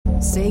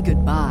Say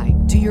goodbye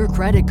to your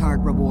credit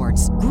card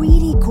rewards.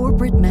 Greedy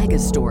corporate mega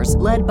stores,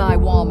 led by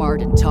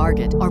Walmart and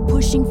Target, are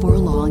pushing for a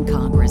law in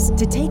Congress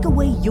to take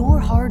away your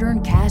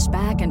hard-earned cash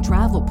back and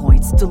travel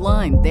points to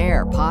line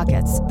their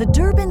pockets. The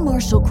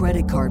Durbin-Marshall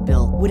credit card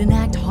bill would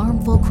enact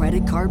harmful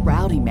credit card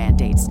routing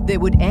mandates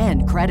that would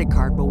end credit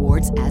card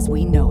rewards as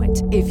we know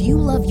it. If you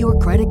love your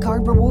credit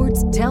card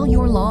rewards, tell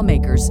your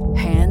lawmakers,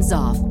 hands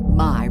off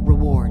my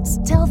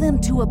rewards. Tell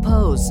them to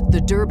oppose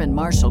the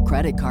Durbin-Marshall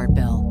credit card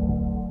bill.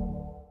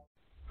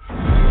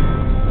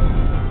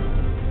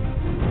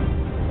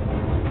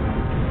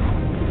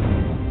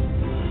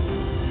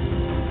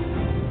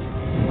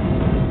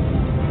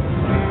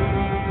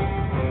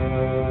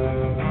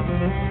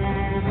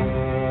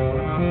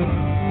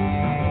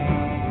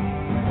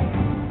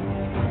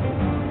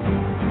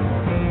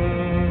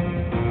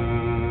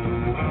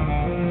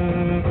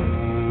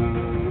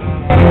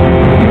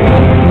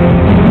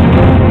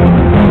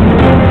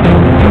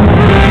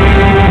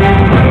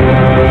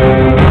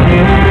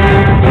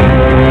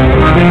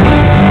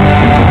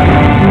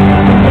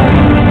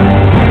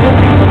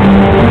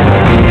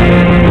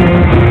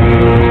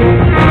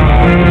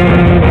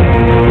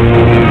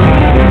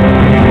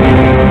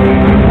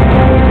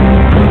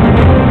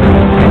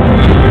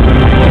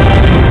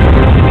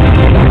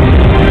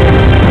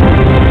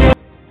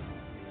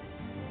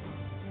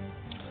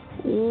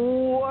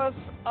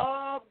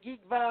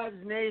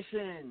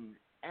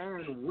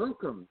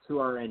 Welcome to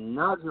our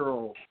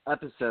inaugural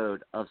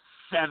episode of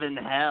Seven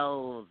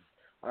Hells,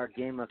 our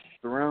Game of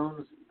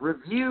Thrones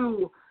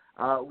review.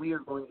 We are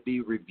going to be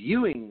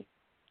reviewing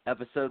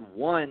episode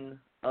 1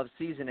 of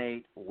season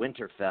 8,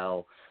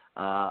 Winterfell.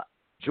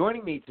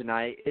 Joining me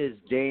tonight is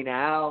Dane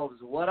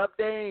Alves. What up,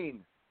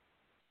 Dane?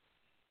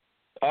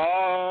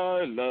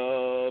 I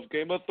love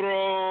Game of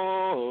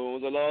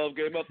Thrones. I love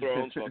Game of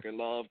Thrones. Fucking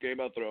love Game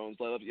of Thrones.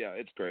 Yeah,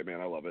 it's great,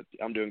 man. I love it.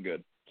 I'm doing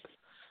good.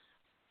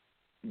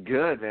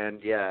 Good, man.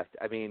 Yeah.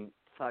 I mean,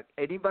 fuck.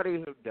 Anybody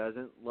who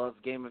doesn't love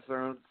Game of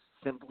Thrones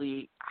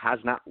simply has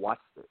not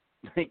watched it.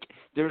 Like,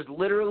 there's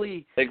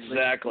literally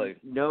exactly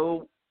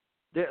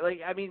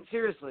I mean,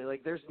 seriously,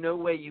 like, there's no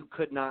way you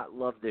could not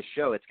love this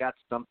show. It's got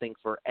something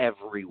for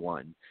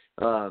everyone.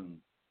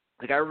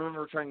 Like, I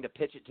remember trying to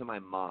pitch it to my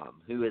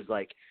mom, who is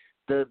like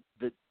the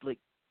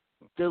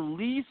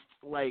least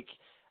like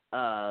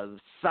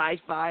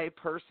sci-fi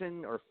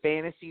person or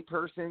fantasy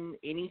person,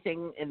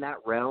 anything in that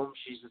realm,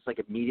 she's just like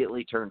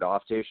immediately turned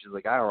off to. She's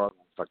like, I don't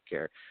fucking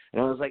care.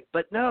 And I was like,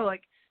 but no,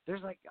 like,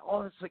 there's like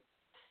all this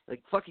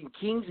like fucking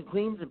kings and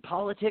queens and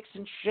politics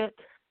and shit.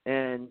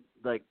 And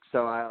like,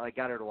 so I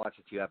got her to watch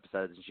a few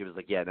episodes, and she was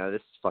like, yeah, no, this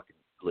is fucking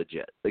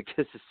legit. Like,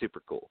 this is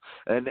super cool.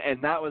 And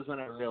that was when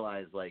I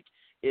realized, like,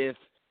 if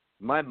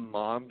my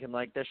mom can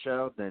like this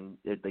show, then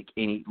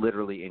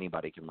literally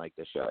anybody can like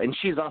this show. And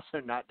she's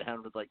also not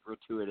down with like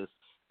gratuitous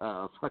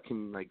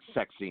fucking like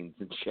sex scenes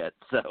and shit.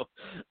 So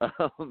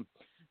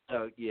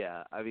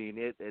yeah, I mean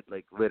it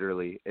like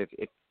literally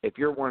if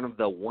you're one of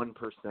the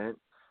 1%,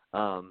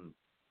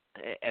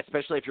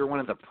 especially if you're one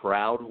of the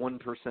proud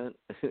 1%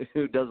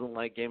 who doesn't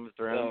like Game of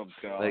Thrones.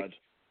 Oh God. Like,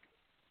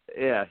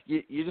 yeah,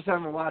 you just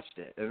haven't watched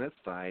it, and that's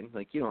fine.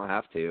 Like, you don't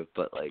have to,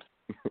 but like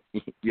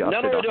you also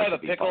not only don't do I have have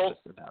to a be pickle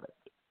pompous about it.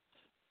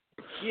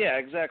 Yeah,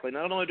 exactly.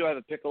 Not only do I have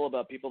a pickle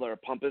about people that are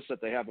pompous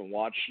that they haven't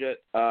watched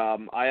it,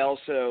 I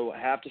also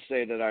have to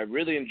say that I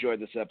really enjoyed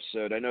this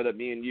episode. I know that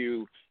me and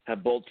you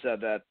have both said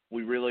that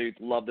we really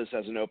love this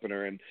as an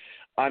opener, and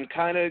I'm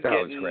kind of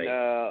getting,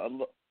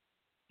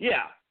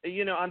 yeah,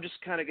 you know, I'm just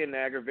kind of getting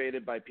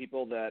aggravated by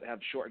people that have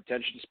short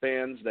attention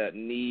spans that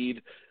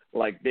need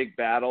like big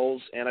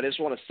battles, and I just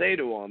want to say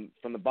to them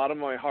from the bottom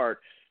of my heart,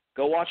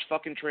 go watch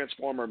fucking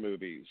Transformer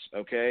movies,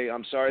 okay?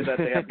 I'm sorry that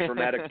they have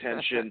dramatic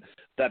tension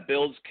that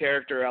builds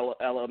character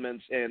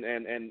elements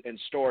and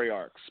story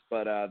arcs,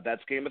 but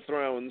that's Game of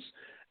Thrones,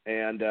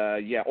 and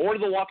yeah, or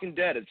The Walking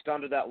Dead. It's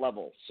gone to that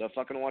level, so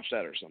fucking watch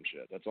that or some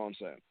shit. That's all I'm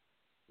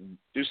saying.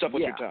 Do stuff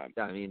with your time.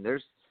 I mean,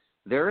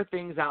 there are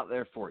things out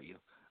there for you,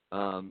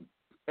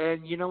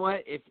 and you know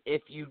what?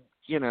 If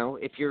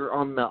you're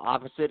on the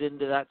opposite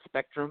end of that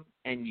spectrum,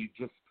 and you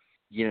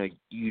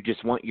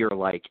just want your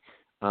like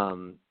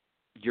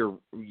your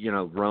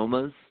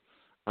Romas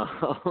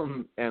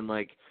and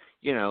like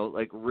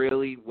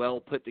really well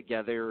put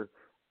together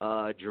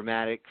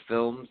dramatic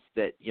films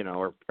that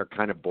are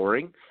kind of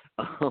boring,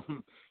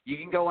 you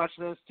can go watch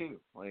those too.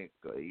 Like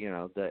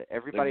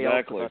everybody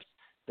else of us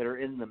that are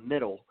in the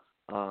middle,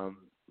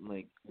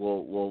 like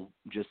we'll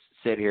just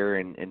sit here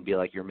and be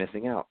like, you're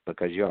missing out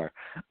because you are.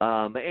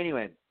 But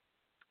anyway,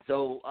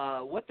 so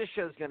what the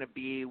show's going to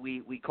be,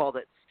 we called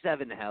it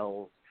Seven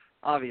Hells,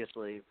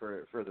 obviously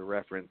for the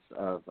reference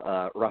of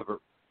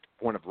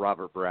one of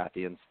Robert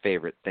Baratheon's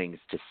favorite things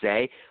to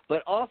say,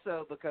 but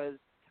also because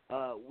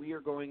we are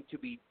going to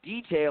be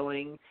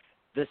detailing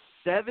the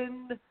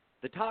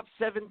top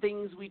 7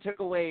 things we took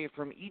away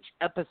from each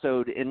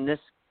episode in this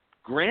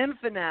grand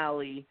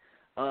finale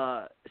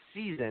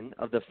season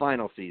of the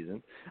final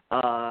season,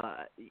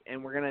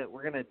 and we're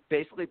gonna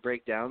basically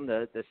break down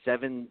the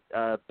 7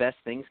 best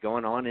things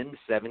going on in the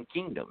 7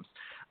 kingdoms.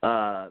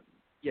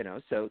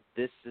 so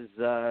this is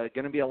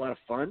going to be a lot of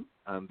fun.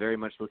 I'm very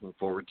much looking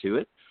forward to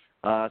it.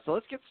 So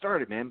let's get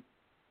started, man.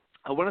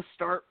 I want to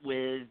start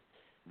with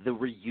the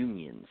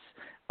reunions.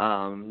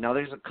 Now,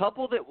 there's a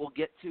couple that we'll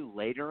get to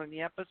later in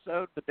the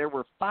episode, but there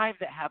were 5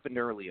 that happened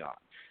early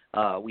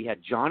on. We had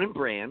John and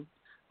Bran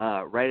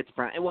right at the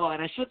front. Well,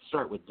 and I should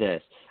start with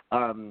this.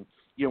 When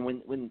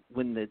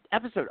the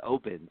episode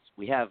opens,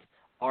 we have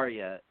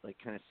Arya like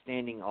kind of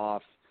standing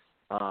off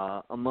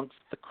amongst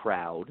the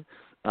crowd,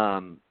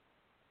 and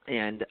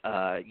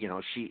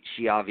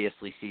she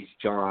obviously sees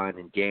John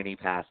and Dany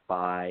pass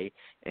by,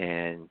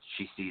 and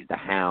she sees the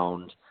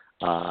Hound,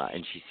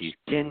 and she sees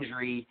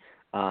Gendry.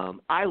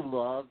 I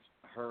love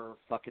her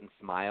fucking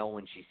smile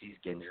when she sees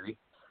Gendry.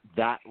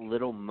 That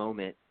little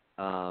moment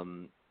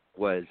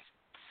was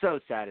so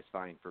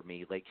satisfying for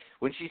me. Like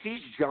when she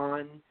sees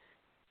John,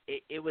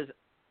 it was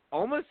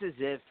almost as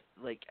if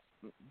like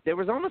there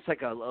was almost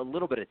like a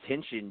little bit of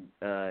tension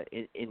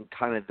in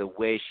kind of the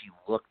way she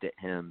looked at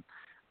him.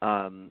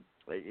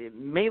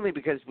 Mainly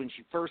because when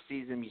she first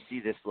sees him, you see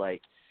this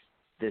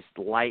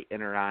light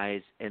in her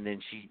eyes, and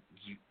then she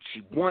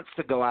wants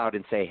to go out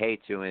and say hey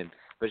to him,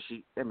 but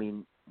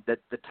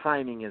the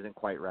timing isn't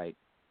quite right.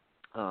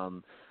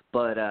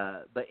 But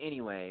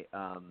anyway,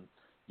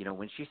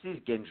 when she sees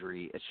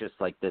Gendry, it's just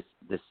like this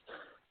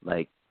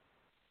like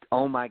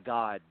oh my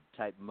God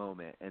type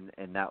moment,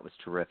 and that was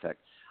terrific.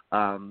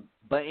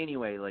 But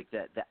anyway, like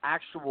the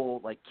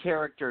actual like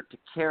character to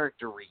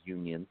character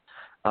reunion,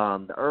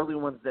 the early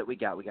ones that we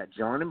got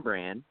John and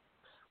Bran,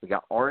 we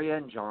got Arya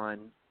and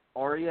John,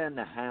 Arya and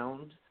the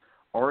Hound,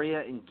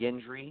 Arya and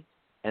Gendry,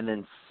 and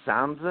then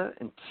Sansa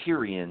and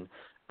Tyrion.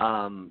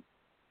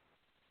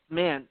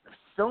 Man,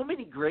 so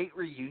many great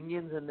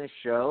reunions in this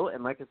show,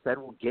 and like I said,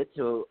 we'll get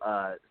to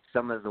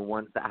some of the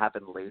ones that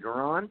happened later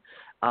on.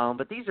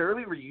 But these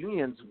early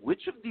reunions,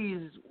 which of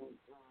these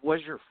was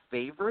your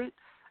favorite?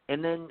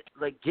 And then,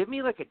 like, give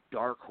me like a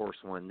dark horse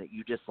one that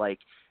you just like,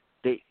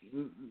 that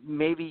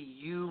maybe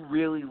you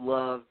really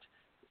loved,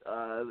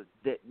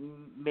 that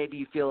maybe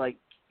you feel like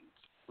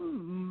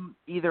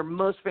either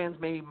most fans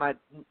maybe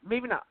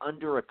not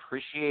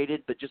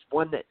underappreciated, but just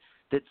one that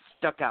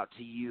stuck out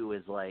to you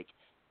as like,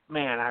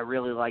 man, I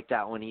really like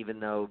that one, even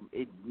though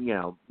it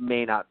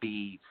may not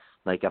be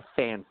like a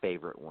fan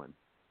favorite one.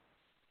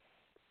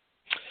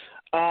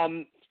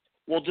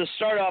 Well, to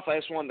start off, I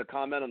just wanted to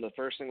comment on the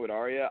first thing with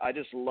Arya. I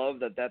just love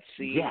that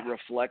scene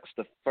reflects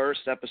the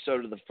first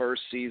episode of the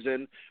first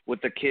season with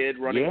the kid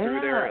running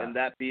through there, and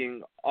that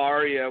being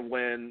Arya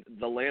when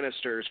the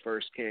Lannisters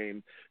first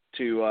came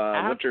to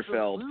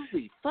Winterfell.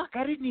 Absolutely. Fuck,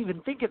 I didn't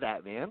even think of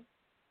that, man.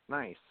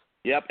 Nice.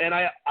 Yep, and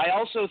I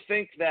also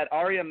think that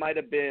Arya might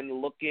have been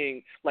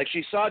looking like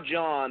she saw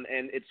Jon,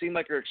 and it seemed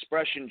like her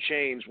expression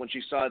changed when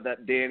she saw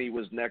that Dany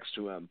was next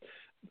to him.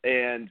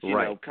 And,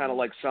 kind of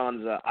like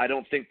Sansa, I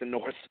don't think the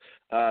North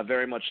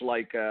very much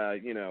like,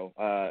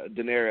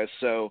 Daenerys.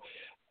 So,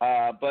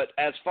 but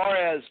as far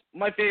as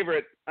my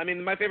favorite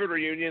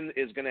reunion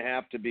is going to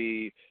have to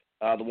be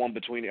the one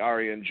between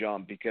Arya and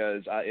Jon,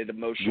 because it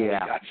emotionally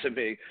got to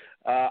me.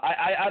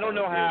 I don't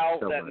know how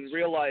that in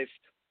real life.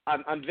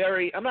 I'm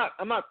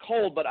not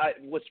cold, but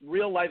with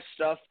real life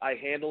stuff, I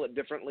handle it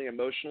differently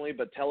emotionally,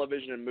 but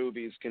television and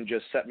movies can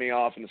just set me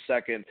off in a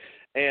second.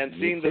 And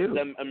seeing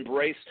them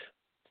embrace,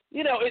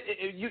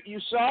 you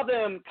saw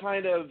them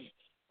kind of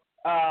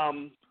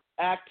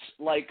act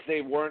like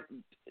they weren't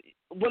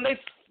when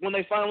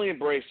they finally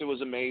embraced. It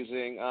was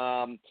amazing.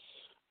 And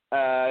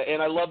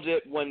I loved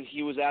it when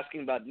he was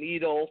asking about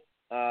Needle.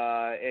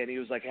 And he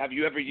was like, have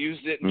you ever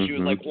used it? And she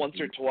was like, once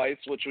or twice,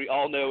 which we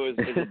all know is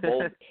a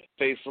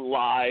bold-faced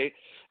lie.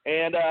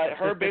 And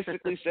her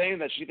basically saying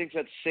that she thinks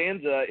that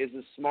Sansa is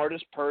the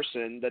smartest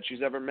person that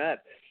she's ever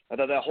met. I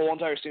thought that whole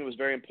entire scene was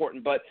very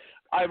important. But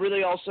I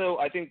really also,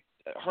 I think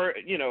her,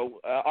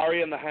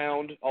 Arya and the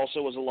Hound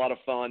also was a lot of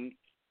fun.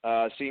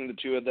 Seeing the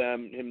two of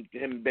them,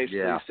 him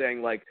basically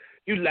saying like,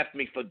 you left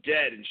me for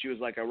dead. And she was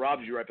like, I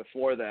robbed you right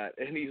before that.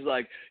 And he's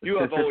like, you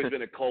have always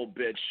been a cold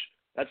bitch.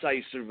 That's how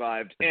you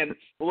survived. And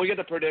when we get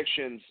to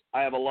predictions, I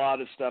have a lot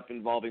of stuff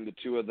involving the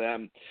two of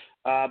them.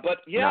 But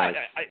yeah,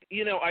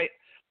 nice.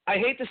 I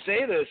hate to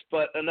say this,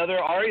 but another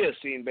Arya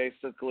scene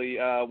basically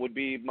would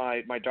be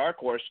my dark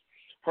horse.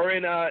 Her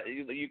and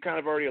you kind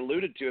of already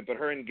alluded to it, but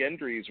her and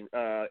Gendry's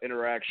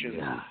interaction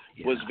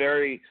was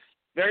very,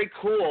 very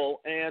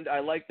cool. And I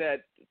like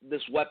that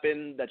this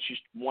weapon that she's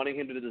wanting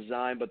him to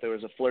design, but there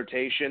was a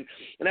flirtation.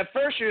 And at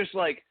first you're just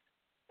like,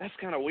 that's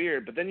kind of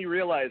weird, but then you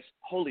realize,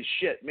 holy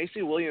shit,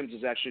 Maisie Williams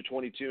is actually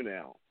 22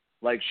 now.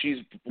 Like, she's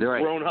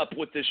grown up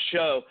with this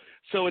show,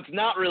 so it's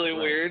not really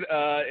weird.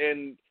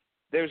 And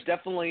there's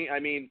definitely,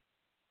 I mean,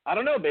 I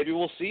don't know, maybe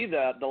we'll see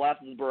the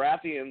last of the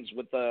Baratheons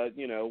with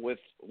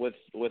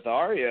with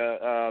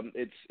Arya.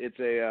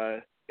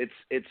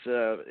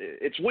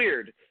 It's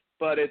weird,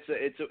 but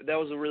that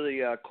was a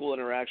really cool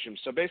interaction.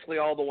 So basically,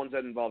 all the ones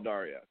that involved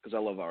Arya, because I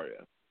love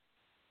Arya.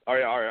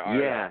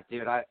 Arya.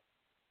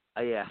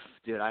 Yeah,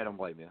 dude, I don't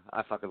blame you.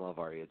 I fucking love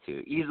Arya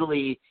too.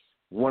 Easily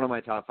one of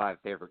my top 5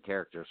 favorite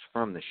characters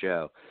from the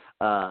show.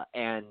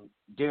 And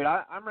dude,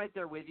 I'm right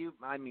there with you.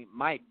 I mean,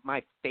 my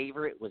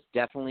favorite was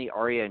definitely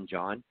Arya and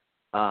Jon.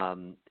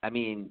 I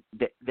mean,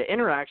 the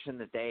interaction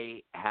that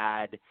they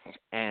had,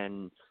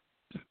 and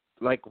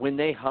like when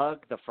they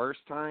hugged the first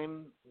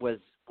time was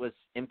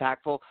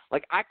impactful.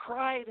 Like I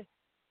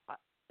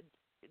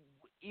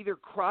either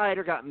cried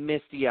or got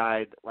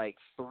misty-eyed like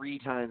 3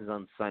 times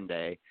on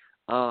Sunday.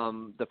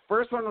 The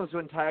first one was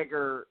when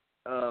Tiger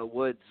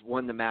Woods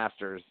won the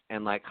Masters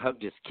and like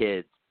hugged his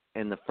kids,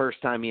 and the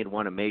first time he had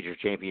won a major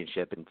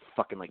championship in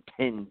fucking like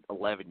 10,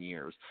 11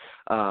 years.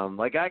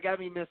 Like that got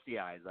me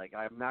misty-eyed. Like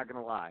I'm not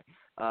gonna lie.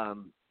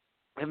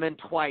 And then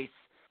twice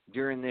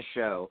during this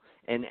show,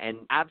 and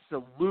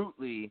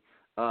absolutely,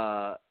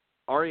 Arya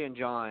and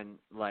Jon,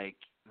 like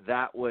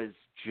that was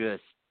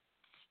just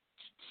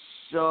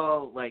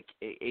so like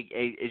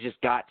it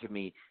just got to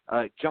me.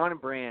 Jon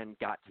and Bran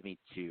got to me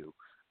too,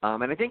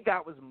 and I think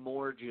that was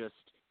more just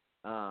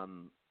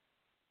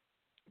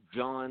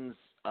Jon's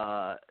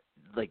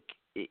like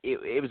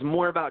it was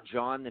more about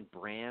Jon than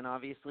Bran,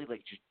 obviously,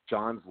 like just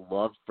Jon's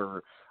love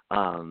for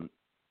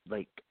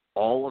like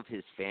all of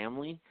his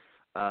family.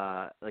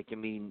 Like I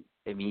mean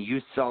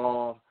you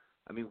saw,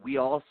 I mean we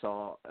all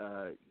saw,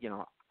 you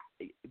know,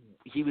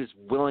 he was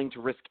willing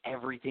to risk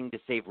everything to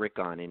save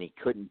Rickon, and he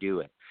couldn't do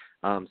it.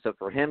 So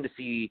for him to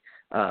see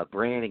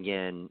Bran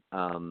again,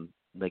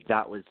 like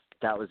that was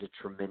a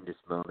tremendous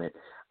moment.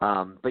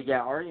 But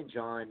yeah, Arya and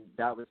Jon,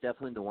 that was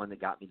definitely the one that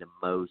got me the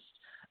most.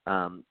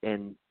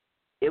 And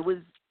it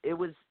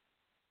was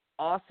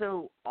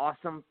also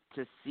awesome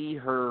to see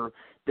her,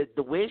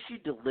 the way she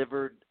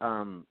delivered,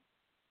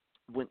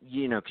 when,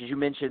 you know, because you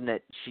mentioned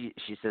that she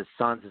says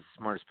Sansa's the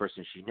smartest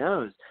person she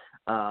knows,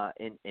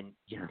 and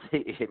you know,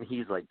 and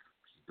he's like,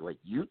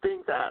 you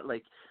think that,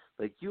 like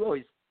you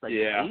always like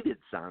hated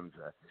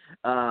Sansa,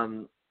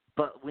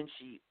 but when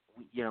she,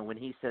 you know, when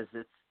he says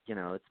it's, you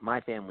know, it's my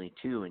family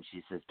too, and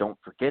she says don't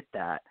forget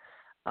that,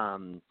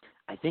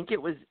 I think it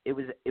was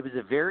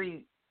a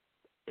very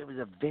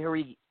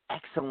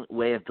excellent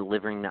way of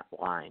delivering that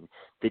line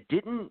that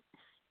didn't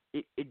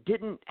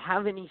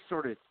have any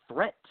sort of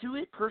threat to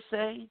it per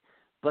se,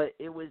 but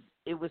it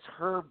was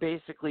her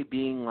basically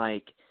being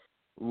like,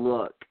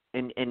 look,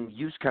 and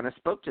you kind of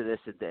spoke to this,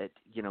 that,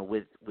 you know,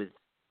 with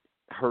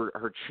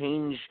her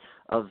change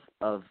of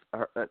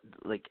her,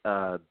 like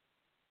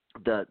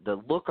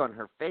the look on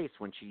her face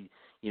when she,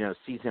 you know,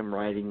 sees him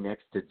riding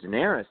next to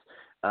Daenerys,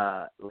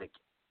 like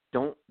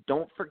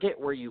don't forget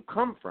where you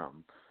come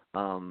from,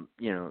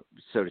 you know,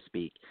 so to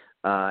speak.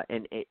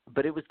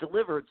 But it was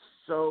delivered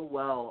so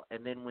well,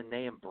 and then when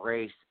they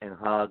embrace and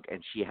hug,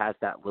 and she has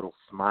that little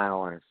smile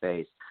on her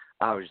face,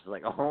 I was just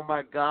like, oh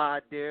my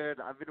God, dude,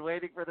 I've been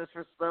waiting for this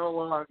for so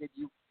long, and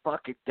you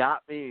fucking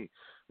got me.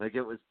 Like,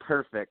 it was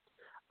perfect.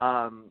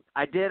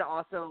 I did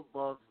also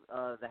love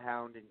the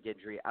Hound and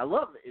Gendry. I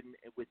love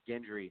with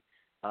Gendry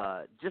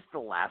just the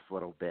last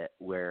little bit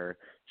where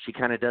she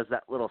kind of does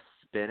that little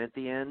spin at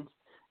the end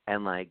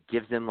and like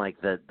gives him like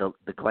the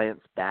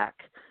glance back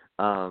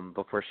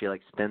before she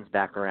like spins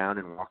back around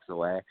and walks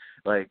away.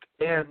 Like,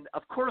 and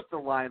of course the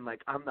line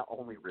like, I'm the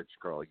only rich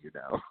girl you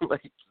know.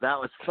 Like, that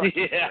was fucking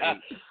great.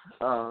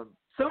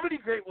 So many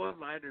great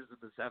one-liners in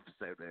this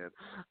episode, man.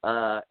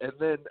 And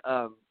then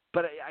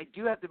but I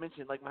do have to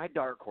mention, like, my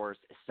dark horse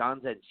is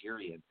Sansa and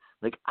Tyrion.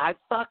 Like, I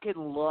fucking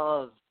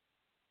love,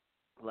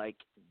 like,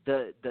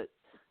 the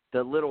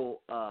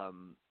little,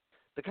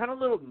 the kind of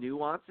little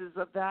nuances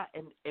of that,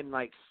 and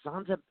like,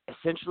 Sansa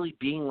essentially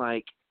being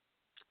like,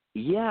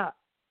 yeah,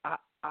 I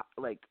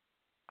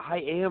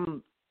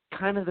am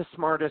kind of the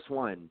smartest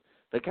one.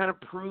 Like, kind of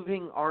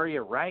proving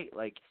Arya right.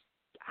 Like,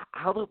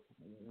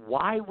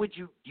 why would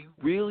you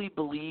really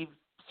believe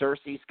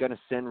Cersei's going to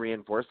send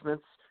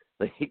reinforcements?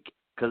 Like,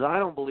 because I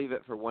don't believe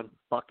it for one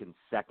fucking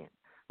second.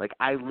 Like,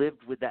 I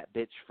lived with that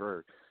bitch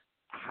for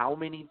how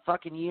many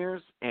fucking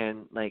years,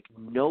 and, like,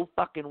 no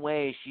fucking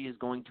way she is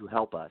going to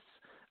help us.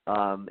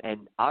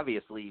 And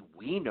obviously,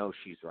 we know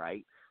she's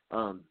right.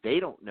 They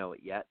don't know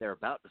it yet. They're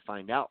about to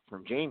find out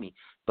from Jaime.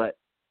 But,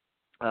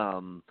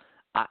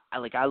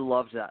 I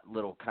loved that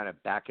little kind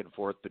of back and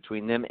forth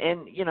between them.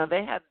 And, you know,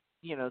 they had,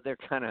 you know, their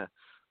kind of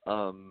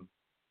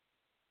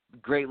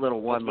great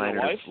little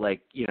one-liners,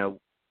 like, you know,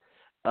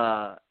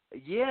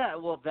 yeah,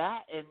 well,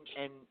 that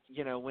and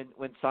you know, when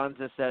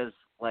Sansa says,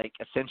 like,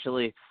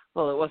 essentially,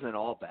 well, it wasn't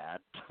all bad,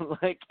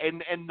 like,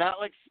 and that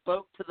like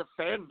spoke to the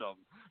fandom,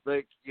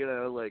 like, you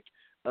know, like,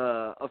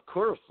 of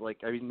course, like,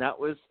 I mean, that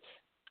was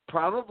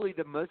probably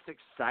the most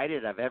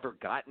excited I've ever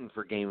gotten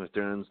for Game of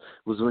Thrones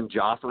was when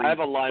Joffrey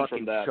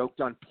fucking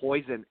choked on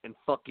poison and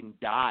fucking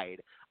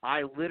died.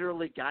 I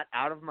literally got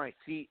out of my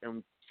seat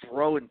and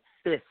throwing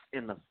fists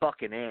in the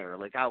fucking air,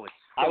 like I was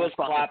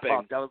clapping.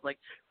 pumped. I was like,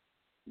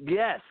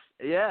 yes,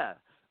 yeah,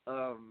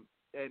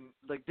 and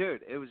like,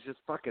 dude, it was just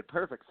fucking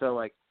perfect. So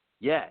like,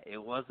 yeah, it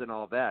wasn't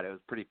all bad. It was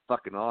pretty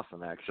fucking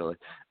awesome, actually.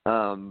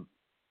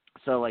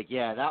 So like,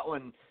 yeah, that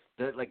one,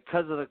 like,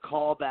 because of the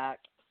callback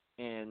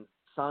and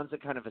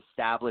Sansa kind of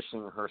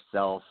establishing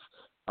herself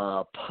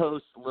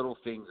post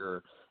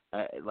Littlefinger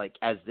like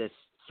as this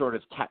sort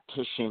of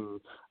tactician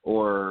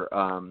or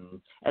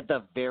at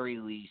the very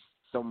least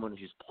someone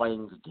who's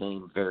playing the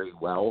game very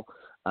well.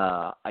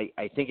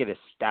 I think it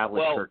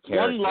established her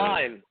character. One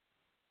line.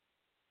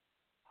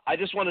 I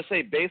just want to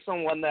say, based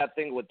on that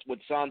thing with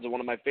Sansa,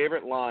 one of my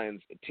favorite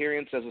lines,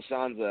 Tyrion says to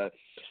Sansa,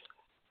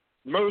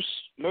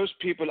 most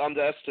people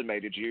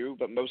underestimated you,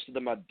 but most of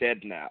them are dead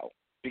now.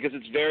 Because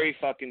it's very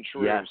fucking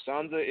true. Yeah.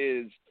 Sansa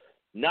is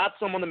not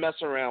someone to mess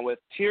around with.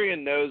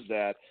 Tyrion knows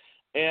that.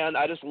 And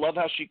I just love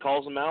how she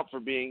calls him out for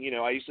being,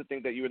 I used to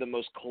think that you were the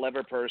most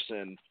clever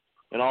person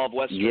in all of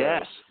Westeros.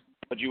 Yes.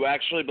 But you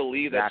actually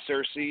believe that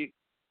Cersei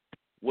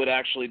would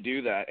actually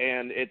do that.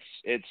 And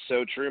it's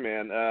so true,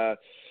 man.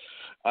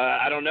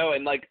 I don't know,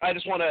 and like I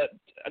just want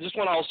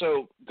to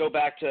also go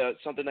back to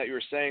something that you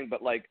were saying,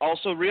 but like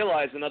also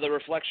realize another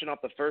reflection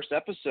off the first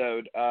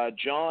episode.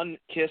 Jon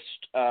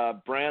kissed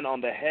Bran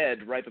on the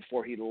head right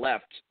before he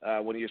left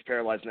when he was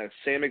paralyzed in that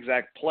same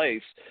exact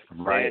place,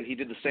 right. And he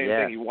did the same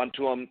thing. He went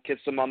to him,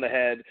 kissed him on the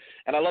head,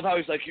 and I love how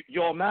he's like,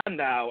 "You're a man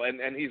now,"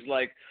 and he's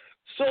like,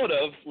 sort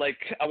of like,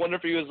 I wonder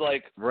if he was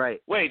like,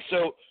 right, wait,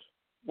 so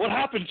what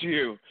happened to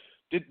you?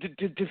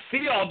 Did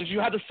Theon, did you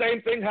have the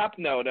same thing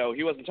happen? No,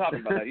 he wasn't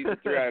talking about that. He's a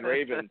three-eyed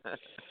raven.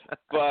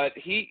 But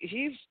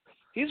he's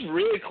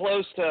really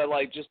close to,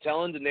 like, just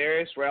telling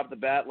Daenerys right off the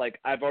bat, like,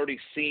 I've already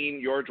seen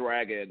your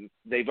dragon.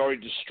 They've already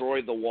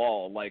destroyed the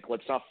wall. Like,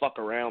 let's not fuck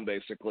around,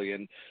 basically.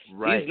 And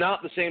he's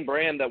not the same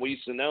Bran that we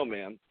used to know,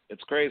 man.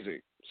 It's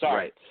crazy. Sorry.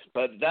 Right.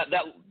 But that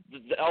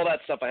all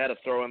that stuff I had to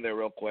throw in there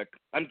real quick.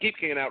 I'm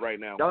geeking out right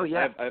now. Oh,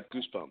 yeah. I have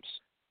goosebumps.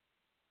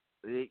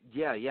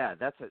 Yeah,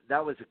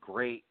 that was a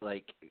great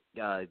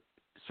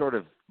sort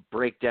of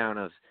breakdown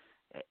of,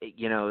 it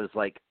was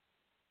like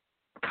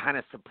kind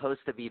of supposed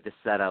to be the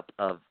setup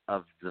of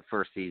the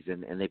first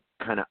season, and they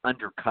kind of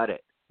undercut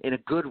it in a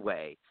good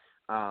way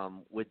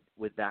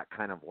with that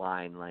kind of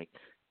line. Like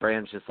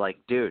Bran's just like,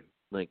 dude,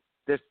 like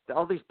there's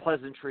all these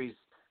pleasantries,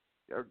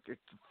 or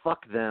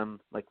fuck them.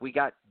 Like we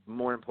got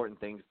more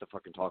important things to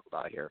fucking talk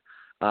about here.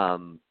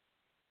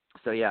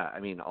 So, yeah, I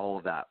mean, all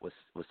of that was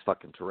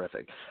fucking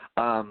terrific.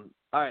 All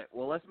right,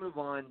 well, let's move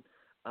on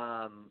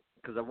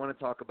because I want to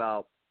talk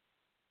about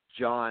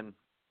Jon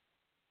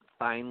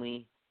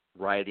finally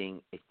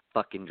riding a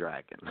fucking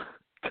dragon.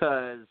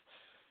 Because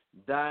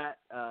that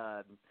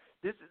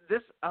this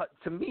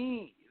to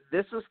me,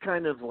 this was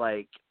kind of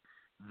like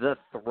the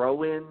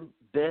throw-in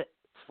bit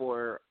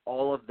for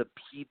all of the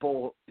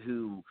people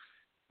who,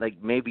 like,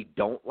 maybe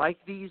don't like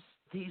these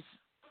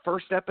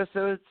first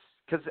episodes.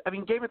 Because, I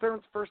mean, Game of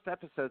Thrones' first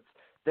episodes,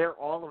 they're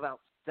all about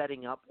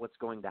setting up what's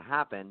going to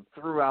happen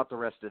throughout the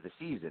rest of the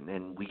season.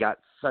 And we got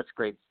such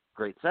great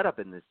setup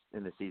in this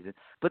season.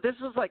 But this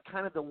was like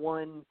kind of the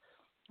one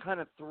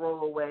kind of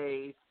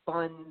throwaway,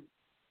 fun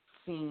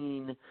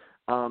scene,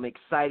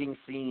 exciting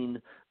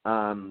scene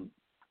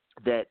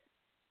that,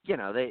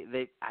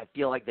 they I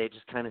feel like they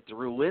just kind of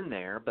threw in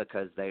there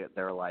because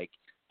they're like,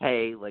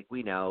 hey, like,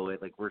 we know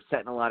it, like, we're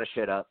setting a lot of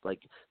shit up,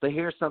 like, but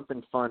here's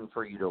something fun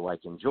for you to,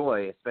 like,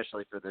 enjoy,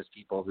 especially for those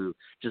people who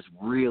just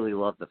really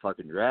love the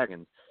fucking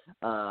dragons.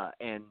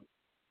 And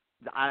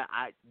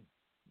I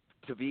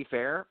to be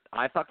fair,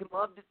 I fucking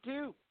loved it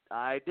too.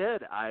 I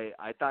did. I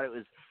thought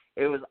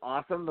it was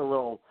awesome, the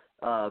little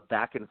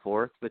back and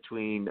forth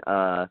between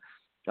Jon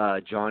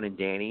and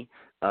Dany,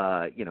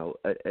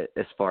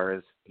 as far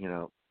as,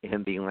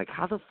 him being like,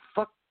 how the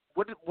fuck,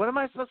 what am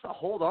I supposed to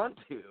hold on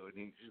to? And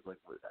he's just like,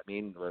 I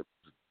mean,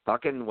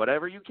 fucking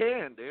whatever you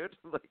can, dude.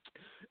 Like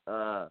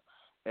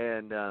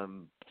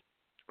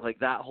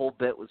that whole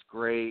bit was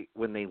great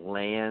when they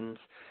land.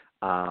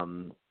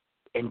 And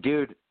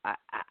dude,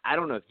 I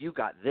don't know if you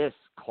got this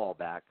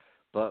callback,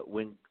 but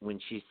when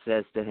she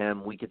says to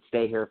him, we could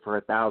stay here for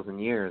 1,000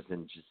 years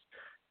and just,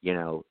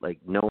 like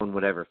no one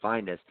would ever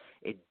find us.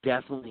 It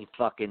definitely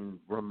fucking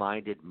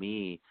reminded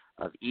me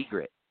of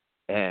Ygritte.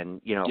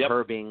 And,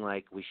 her being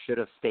like, we should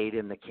have stayed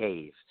in the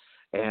cave.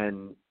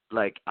 And,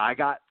 like, I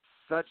got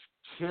such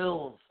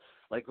chills,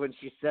 like, when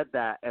she said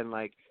that. And,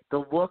 like,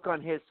 the look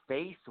on his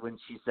face when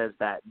she says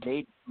that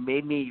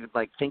made me,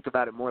 like, think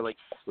about it more.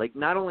 Like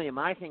not only am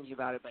I thinking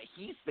about it, but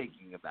he's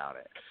thinking about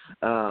it.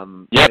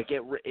 Like,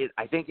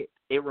 I think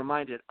it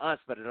reminded us,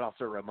 but it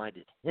also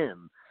reminded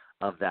him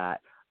of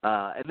that.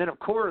 And then, of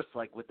course,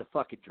 like, with the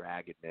fucking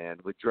dragon, man,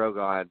 with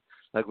Drogon,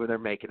 like, when they're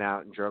making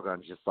out, and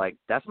Drogon's just like,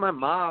 that's my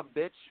mom,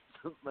 bitch.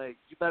 Like,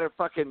 you better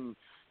fucking,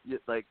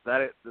 like,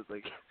 that,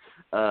 like,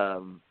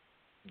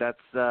 that's,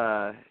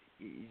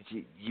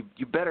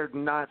 you better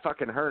not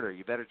fucking hurt her.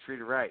 You better treat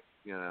her right,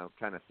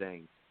 kind of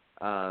thing.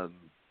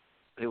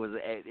 It was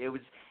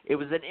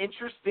an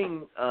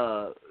interesting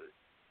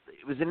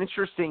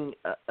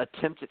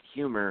attempt at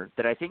humor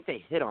that I think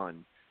they hit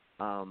on.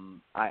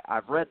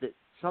 I've read that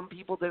some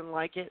people didn't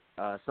like it.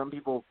 Some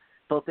people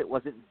felt it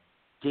wasn't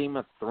Game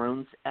of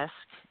Thrones-esque,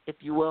 if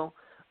you will.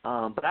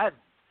 But I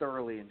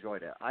thoroughly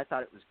enjoyed it. I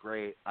thought it was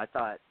great. I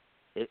thought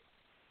it,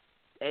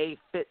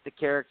 fit the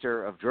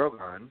character of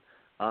Drogon.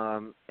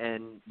 And,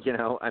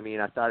 I mean,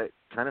 I thought it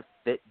kind of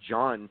fit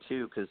Jon,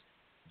 too, because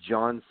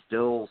Jon's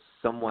still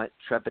somewhat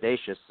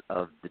trepidatious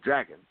of the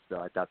dragons. So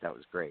I thought that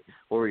was great.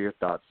 What were your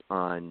thoughts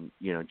on,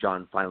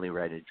 Jon finally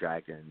riding a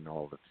dragon and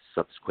all the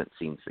subsequent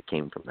scenes that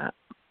came from that?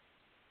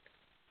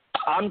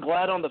 I'm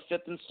glad on the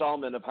 5th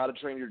installment of How to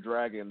Train Your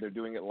Dragon, they're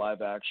doing it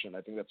live action.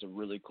 I think that's a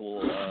really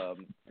cool.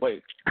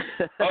 Wait.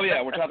 Oh,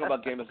 yeah, we're talking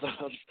about Game of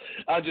Thrones.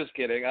 I'm just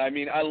kidding. I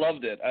mean, I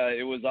loved it.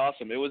 It was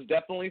awesome. It was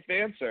definitely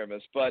fan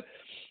service. But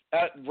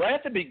right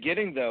at the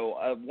beginning,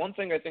 though, one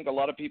thing I think a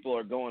lot of people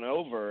are going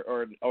over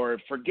or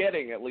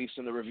forgetting, at least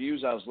in the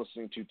reviews I was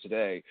listening to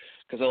today,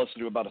 because I listened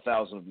to about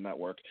 1,000 of them at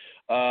work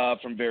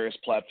from various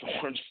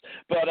platforms.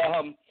 But,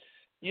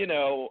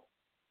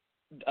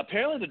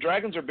 apparently the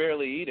dragons are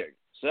barely eating.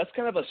 So that's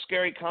kind of a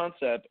scary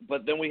concept,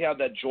 but then we have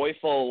that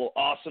joyful,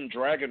 awesome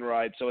dragon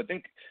ride. So I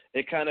think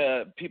it kind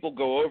of people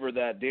go over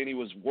that. Danny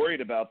was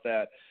worried about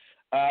that.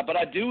 But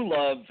I do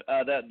love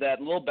that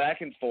little back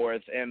and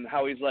forth and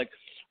how he's like,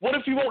 what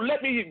if you won't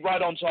let me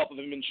ride on top of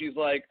him? And she's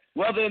like,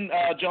 well then,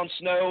 Jon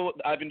Snow,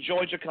 I've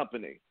enjoyed your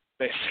company.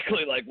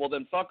 Basically like, well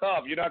then fuck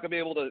off. You're not going to be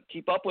able to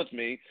keep up with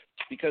me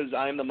because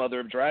I'm the mother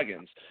of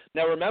dragons.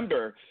 Now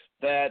remember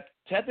that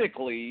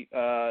technically,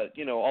 all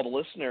the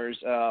listeners,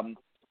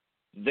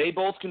 they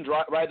both can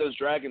ride those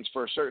dragons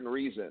for a certain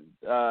reason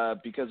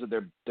because of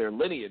their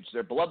lineage,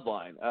 their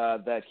bloodline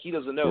that he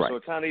doesn't know. Right. So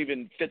it kind of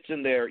even fits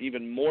in there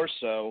even more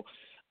so.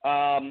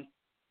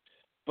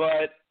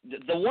 But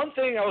the one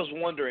thing I was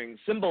wondering,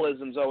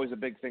 symbolism is always a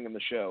big thing in the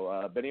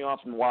show. Benioff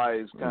and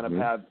Weiss kind of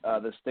have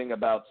this thing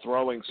about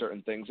throwing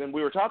certain things, and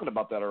we were talking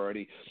about that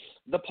already.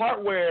 The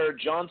part where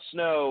Jon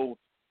Snow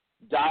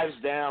dives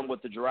down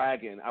with the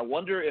dragon, I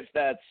wonder if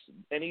that's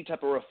any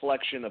type of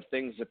reflection of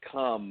things to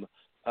come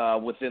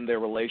within their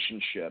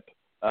relationship,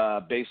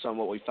 based on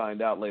what we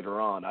find out later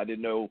on. I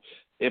didn't know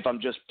if I'm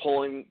just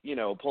pulling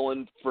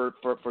for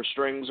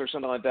strings or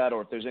something like that,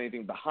 or if there's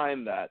anything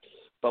behind that.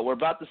 But we're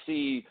about to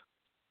see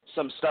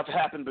some stuff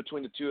happen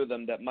between the two of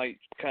them that might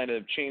kind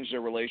of change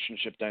their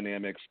relationship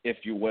dynamics, if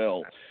you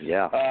will.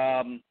 Yeah.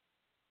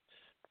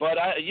 But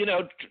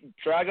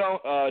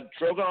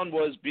Drogon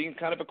was being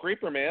kind of a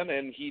creeper, man,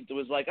 and he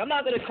was like, "I'm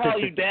not going to call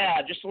you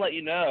Dad, just to let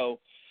you know."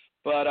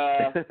 But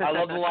I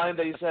love the line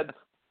that he said,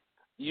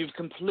 "You've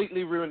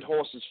completely ruined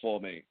horses for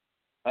me."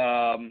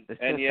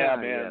 And yeah,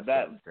 man,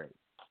 that was great.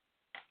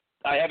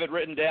 I have it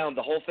written down.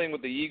 The whole thing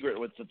with the egret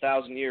with the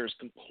 1,000 years,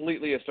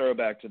 completely a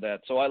throwback to that.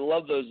 So I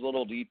love those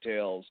little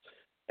details,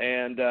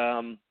 and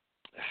that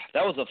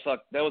was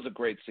a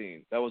great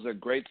scene. That was a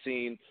great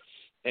scene,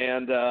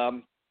 and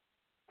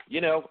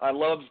I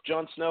love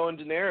Jon Snow and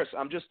Daenerys.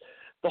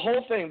 The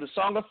whole thing, the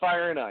Song of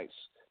Fire and Ice.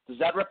 Does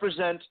that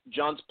represent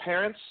Jon's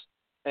parents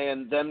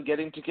and them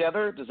getting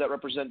together? Does that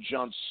represent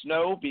Jon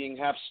Snow being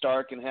half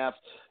Stark and half,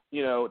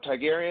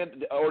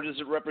 Targaryen? Or does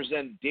it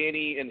represent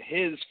Dany and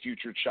his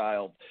future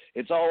child?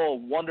 It's all a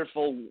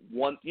wonderful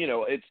one.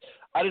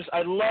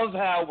 I love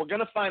how we're going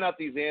to find out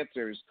these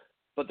answers,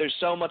 but there's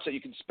so much that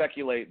you can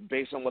speculate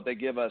based on what they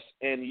give us.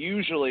 And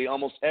usually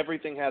almost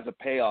everything has a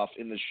payoff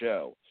in the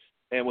show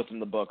and within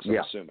the books, I'm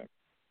assuming.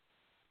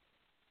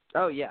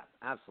 Oh, yeah,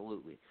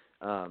 absolutely.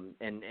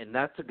 And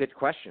that's a good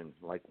question.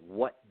 Like,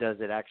 what does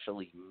it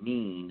actually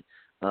mean?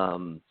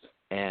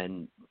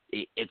 And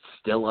it's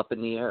still up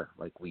in the air.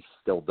 Like, we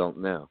still don't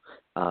know.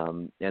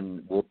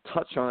 And we'll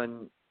touch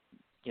on,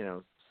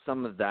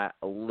 some of that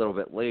a little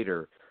bit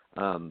later.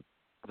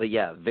 But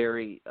yeah,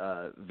 very,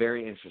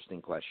 very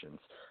interesting questions.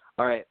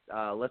 All right,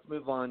 let's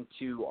move on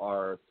to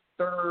our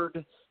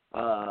third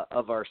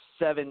of our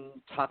 7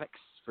 topics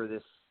for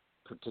this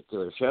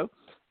particular show.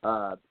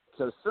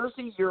 So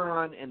Cersei,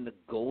 Euron, and the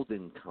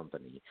Golden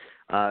Company.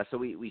 So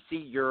we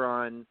see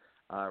Euron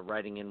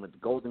riding in with the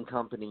Golden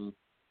Company.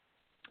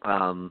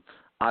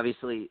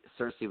 Obviously,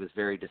 Cersei was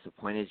very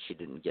disappointed she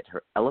didn't get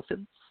her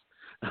elephants,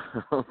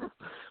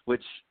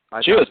 which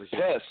I she thought was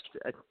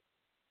pissed.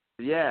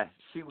 Yeah,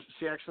 she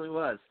actually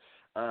was.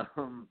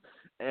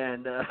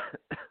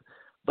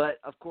 But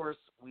of course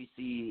we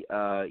see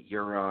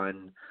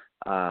Euron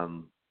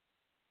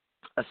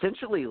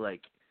essentially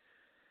like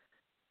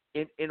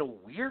in a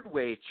weird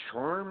way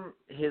charm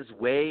his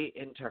way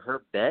into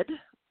her bed,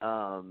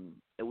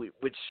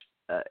 which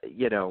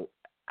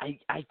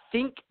I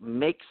think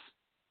makes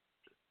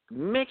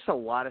a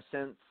lot of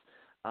sense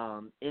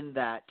in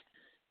that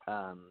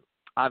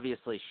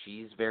obviously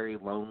she's very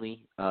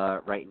lonely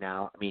right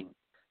now. I mean,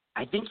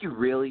 I think you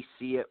really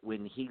see it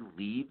when he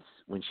leaves,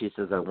 when she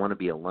says, "I want to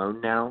be alone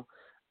now."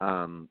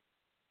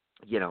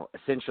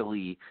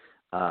 Essentially,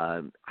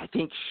 I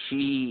think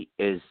she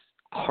is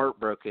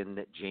heartbroken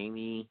that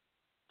Jaime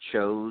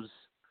chose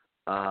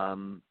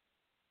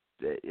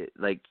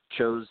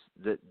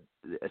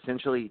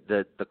essentially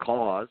the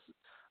cause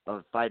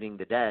of fighting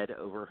the dead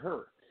over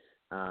her.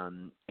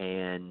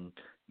 And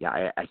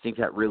yeah, I think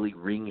that really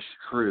rings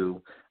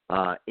true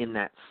in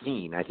that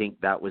scene. I think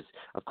that was,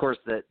 of course,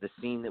 the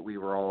scene that we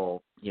were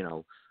all,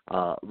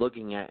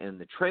 looking at in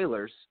the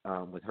trailers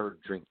with her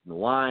drinking the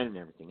wine and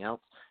everything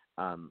else.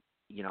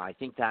 I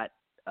think that,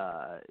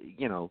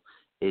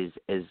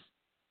 is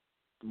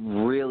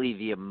really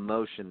the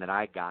emotion that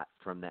I got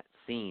from that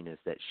scene is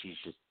that she's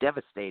just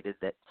devastated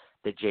that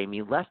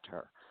Jamie left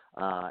her.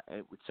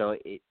 So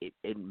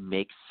it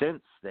makes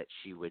sense that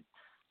she would,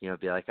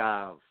 be like,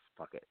 oh,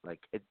 fuck it. Like,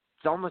 it's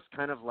almost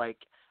kind of like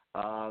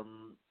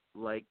when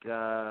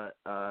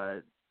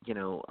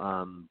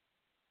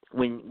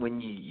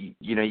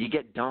you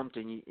get dumped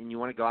and you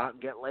want to go out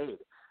and get laid.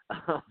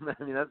 I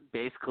mean, that's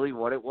basically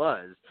what it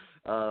was.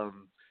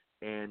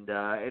 And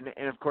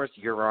of course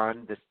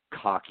Euron, this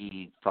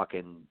cocky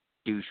fucking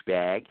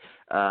douchebag,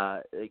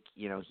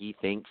 he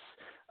thinks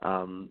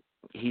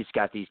he's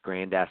got these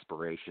grand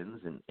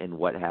aspirations and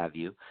what have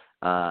you.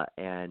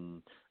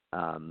 And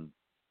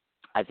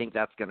I think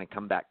that's going to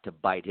come back to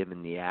bite him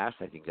in the ass.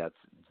 I think that's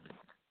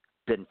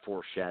been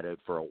foreshadowed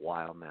for a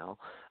while now.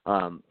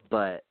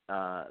 But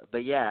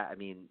yeah, I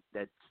mean,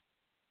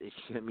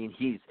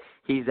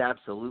 he's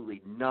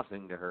absolutely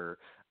nothing to her.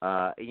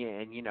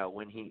 And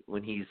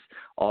when he's,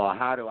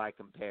 how do I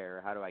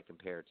compare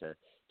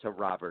to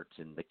Robert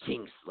and the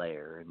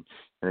Kingslayer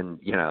and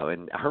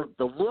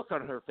the look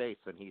on her face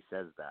when he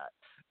says that.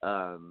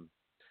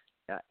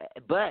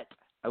 But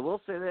I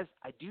will say this,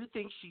 I do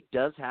think she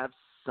does have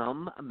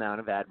some amount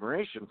of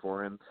admiration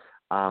for him.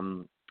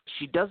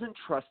 She doesn't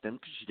trust him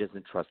because she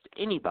doesn't trust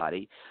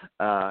anybody,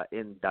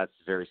 and that's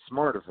very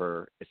smart of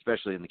her,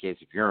 especially in the case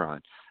of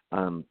Euron.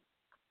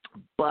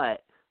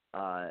 But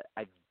I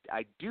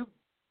do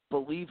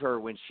believe her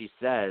when she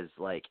says,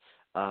 like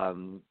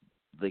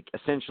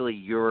essentially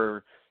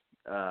you're,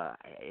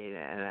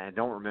 and I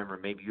don't remember,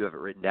 maybe you have it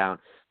written down,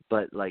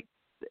 but like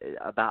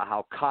about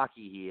how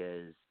cocky he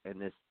is and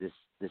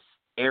this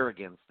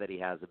arrogance that he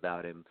has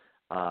about him.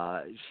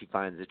 She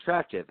finds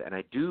attractive, and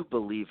I do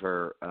believe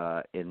her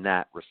in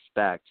that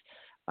respect.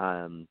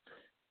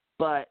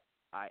 But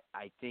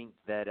I think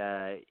that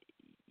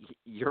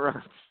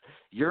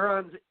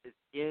Euron's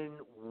in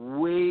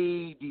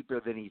way deeper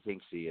than he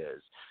thinks he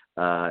is,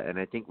 and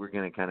I think we're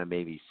going to kind of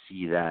maybe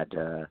see that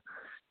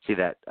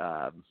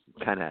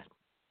kind of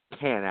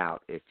pan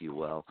out, if you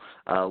will.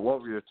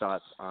 What were your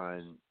thoughts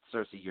on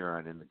Cersei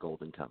Euron in the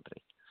Golden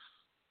Company?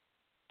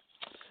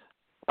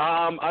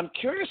 I'm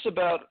curious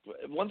about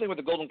one thing with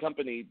the Golden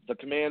Company, the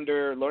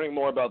commander. Learning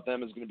more about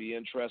them is going to be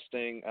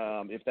interesting.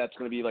 If that's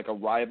going to be like a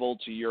rival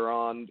to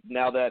Euron,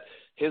 now that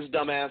his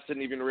dumbass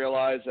didn't even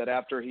realize that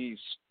after he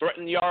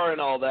threatened Yara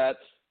and all that,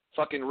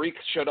 fucking Reek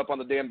showed up on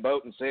the damn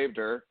boat and saved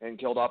her and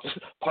killed off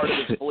part of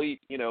his fleet,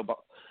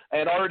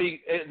 and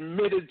already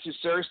admitted to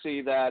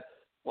Cersei that,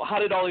 well, how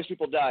did all these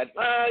people die?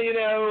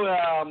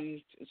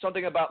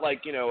 Something about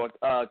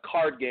a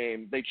card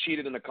game. They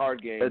cheated in a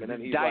card game, and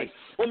then he's dice. like,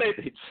 well,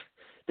 maybe.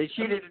 They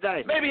cheated at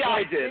dice. Maybe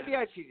I did. Maybe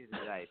I cheated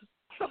at dice.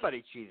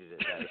 Somebody cheated at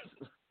dice.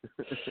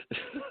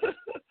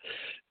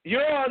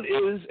 Euron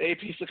is a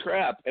piece of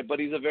crap, but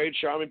he's a very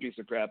charming piece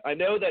of crap. I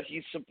know that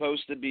he's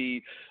supposed to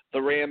be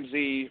the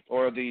Ramsay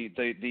or the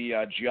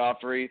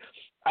Joffrey.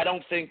 I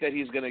don't think that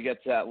he's going to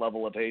get to that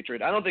level of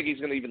hatred. I don't think he's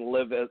going to even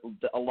live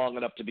long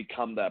enough to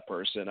become that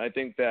person. I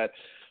think that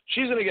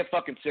she's going to get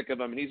fucking sick of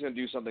him, and he's going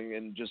to do something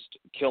and just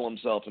kill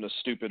himself in a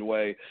stupid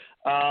way.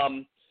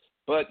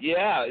 But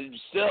yeah,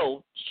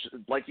 still,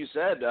 like you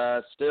said,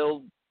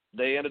 still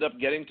they ended up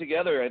getting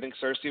together. I think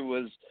Cersei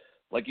was,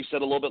 like you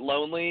said, a little bit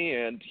lonely,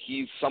 and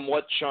he's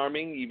somewhat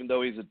charming, even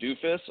though he's a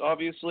doofus,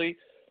 obviously.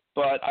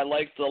 But I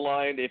like the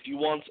line, if you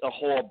want a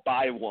whore,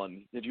 buy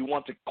one. If you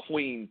want a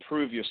queen,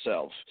 prove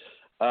yourself.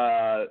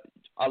 I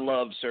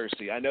love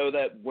Cersei. I know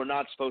that we're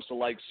not supposed to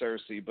like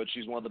Cersei, but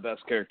she's one of the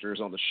best characters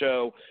on the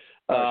show.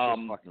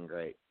 She's fucking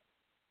great.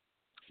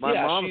 My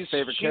mom's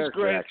favorite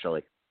character, great.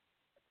 Actually.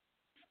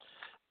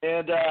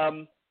 And,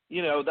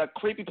 that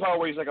creepy part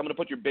where he's like, I'm going to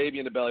put your baby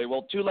in the belly.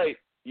 Well, too late,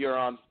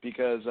 Euron,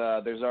 because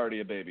there's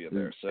already a baby in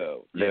there.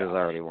 So there's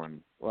already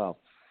one. Well,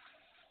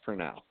 for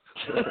now.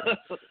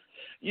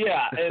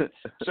 Yeah, and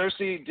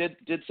Cersei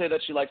did say that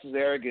she likes his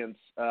arrogance.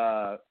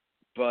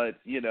 But,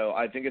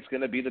 I think it's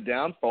going to be the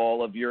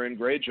downfall of Euron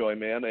Greyjoy,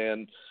 man.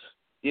 And,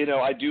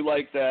 I do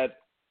like that.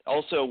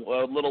 Also,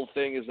 a little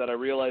thing is that I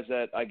realized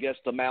that I guess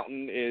the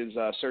mountain is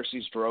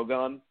Cersei's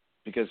Drogon,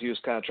 because he was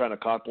kind of trying to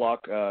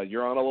cock-block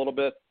Euron a little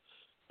bit.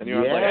 And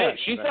Euron's like, hey,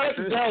 she said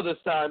to go this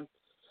time.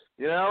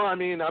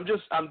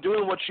 I'm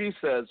doing what she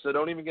says, so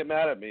don't even get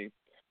mad at me.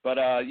 But,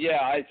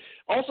 I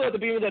also at the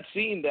beginning of that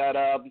scene that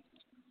I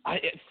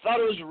thought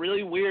it was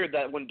really weird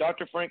that when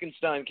Dr.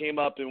 Frankenstein came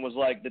up and was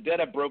like, the dead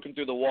have broken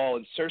through the wall,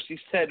 and Cersei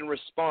said in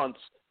response,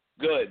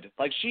 good.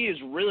 Like, she is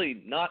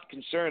really not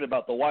concerned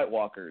about the White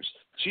Walkers.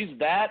 She's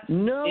that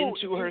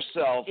into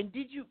herself. And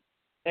did you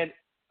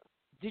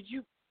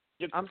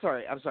I'm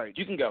sorry.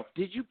 You can go.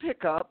 Did you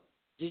pick up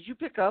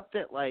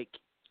that, like,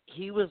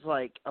 he was,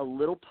 like, a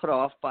little put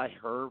off by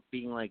her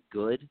being, like,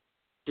 good?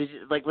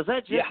 Was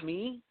that just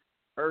me?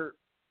 Or,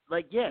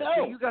 like, yeah, no.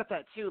 So you got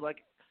that too. Like,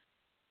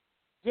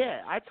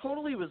 yeah, I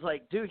totally was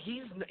like, dude,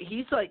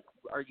 he's like,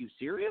 are you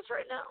serious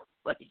right now?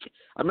 Like,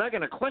 I'm not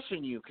going to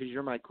question you because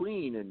you're my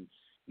queen and,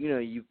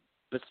 you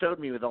bestowed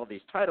me with all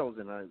these titles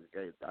and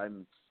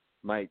I'm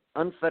my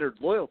unfettered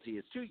loyalty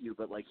is to you.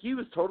 But, like, he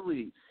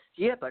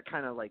had that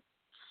kind of, like,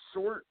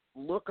 short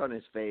look on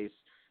his face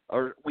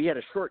or we had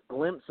a short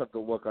glimpse of the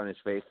look on his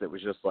face that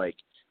was just like,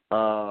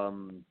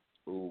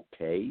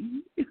 okay,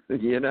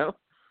 you know?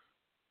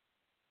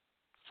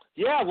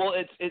 Yeah, well,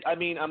 I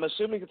mean, I'm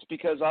assuming it's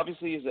because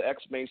obviously he's an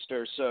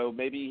ex-Maester, so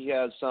maybe he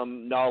has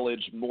some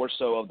knowledge more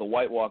so of the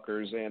White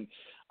Walkers. And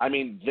I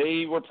mean,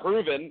 they were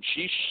proven.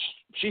 She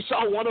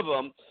saw one of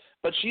them,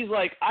 but she's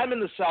like, I'm in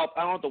the South.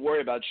 I don't have to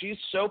worry about it. She's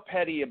so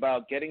petty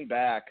about getting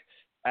back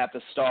at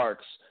the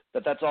Starks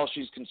that's all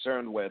she's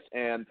concerned with.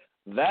 And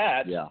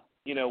that,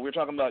 you know, we're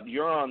talking about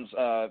Euron's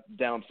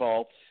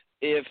downfall.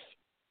 If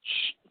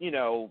you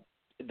know.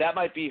 That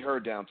might be her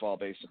downfall,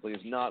 basically,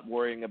 is not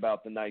worrying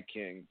about the Night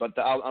King. But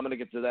I'm going to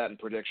get to that in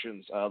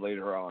predictions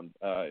later on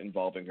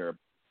involving her.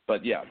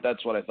 But, yeah,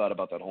 that's what I thought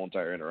about that whole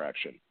entire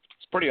interaction.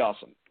 It's pretty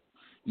awesome.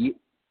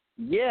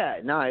 Yeah,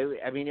 no,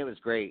 I mean, it was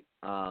great.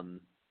 I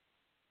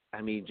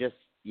mean, just,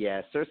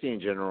 yeah, Cersei in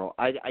general.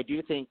 I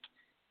do think,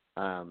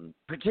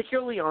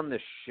 particularly on the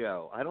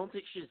show, I don't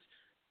think she's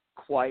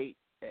quite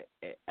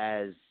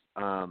as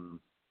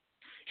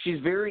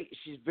she's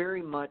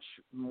very much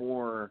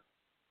more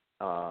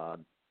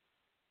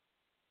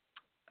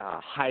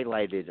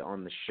highlighted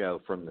on the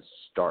show from the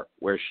start,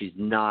 where she's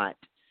not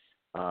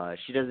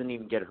she doesn't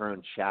even get her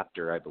own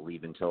chapter, I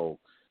believe, until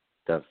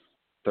the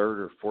third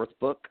or fourth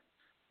book.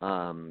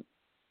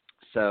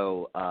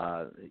 So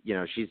you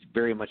know, she's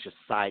very much a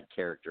side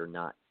character,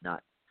 not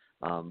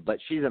but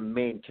she's a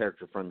main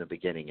character from the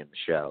beginning in the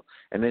show.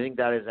 And I think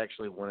that is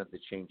actually one of the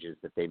changes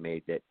that they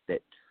made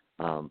that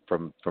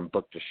from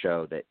book to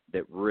show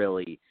that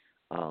really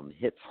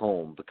hits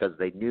home, because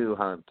they knew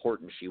how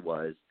important she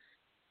was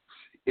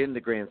in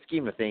the grand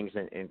scheme of things,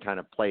 and kind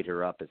of played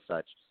her up as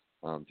such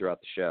throughout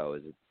the show.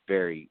 Is a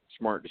very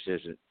smart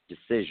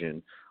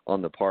decision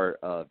on the part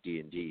of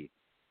D&D.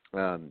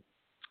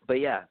 But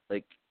yeah,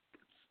 like,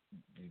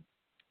 it's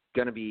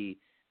going to be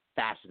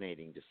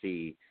fascinating to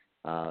see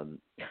how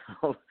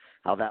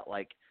that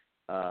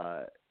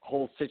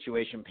whole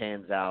situation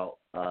pans out.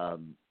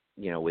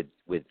 You know,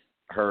 with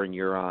her and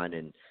Euron,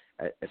 and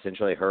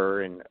essentially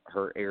her and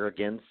her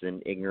arrogance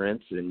and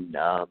ignorance, and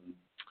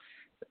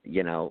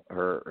you know,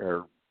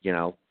 her you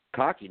know,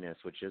 cockiness,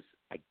 which is,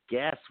 I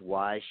guess,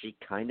 why she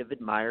kind of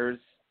admires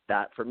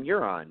that from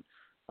Euron,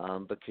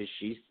 because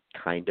she's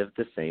kind of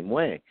the same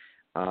way,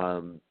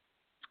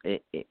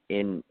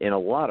 in a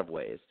lot of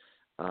ways,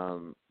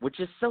 which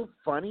is so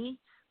funny,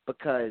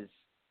 because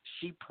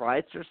she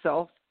prides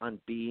herself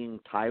on being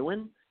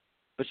Tywin,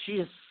 but she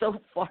is so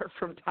far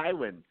from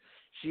Tywin.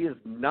 She is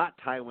not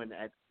Tywin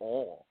at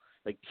all.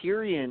 Like,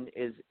 Tyrion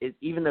is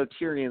even though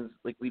Tyrion's,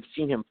 like, we've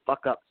seen him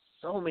fuck up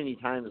so many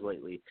times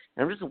lately,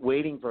 and I'm just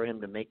waiting for him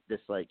to make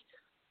this like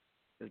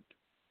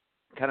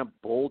kind of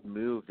bold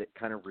move that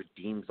kind of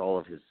redeems all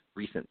of his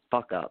recent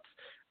fuck ups.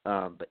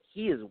 But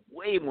he is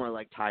way more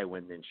like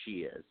Tywin than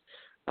she is.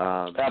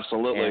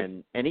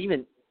 Absolutely. And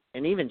even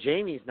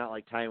Jaime's not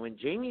like Tywin.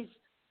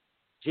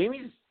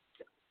 Jaime's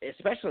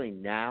especially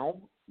now,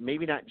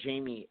 maybe not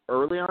Jaime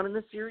early on in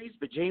the series,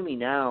 but Jaime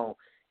now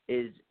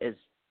is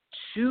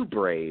too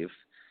brave,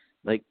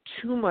 like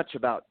too much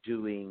about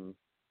doing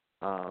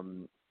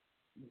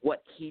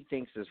what he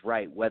thinks is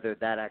right, whether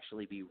that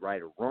actually be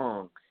right or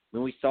wrong. I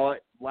mean, we saw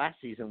it last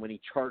season when he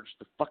charged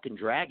the fucking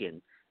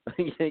dragon,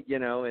 you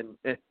know, and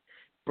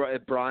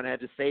Bronn had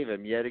to save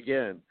him yet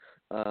again.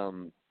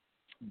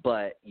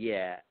 But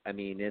yeah, I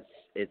mean,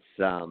 it's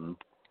going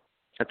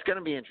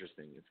to be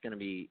interesting. It's going to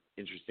be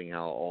interesting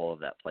how all of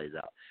that plays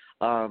out.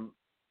 All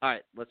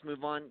right, let's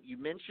move on. You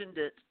mentioned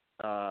it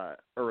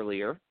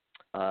earlier,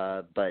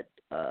 but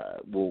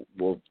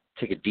we'll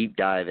take a deep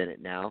dive in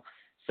it now.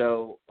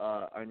 So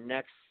our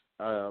next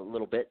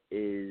little bit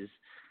is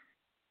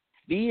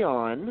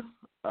Theon,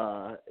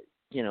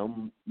 you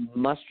know,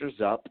 musters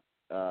up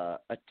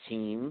a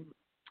team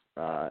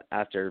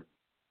after,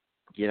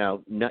 you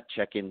know, nut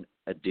checking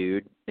a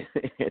dude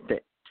at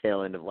the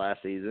tail end of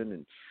last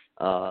season,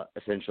 and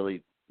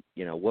essentially,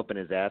 you know, whooping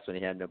his ass when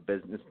he had no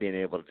business being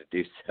able to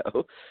do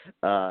so.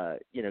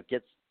 You know,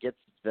 gets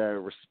the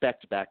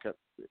respect back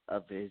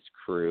of his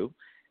crew,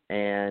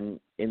 and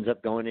ends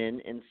up going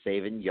in and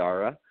saving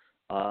Yara.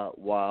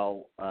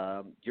 While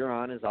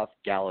Euron is off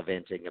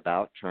gallivanting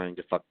about trying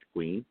to fuck the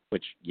queen,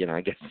 which, you know,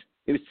 I guess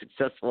he was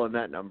successful in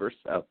that number,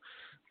 so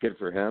good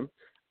for him.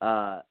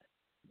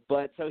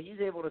 But so he's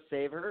able to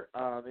save her,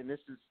 and this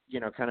is, you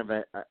know, kind of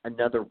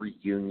another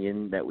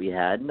reunion that we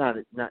had, not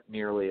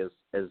nearly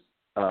as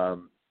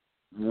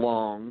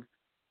long,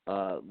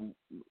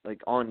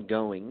 like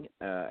ongoing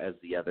as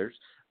the others,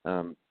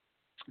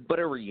 but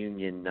a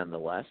reunion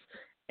nonetheless.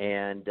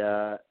 And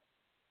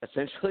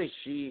essentially,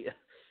 she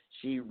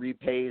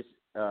repays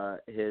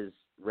his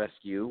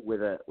rescue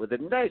with a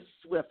nice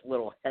swift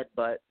little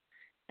headbutt,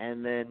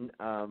 and then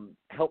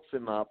helps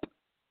him up.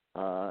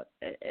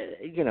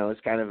 You know,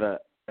 it's kind of a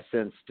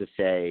sense to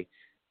say,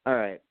 all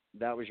right,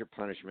 that was your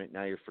punishment.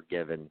 Now you're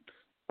forgiven.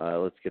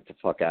 Let's get the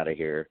fuck out of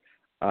here.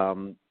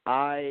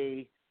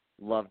 I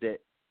loved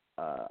it.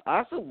 I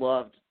also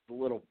loved the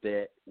little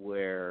bit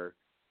where,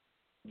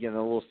 you know,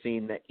 the little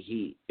scene that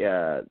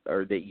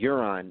that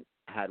Euron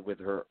had with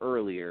her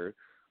earlier,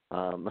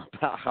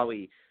 about how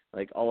he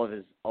like all of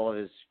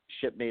his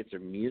shipmates are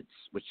mutes,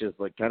 which is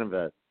like kind of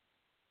a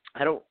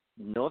I don't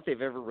know if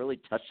they've ever really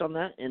touched on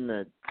that in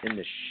the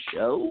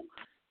show.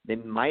 They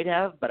might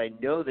have, but I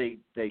know they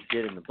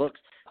did in the books.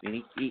 I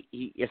mean,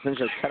 he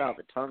essentially cut out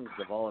the tongues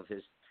of all of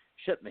his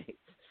shipmates.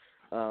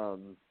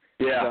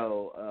 Yeah.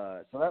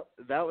 So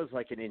that was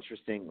like an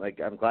interesting. Like,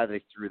 I'm glad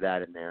they threw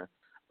that in there.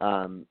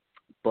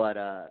 But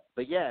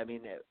yeah, I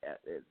mean,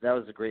 that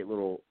was a great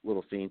little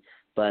scene.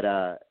 But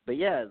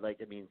yeah, like,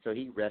 I mean, so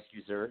he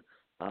rescues her,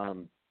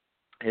 and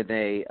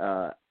they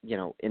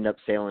end up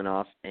sailing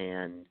off,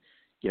 and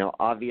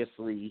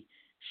obviously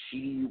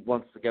she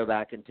wants to go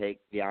back and take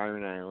the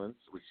Iron Islands,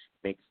 which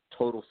makes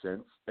total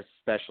sense,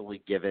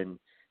 especially given,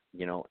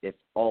 if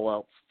all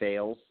else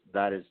fails,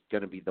 that is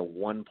going to be the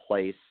one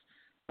place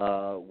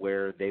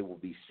where they will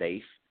be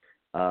safe,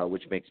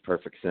 which makes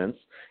perfect sense.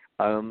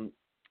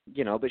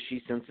 But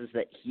she senses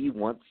that he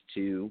wants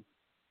to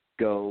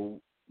go,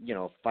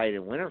 fight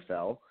in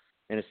Winterfell,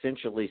 and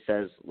essentially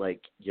says,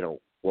 like,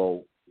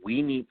 well,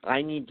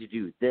 I need to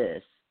do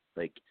this,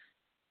 like,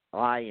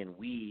 I and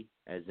we,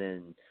 as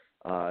in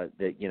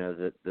the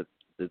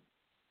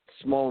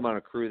small amount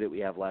of crew that we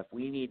have left,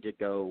 we need to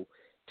go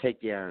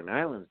take the Iron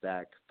Islands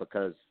back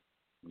because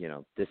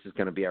this is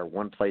going to be our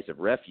one place of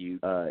refuge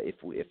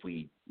if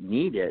we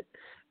need it.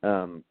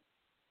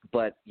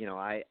 But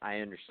I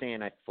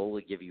understand. I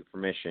fully give you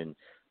permission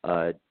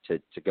to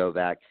go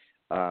back.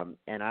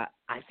 And I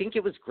think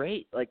it was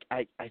great. Like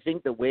I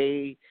think the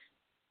way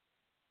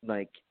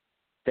like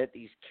that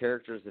these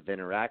characters have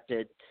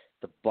interacted,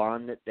 the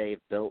bond that they've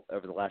built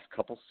over the last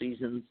couple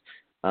seasons,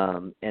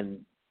 and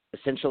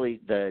essentially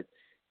the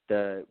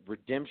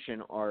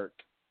redemption arc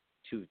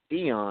to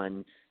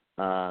Theon,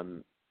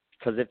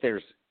 because if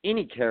there's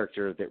any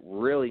character that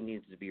really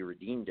needs to be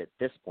redeemed at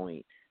this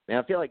point,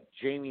 I feel like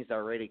Jaime's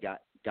already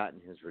gotten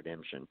his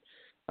redemption.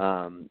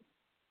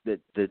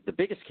 The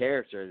biggest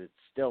character that's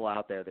still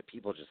out there that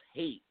people just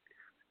hate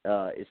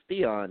is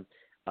Theon,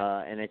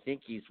 and I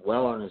think he's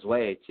well on his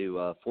way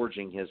to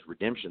forging his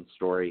redemption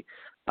story.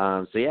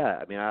 So yeah,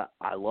 I mean,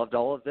 I loved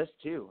all of this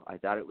too. I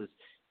thought it was,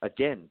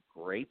 again,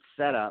 great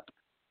setup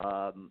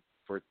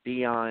for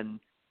Theon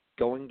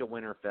going to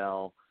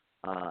Winterfell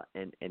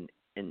and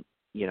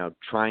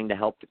trying to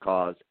help the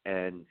cause.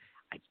 And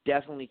I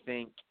definitely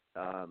think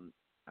I'm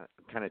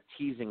kind of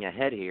teasing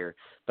ahead here,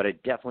 but I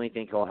definitely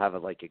think he'll have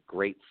a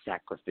great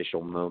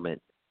sacrificial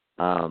moment,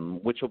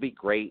 which will be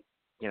great.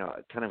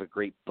 Kind of a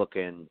great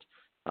bookend,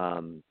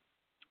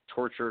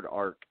 tortured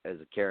arc as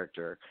a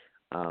character.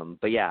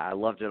 But yeah, I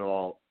loved it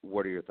all.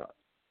 What are your thoughts?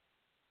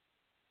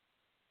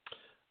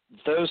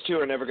 Those two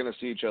are never going to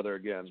see each other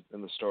again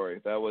in the story.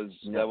 That was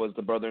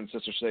the brother and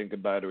sister saying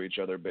goodbye to each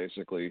other,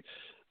 basically.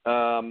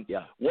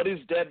 Yeah. What is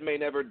dead may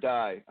never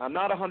die. I'm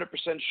not 100%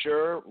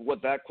 sure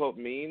what that quote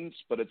means,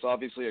 but it's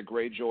obviously a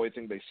Greyjoy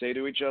thing they say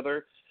to each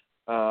other.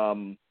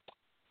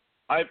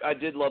 I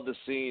did love the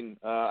scene.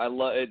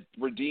 It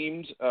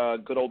redeemed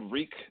good old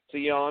Reek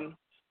Theon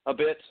a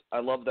bit. I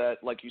love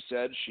that, like you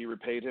said, she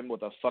repaid him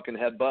with a fucking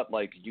headbutt,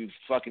 like, you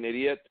fucking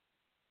idiot,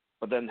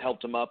 but then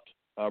helped him up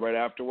right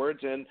afterwards.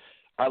 And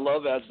I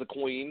love, as the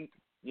queen,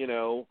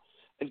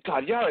 and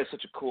God, Yara is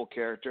such a cool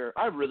character.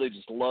 I really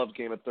just love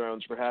Game of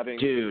Thrones for having...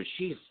 Dude,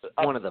 she's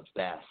one of the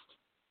best.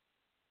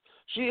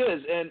 She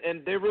is,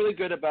 and they're really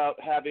good about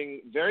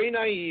having very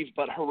naive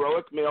but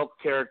heroic male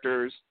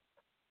characters,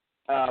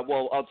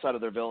 outside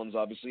of their villains,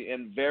 obviously,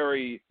 and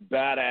very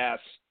badass,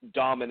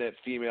 dominant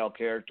female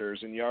characters,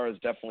 and Yara is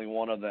definitely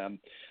one of them.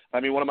 I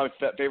mean, one of my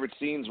favorite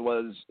scenes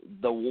was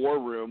the War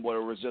Room, where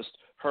it was just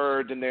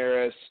her,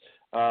 Daenerys,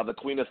 the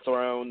Queen of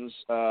Thrones,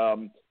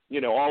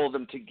 all of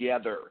them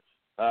together.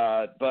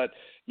 But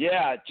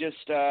yeah,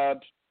 just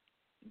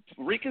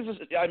Reek is.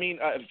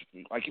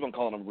 I keep on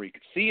calling him Reek.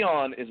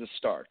 Theon is a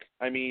Stark.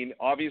 I mean,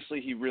 obviously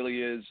he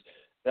really is.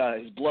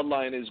 His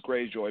bloodline is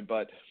Greyjoy,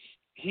 but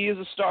he is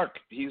a Stark.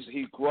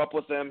 He grew up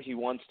with them. He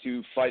wants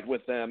to fight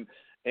with them,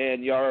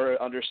 and Yara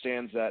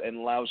understands that and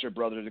allows her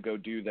brother to go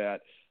do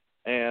that.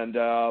 And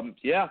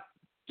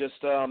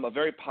just a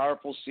very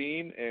powerful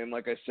scene. And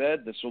like I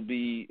said, this will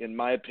be, in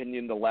my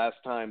opinion, the last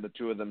time the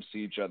two of them see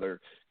each other,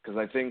 because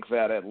I think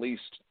that at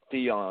least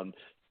Theon,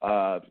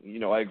 I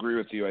agree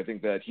with you. I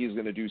think that he's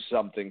going to do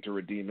something to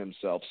redeem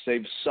himself,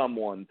 save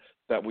someone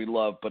that we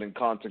love, but in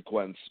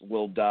consequence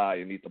will die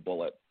and eat the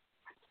bullet.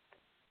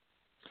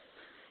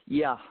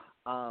 Yeah,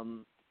 I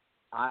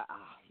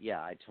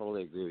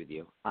totally agree with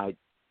you. I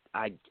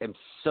am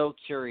so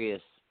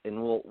curious,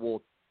 and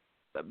we'll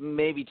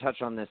maybe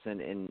touch on this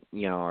in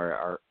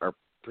our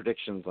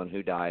predictions on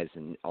who dies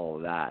and all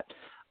of that.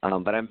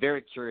 But I'm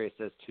very curious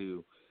as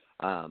to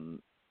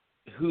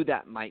who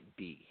that might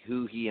be,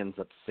 who he ends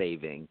up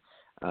saving,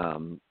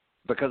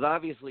 because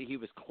obviously he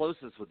was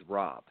closest with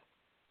Robb,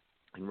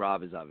 and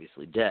Robb is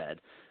obviously dead.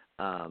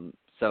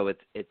 So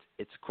it's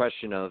a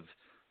question of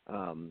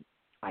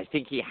I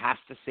think he has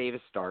to save a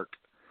Stark,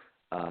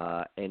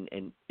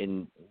 and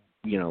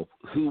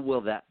who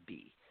will that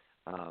be?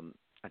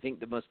 I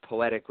think the most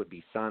poetic would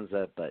be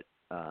Sansa, but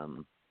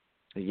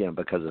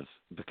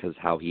because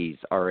how he's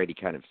already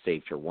kind of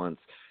saved her once.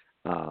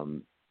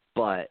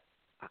 But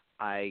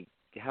I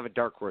have a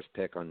dark horse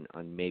pick on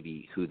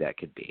maybe who that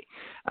could be.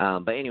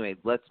 But anyway,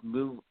 let's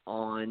move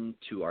on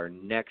to our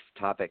next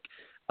topic.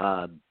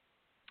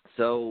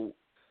 So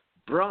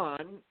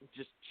Braun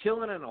just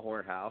chilling in a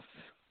whorehouse,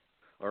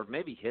 or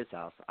maybe his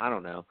house, I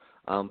don't know.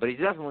 But he's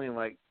definitely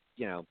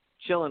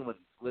chilling with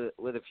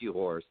a few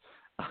whores.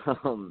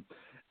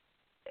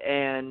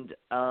 And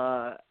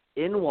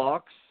in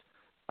walks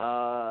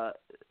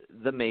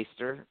the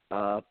Maester.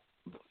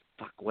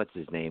 What's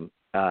his name?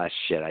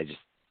 Shit, I just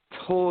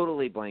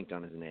totally blanked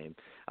on his name.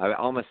 I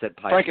almost said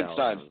Pycelle.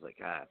 Frankenstein. I was like,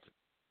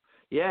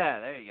 yeah,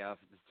 there you go.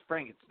 It's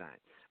Frankenstein.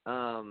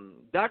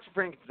 Dr.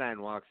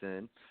 Frankenstein walks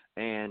in,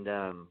 and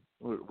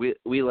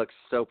we look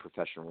so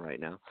professional right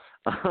now.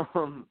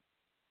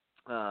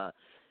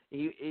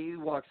 He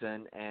walks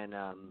in, and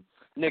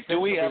Nick, do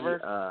we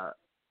ever?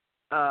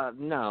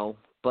 No,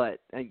 but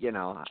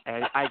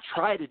I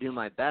try to do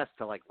my best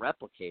to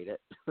replicate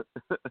it.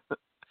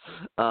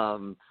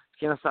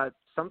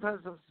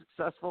 Sometimes I'm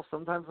successful,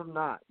 sometimes I'm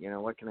not.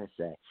 What can I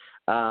say?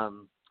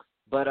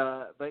 But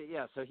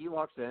yeah, so he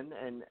walks in,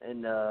 and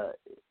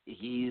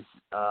he's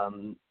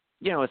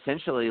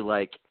essentially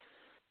like,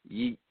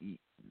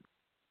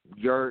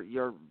 your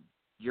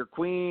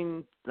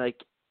queen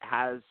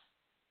has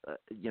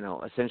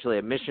essentially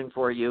a mission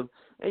for you,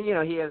 and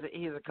he has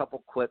a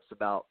couple quips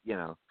about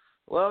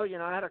well,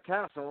 I had a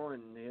castle,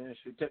 and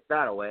she took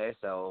that away,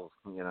 so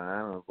I don't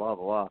know, blah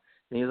blah blah.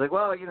 And he's like,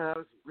 well, that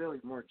was really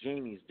more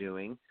Jamie's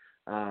doing.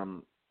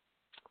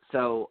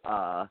 So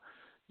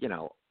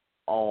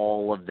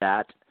all of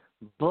that,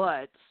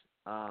 but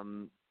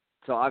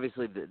so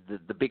obviously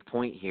the big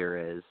point here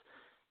is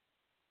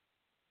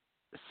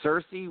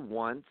Cersei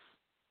wants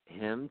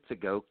him to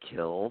go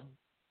kill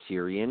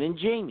Tyrion and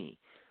Jamie,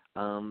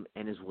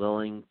 and is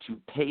willing to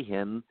pay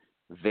him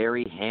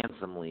very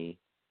handsomely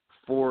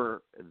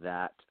for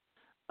that.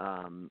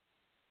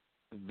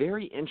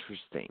 Very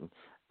interesting.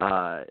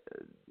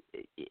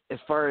 As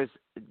far as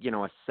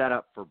a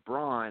setup for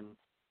Braun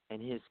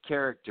and his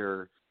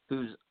character,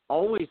 who's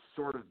always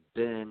sort of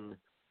been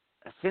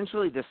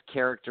essentially this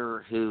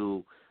character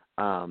who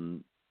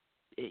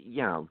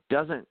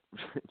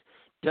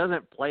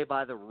doesn't play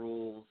by the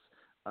rules,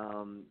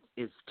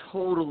 is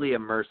totally a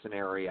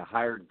mercenary, a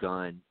hired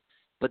gun.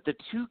 But the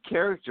two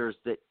characters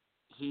that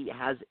he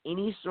has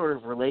any sort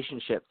of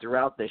relationship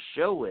throughout the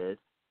show with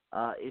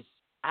is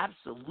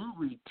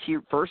absolutely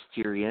first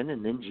Tyrion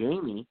and then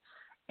Jamie.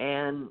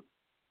 And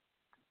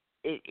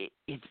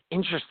it's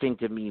interesting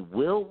to me.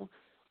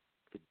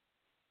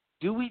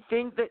 Do we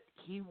think that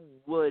he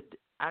would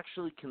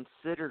actually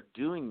consider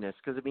doing this?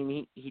 Because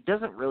he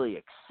doesn't really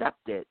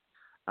accept it.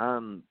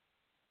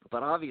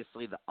 But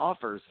obviously the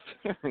offer is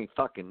very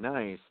fucking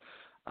nice.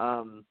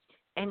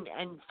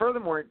 And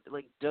furthermore,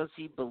 does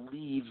he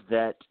believe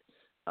that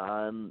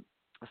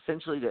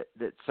essentially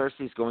that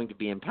Cersei's going to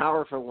be in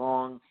power for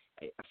long?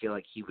 I feel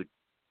like he would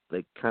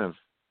kind of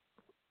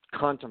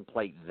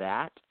contemplate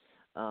that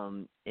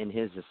in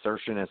his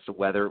assertion as to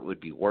whether it would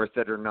be worth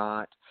it or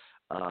not.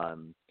 A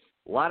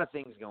lot of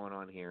things going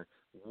on here.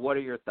 What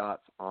are your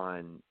thoughts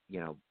on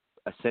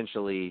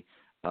essentially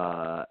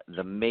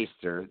the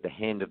Maester, the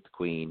Hand of the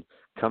Queen,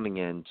 coming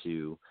in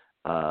to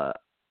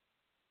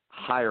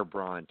hire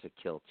Braun to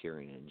kill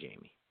Tyrion and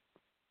Jamie?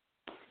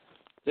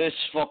 This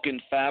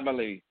fucking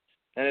family.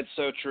 And it's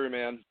so true,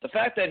 man. The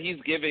fact that he's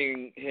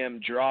giving him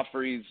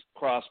Joffrey's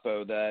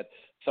crossbow that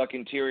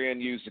fucking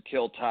Tyrion used to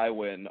kill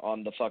Tywin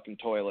on the fucking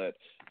toilet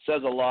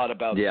says a lot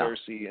about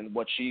Cersei and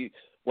what she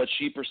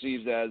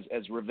perceives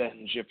as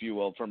revenge, if you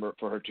will,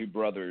 for her two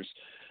brothers.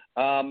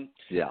 I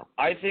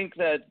think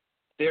that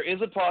there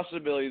is a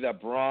possibility that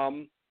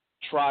Braun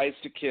tries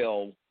to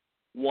kill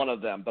one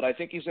of them, but I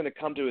think he's going to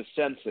come to his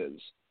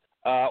senses.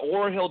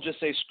 Or he'll just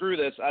say, screw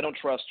this, I don't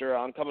trust her,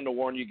 I'm coming to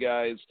warn you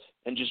guys,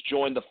 and just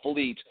join the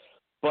fleet.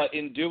 But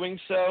in doing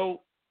so,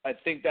 I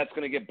think that's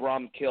going to get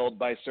Braun killed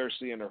by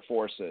Cersei and her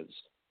forces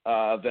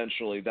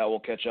eventually. That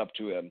will catch up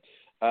to him.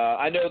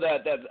 I know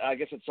that I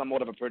guess it's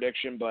somewhat of a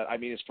prediction, but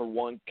it's for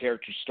one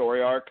character's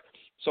story arc.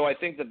 So I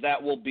think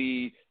that will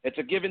be – it's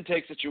a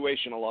give-and-take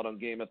situation a lot on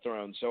Game of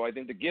Thrones. So I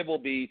think the give will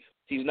be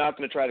he's not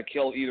going to try to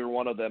kill either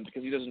one of them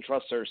because he doesn't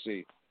trust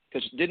Cersei.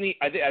 Because didn't he?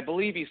 I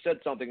believe he said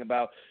something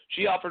about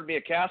she offered me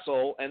a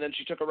castle and then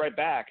she took it right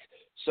back.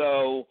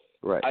 So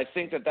right. I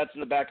think that's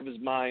in the back of his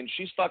mind.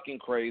 She's fucking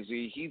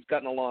crazy. He's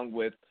gotten along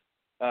with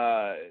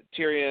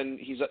Tyrion.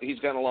 He's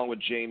gotten along with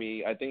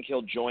Jamie. I think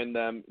he'll join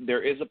them.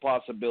 There is a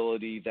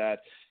possibility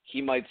that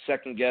he might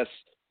second guess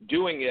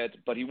doing it,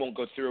 but he won't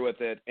go through with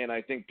it. And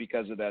I think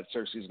because of that,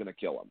 Cersei's going to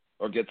kill him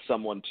or get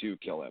someone to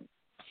kill him.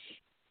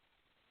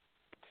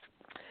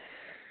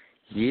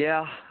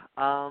 Yeah.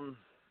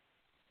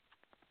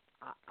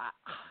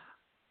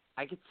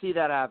 I could see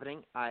that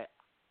happening. I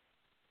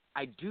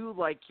do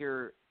like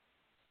your.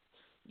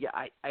 Yeah,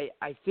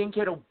 I think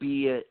it'll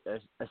be a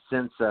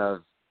sense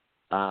of.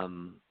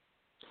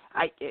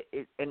 I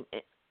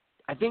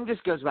think this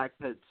goes back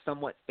to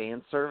somewhat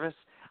fan service.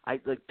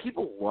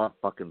 people love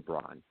fucking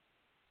Braun,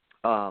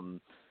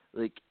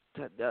 like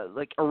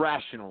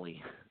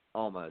irrationally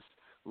almost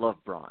love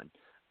Braun,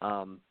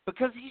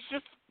 because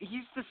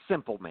he's the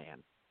simple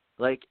man,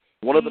 like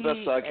one of the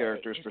best side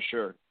characters for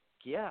sure.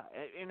 Yeah,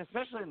 and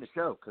especially in the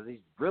show because he's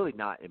really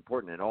not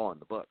important at all in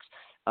the books.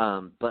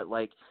 But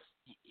like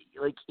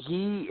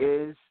he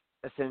is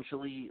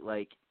essentially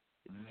like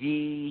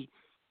the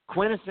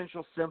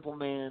quintessential simple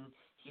man.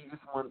 He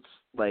just wants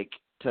like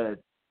to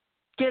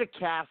get a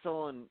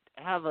castle and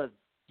have a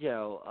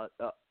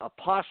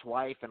posh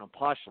wife and a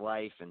posh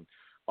life and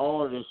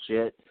all of this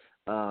shit.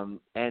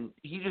 And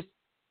he just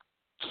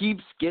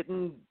keeps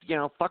getting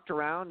fucked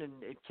around and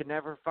it can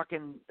never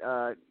fucking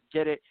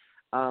get it.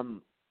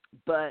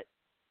 But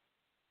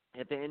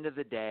at the end of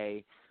the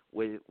day,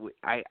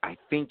 I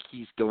think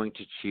he's going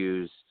to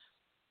choose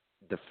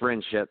the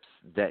friendships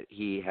that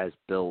he has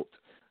built,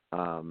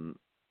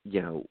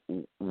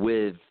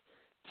 with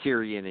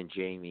Tyrion and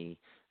Jaime,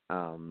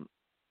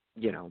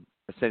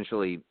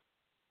 essentially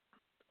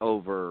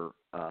over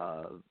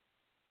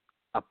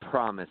a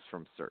promise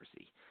from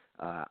Cersei.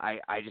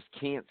 I just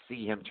can't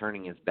see him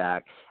turning his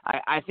back.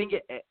 I think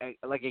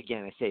like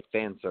again, I say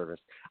fan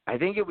service. I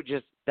think it would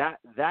just that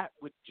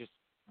would just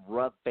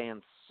rub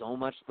fans so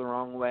much the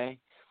wrong way,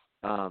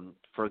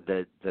 for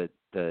the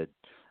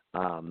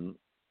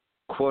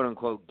quote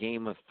unquote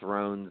Game of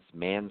Thrones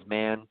man's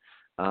man,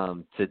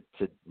 to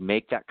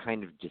make that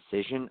kind of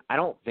decision. I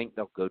don't think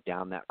they'll go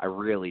down that. I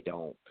really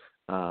don't.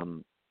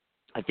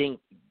 I think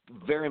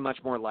very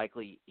much more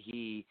likely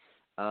he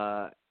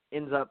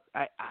ends up.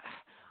 I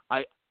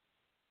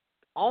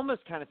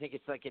almost kind of think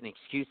it's like an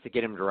excuse to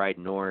get him to ride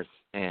north,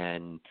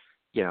 and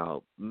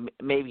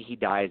maybe he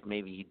dies,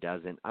 maybe he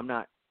doesn't. I'm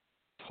not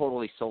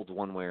totally sold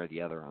one way or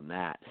the other on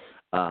that,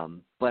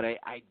 but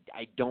I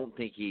don't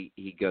think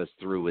he goes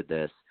through with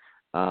this.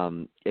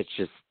 It's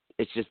just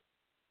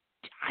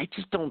I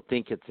just don't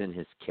think it's in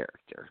his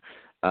character.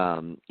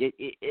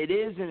 It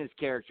is in his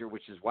character,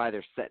 which is why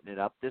they're setting it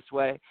up this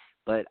way.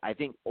 But I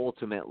think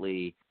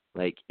ultimately,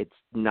 like, it's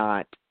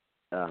not.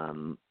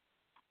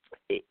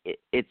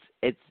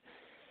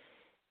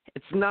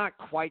 It's not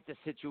quite the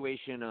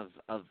situation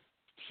of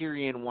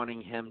Tyrion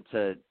wanting him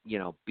to,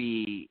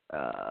 be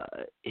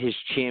his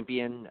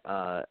champion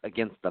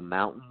against the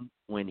Mountain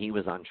when he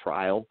was on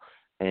trial,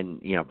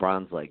 and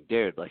Braun's like,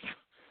 dude, like,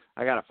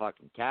 I got a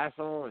fucking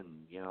castle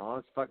and all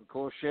this fucking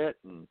cool shit,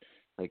 and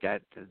like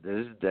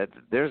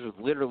there's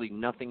literally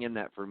nothing in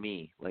that for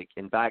me. Like,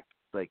 in fact,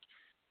 like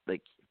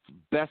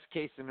best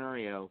case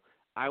scenario,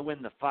 I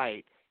win the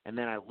fight and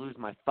then I lose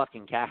my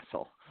fucking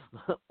castle.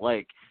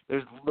 Like,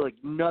 there's like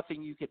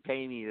nothing you could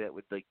pay me that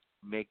would like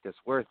make this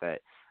worth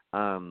it.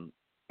 And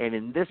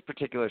in this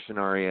particular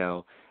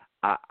scenario,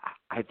 I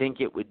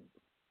think it would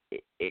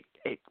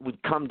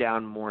come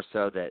down more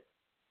so that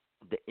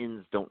the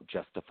ends don't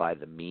justify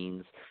the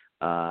means.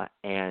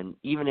 And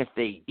even if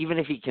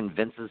he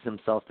convinces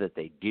himself that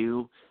they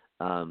do,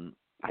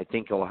 I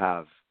think he'll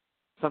have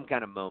some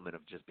kind of moment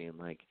of just being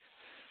like,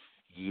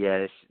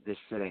 yeah, this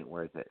shit ain't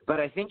worth it.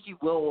 But I think he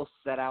will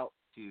set out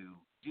to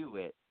do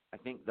it. I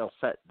think they'll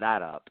set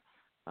that up.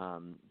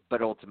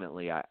 But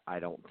ultimately, I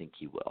don't think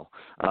he will.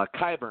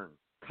 Qyburn.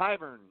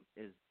 Qyburn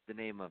is the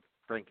name of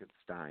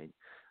Frankenstein.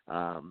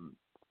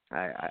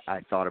 I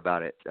thought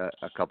about it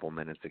a couple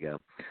minutes ago.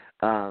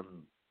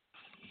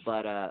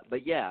 But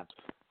yeah,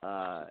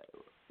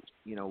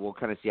 we'll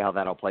kind of see how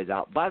that all plays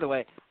out. By the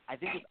way, I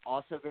think it's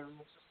also very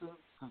interesting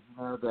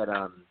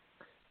because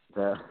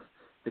that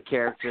the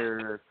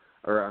character,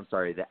 or I'm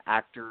sorry, the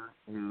actor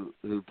who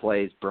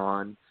plays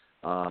Braun,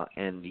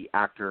 and the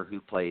actress who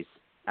plays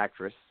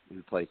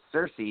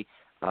Cersei,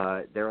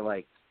 they're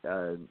like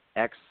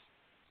ex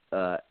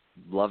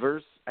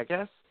lovers, I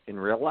guess, in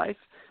real life,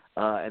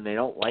 and they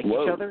don't like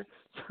each other.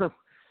 So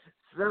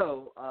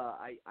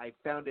I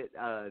found it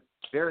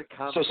very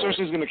comical. So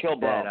Cersei's going to kill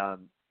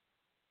Braun.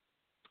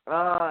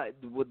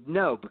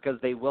 No,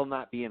 because they will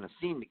not be in a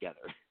scene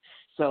together.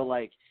 So,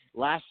 like,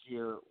 last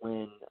year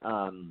when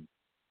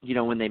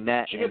when they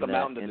met she got the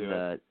Mountain to do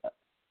it.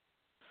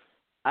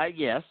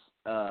 Yes,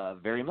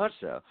 very much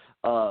so.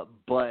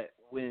 But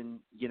when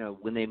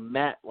they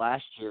met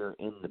last year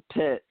in the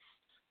pit,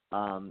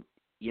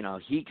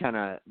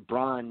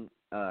 Braun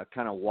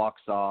kind of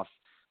walks off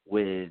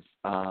with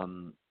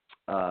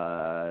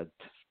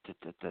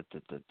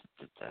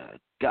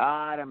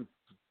God, I'm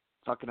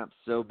fucking up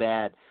so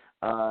bad.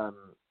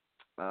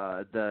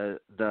 The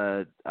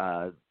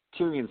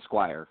Tyrion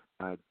Squire.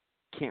 I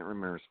can't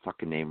remember his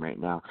fucking name right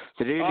now.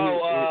 So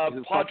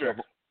Podrick.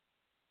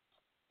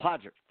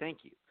 Podrick, thank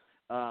you.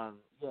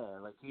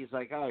 Like he's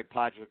like, all right,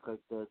 Podrick, like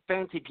the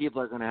fancy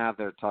people are gonna have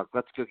their talk.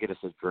 Let's go get us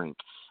a drink.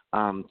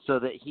 So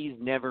that he's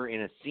never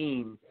in a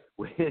scene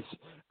with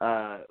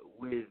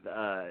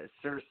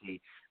Cersei.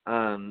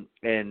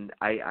 And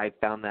I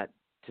found that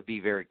to be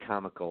very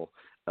comical.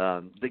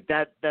 Like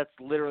that's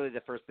literally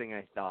the first thing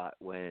I thought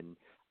when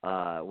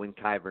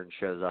Qyburn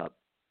shows up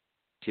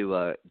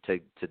to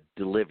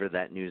deliver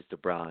that news to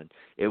Braun.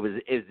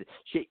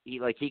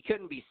 He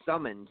couldn't be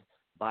summoned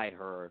by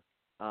her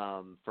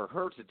for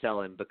her to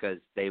tell him because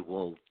they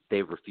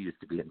refuse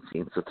to be in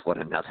scenes with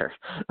one another.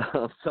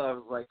 So I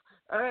was like,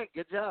 all right,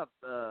 good job,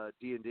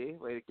 D&D.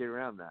 Way to get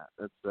around that.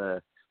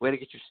 That's way to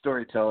get your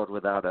story told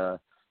without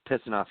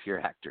pissing off your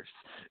actors.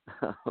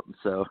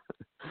 So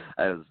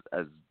that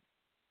was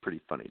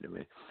pretty funny to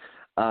me.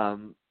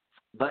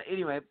 But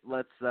anyway,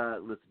 let's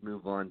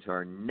move on to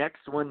our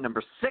next one,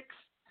 number 6.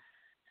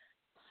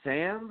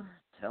 Sam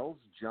tells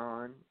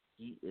Jon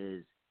he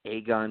is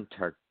Aegon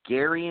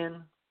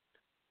Targaryen,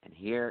 and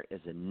here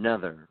is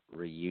another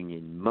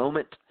reunion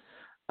moment.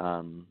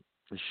 The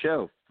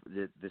show,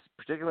 this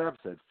particular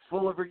episode,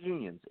 full of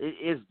reunions. It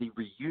is the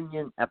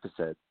reunion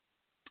episode.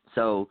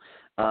 So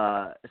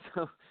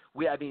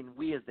we as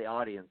the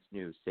audience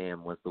knew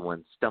Sam was the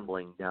one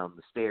stumbling down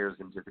the stairs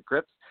into the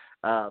crypts.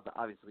 But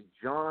obviously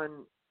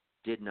Jon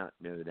did not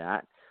know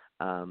that.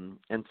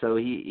 And so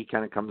he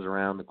kind of comes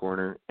around the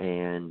corner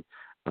and,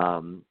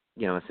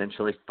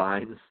 essentially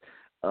finds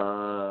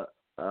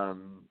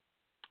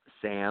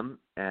Sam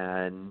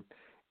and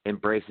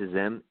embraces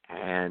him.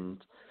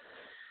 And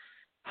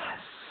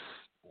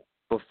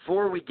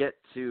before we get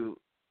to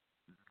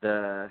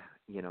the,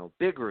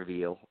 big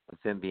reveal of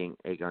him being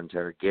Aegon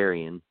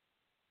Targaryen,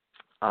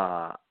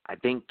 I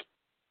think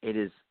it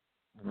is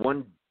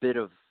one bit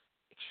of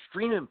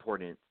extreme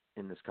importance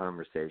in this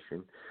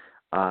conversation.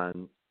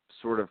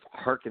 Sort of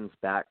harkens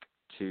back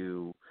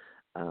to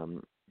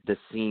the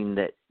scene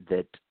that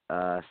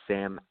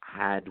Sam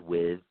had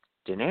with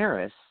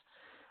Daenerys,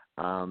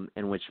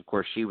 in which, of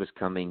course, she was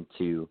coming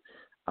to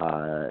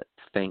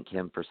thank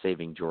him for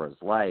saving Jorah's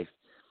life,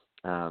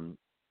 and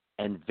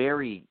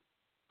very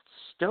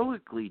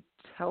stoically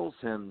tells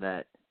him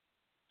that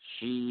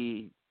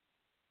she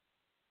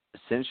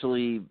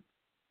essentially,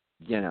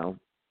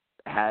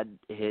 had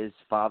his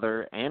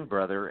father and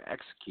brother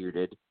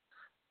executed.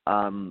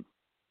 And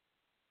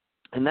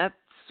that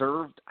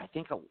served, I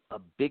think, a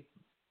big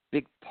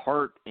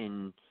part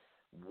in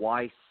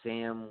why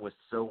Sam was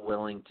so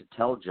willing to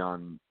tell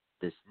Jon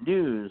this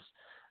news.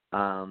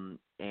 And,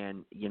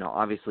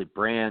 obviously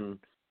Bran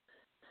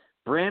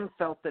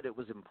felt that it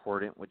was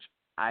important, which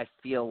I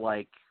feel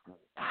like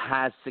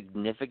has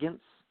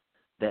significance,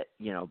 that,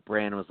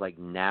 Bran was like,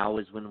 now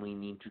is when we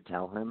need to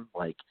tell him.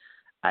 Like,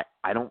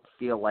 I don't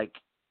feel like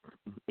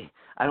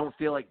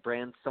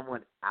Bran's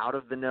someone out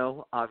of the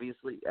know,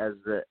 obviously, as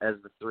the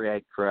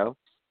three-eyed crow,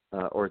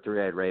 or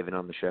three-eyed raven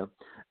on the show.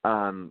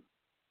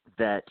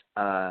 That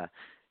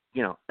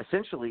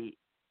essentially,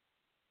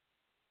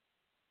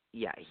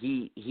 yeah,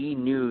 he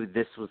knew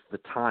this was the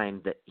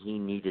time that he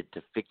needed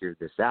to figure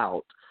this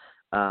out,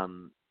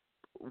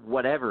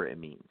 whatever it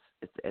means.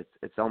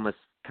 It's almost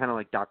kind of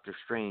like Doctor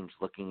Strange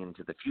looking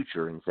into the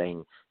future and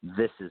saying,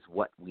 this is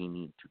what we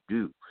need to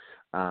do,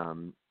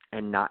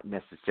 and not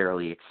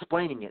necessarily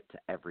explaining it to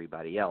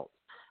everybody else.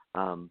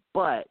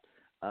 But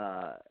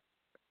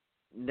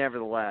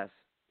nevertheless,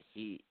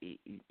 he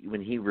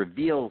when he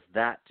reveals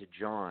that to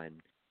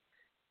Jon,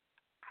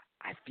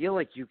 I feel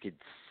like you could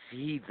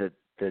see the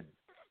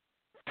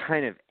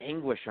kind of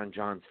anguish on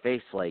Jon's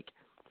face, like,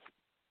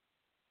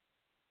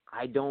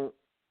 I don't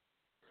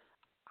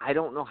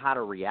know how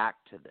to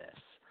react to this.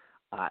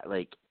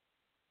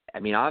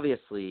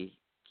 Obviously,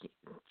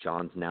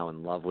 Jon's now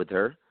in love with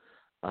her.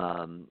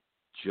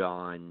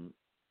 Jon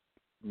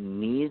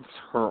needs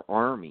her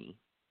army,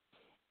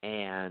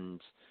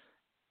 and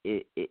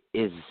it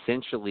is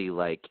essentially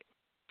like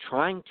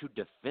trying to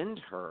defend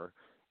her,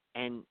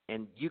 and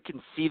you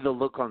can see the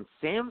look on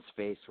Sam's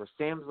face where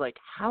Sam's like,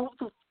 how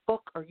the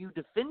fuck are you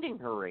defending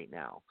her right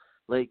now?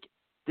 Like,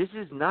 this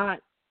is not,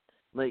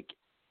 like,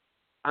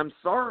 I'm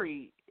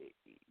sorry,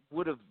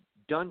 would have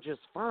done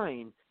just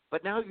fine,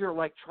 but now you're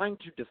like trying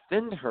to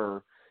defend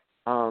her,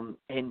 and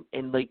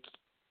like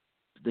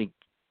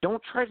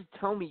don't try to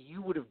tell me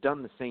you would have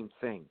done the same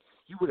thing.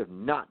 You would have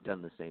not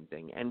done the same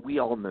thing, and we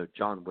all know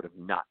Jon would have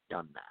not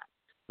done that.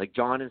 Like,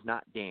 Jon is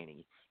not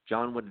Dany.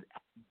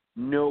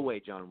 No way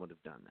Jon would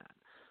have done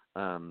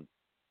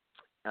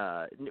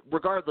that.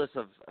 Regardless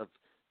of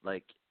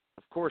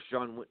course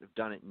Jon wouldn't have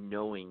done it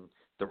knowing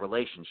the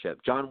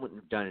relationship. Jon wouldn't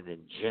have done it in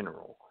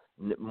general,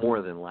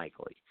 more than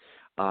likely.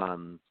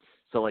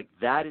 So like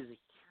that is a huge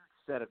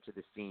setup to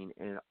the scene,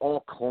 and it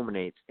all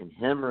culminates in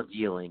him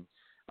revealing,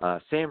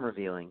 Sam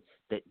revealing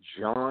that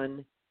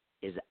Jon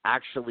is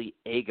actually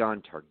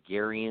Aegon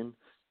Targaryen,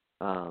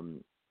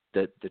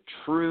 the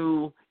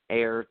true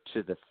heir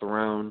to the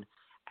throne.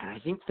 And I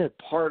think the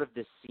part of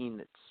this scene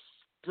that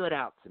stood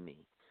out to me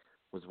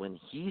was when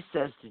he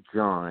says to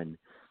Jon,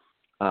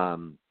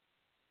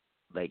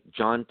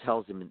 Jon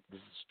tells him, this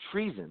is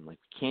treason, like,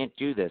 you can't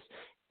do this.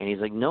 And he's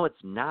like, no,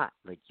 it's not.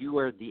 Like, you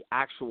are the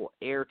actual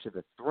heir to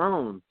the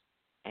throne,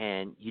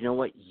 and you know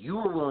what? You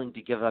are willing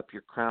to give up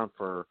your crown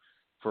for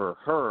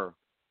her.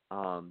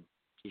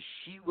 Is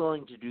she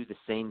willing to do the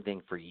same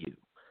thing for you?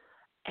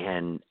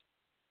 And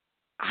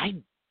I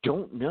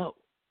don't know.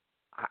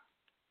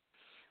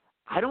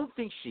 I don't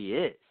think she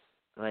is.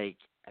 Like,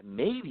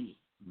 maybe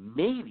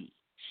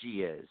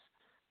she is,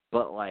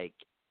 but like,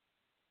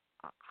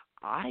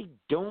 I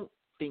don't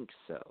think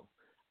so.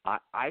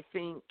 I I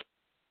think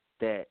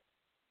that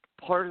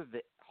part of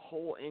the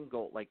whole end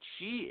goal, like,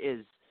 she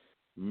is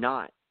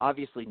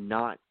obviously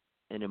not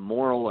an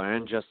immoral or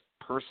unjust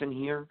person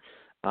here,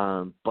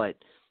 but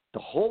the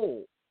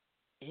whole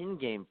end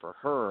game for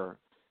her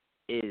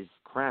is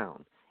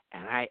crown.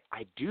 And I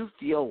do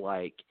feel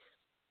like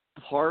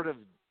part of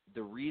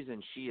the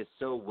reason she is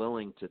so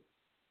willing to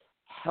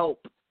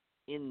help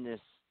in this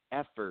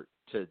effort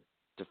to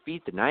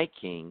defeat the Night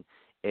King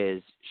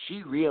is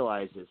she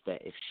realizes that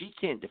if she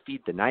can't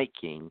defeat the Night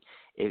King,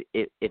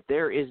 if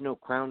there is no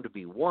crown to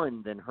be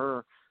won, then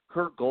her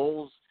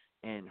goals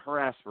and her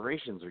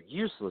aspirations are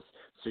useless,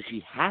 so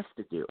she has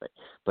to do it.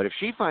 But if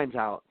she finds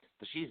out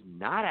that she's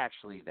not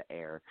actually the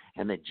heir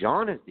and that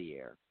Jon is the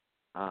heir,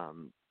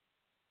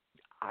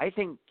 I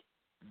think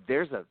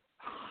there's a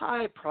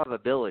high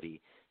probability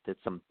that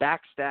some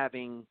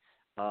backstabbing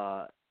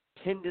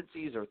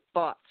tendencies or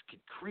thoughts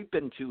could creep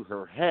into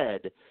her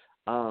head.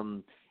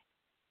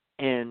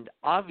 And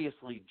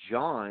obviously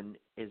Jon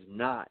is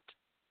not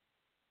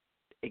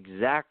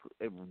exactly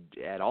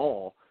at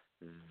all,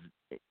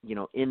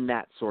 in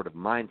that sort of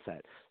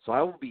mindset. So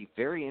I will be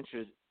very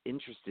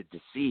interested to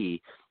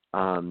see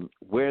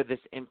where this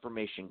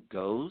information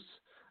goes.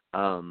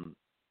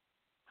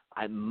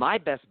 My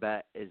best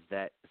bet is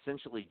that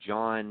essentially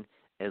Jon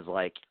is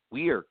like,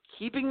 we are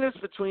keeping this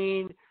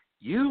between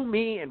you,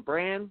 me, and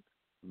Bran.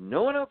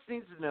 No one else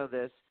needs to know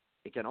this.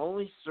 It can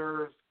only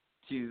serve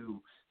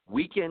to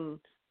weaken,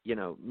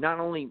 not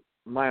only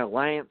my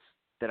alliance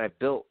that I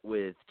built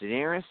with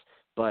Daenerys,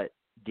 but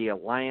the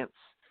alliance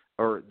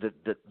or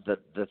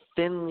the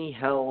thinly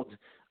held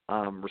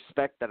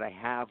respect that I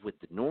have with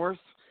the North.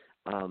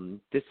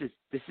 This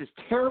is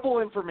terrible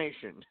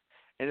information,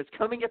 and it's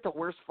coming at the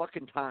worst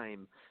fucking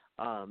time.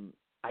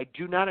 I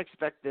do not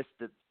expect this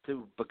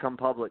to become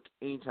public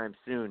anytime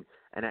soon,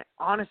 and I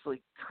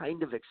honestly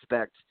kind of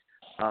expect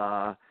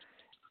her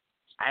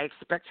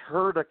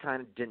to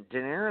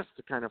Daenerys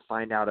to kind of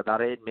find out about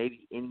it,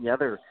 maybe any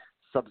other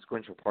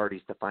subsequent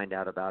parties to find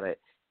out about it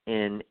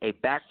in a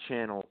back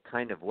channel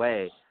kind of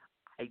way.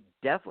 I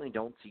definitely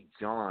don't see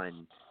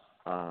Jon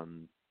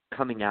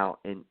coming out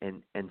and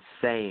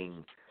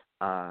saying,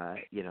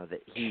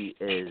 that he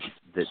is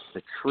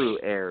the true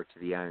heir to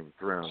the Iron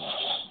Throne.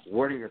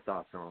 What are your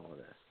thoughts on all of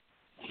this?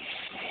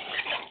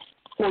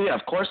 Well, yeah,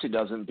 of course he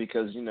doesn't,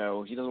 because, he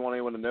doesn't want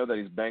anyone to know that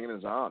he's banging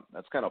his aunt.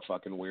 That's kind of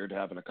fucking weird,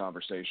 having a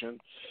conversation.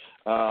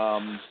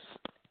 I'm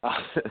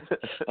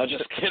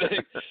just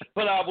kidding.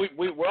 But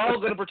we're all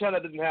going to pretend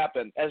that didn't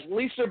happen. At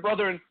least they're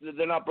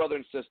not brother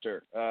and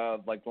sister,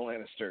 like the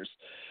Lannisters.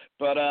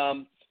 But,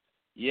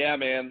 yeah,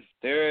 man,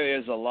 there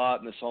is a lot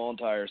in this whole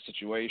entire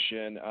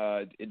situation.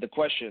 The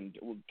question,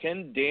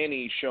 can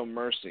Dany show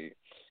mercy?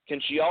 Can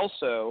she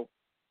also,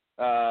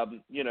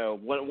 in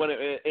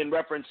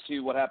reference to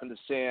what happened to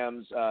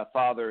Sam's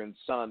father and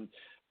son,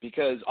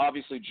 because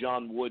obviously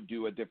Jon would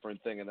do a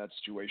different thing in that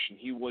situation.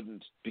 He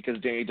wouldn't, because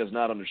Dany does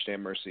not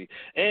understand mercy.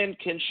 And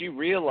can she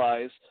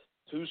realize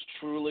who's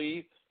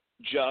truly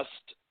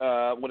just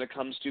when it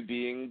comes to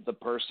being the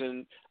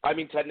person? I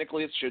mean,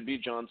 technically it should be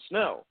Jon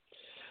Snow.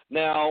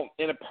 Now,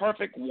 in a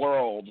perfect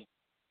world,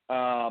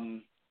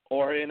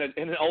 or in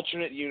an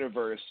alternate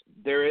universe,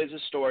 there is a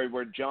story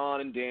where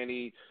Jon and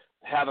Dany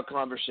have a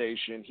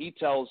conversation. He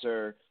tells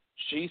her,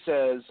 she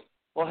says,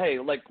 well, hey,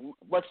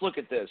 let's look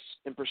at this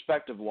in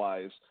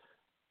perspective-wise.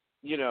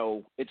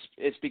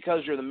 It's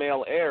because you're the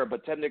male heir,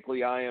 but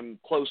technically I am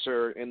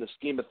closer in the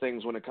scheme of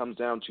things when it comes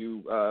down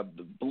to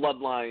the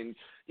bloodline.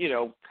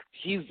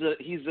 He's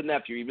the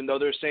nephew, even though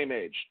they're the same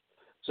age.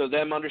 So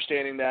them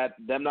understanding that,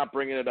 them not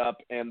bringing it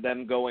up, and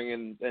them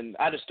going and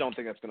I just don't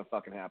think that's going to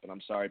fucking happen. I'm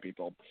sorry,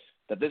 people.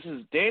 That this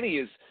is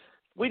Dany is.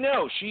 We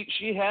know she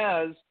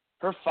has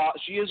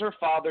she is her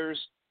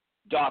father's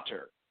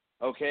daughter.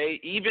 Okay,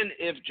 even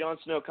if Jon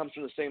Snow comes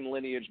from the same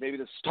lineage, maybe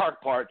the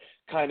Stark part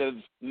kind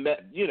of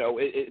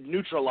it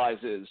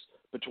neutralizes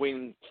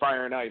between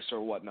fire and ice or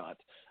whatnot.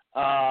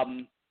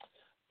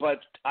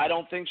 But I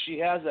don't think she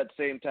has that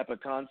same type of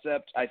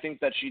concept. I think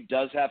that she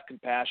does have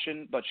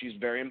compassion, but she's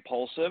very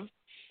impulsive.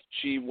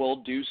 She will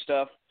do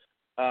stuff.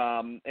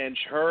 And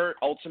her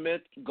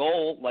ultimate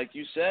goal, like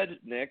you said,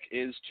 Nick,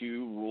 is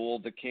to rule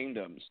the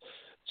kingdoms.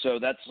 So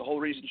that's the whole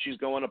reason she's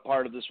going a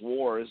part of this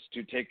war, is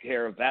to take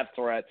care of that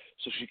threat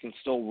so she can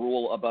still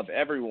rule above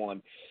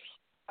everyone.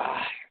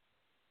 I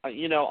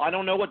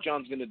don't know what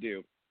Jon's going to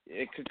do.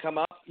 It could come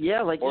up.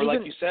 Yeah, like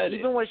you said.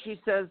 Even what she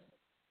says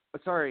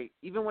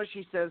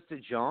to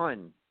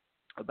Jon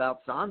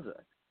about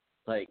Sansa.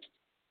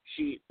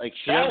 She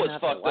doesn't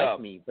have to like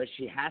me, but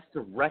she has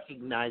to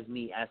recognize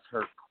me as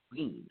her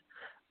queen.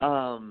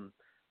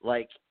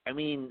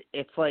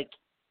 It's like,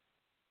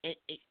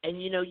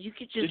 and you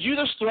could just. Did you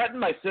just threaten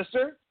my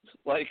sister?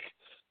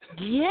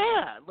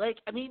 Yeah,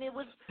 it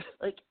was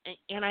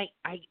and I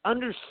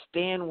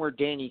understand where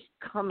Dany's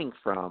coming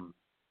from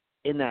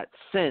in that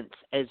sense,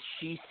 as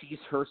she sees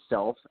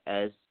herself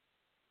as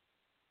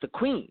the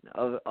queen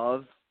of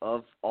all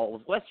of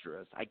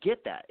Westeros. I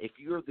get that. If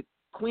you're the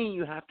queen,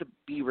 you have to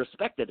be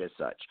respected as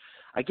such.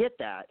 I get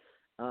that.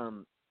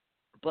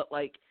 But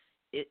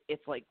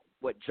it's like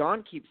what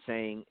John keeps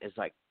saying is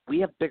like, we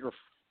have bigger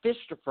fish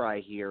to fry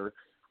here.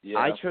 Yeah.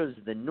 I chose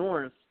the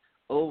North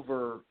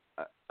over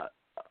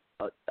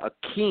a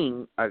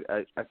king,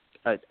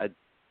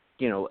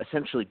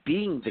 essentially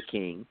being the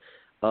king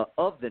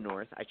of the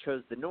North. I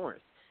chose the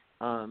North,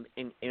 and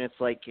it's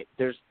like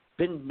there's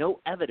been no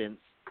evidence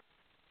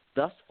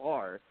thus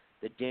far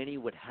that Danny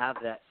would have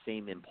that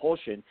same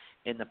impulsion,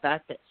 and the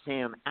fact that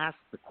Sam asked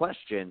the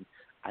question,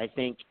 I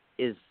think,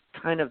 is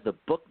kind of the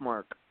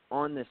bookmark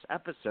on this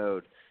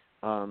episode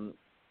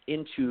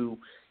into,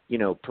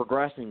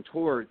 progressing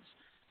towards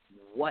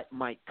what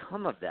might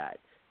come of that.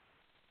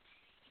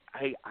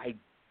 I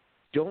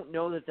don't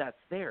know that that's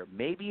there.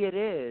 Maybe it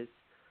is,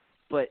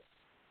 but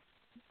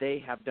they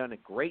have done a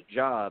great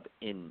job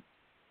in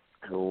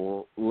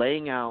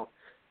laying out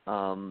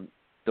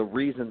the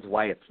reasons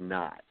why it's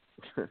not.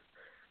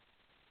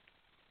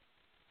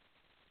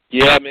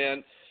 Yeah,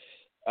 man.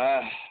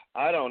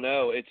 I don't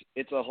know.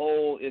 It's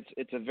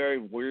a very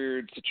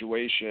weird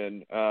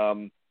situation.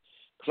 'Cause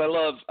I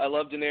love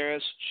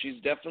Daenerys. She's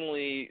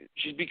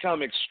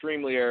become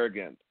extremely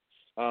arrogant,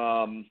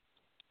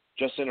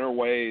 just in her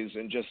ways,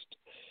 and just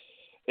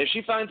if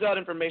she finds out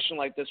information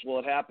like this, will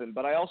it happen?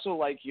 But I also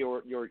like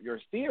your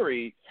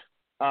theory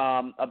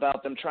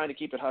about them trying to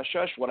keep it hush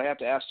hush. What I have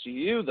to ask to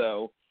you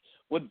though,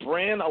 would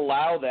Bran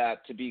allow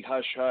that to be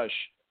hush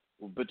hush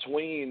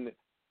between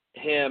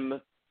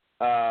him,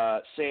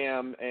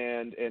 Sam,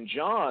 and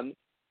Jon?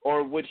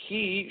 Or would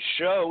he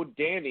show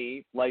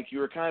Danny, like you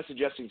were kind of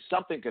suggesting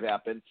something could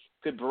happen?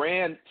 Could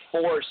Bran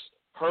force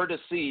her to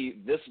see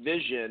this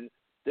vision,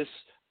 this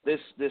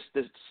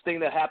thing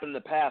that happened in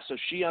the past, so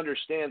she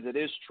understands it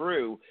is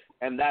true,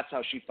 and that's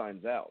how she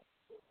finds out?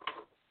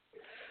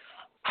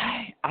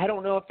 I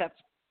don't know if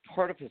that's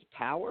part of his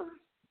power,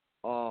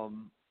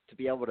 to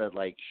be able to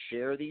like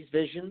share these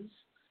visions.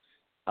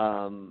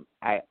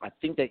 I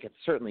think they could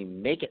certainly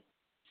make it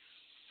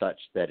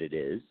such that it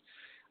is.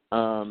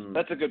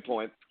 That's a good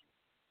point.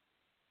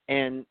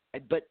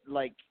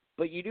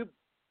 But you do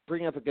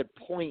bring up a good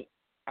point.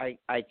 I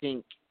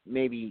think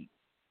maybe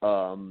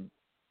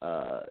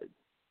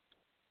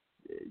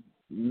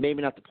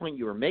maybe not the point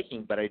you were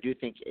making, but I do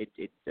think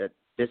that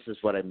this is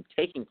what I'm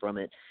taking from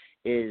it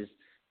is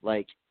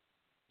like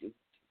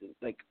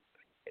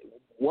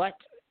what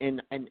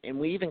and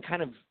we even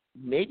kind of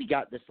maybe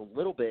got this a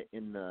little bit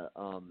in the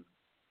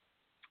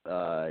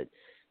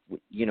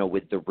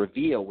with the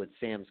reveal with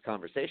Sam's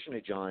conversation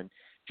to Jon.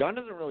 Jon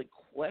doesn't really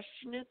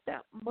question it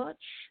that much.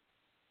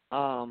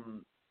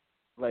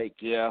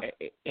 Yeah.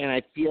 And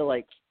I feel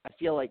like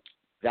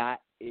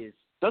that is.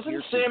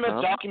 Doesn't Sam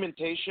have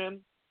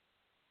documentation?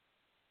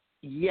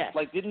 Yes.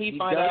 Like, didn't he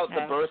find out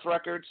the birth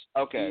records?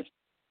 Okay.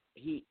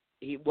 He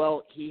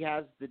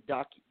has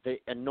the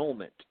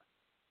annulment.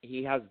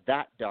 He has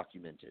that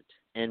documented,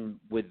 and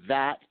with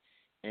that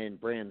and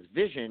Bran's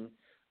vision,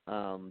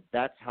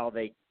 that's how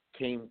they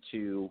came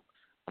to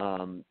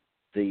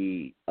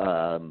the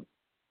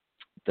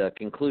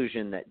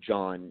conclusion that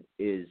Jon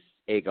is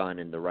Aegon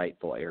and the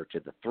rightful heir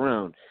to the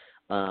throne.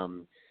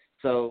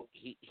 So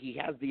he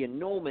has the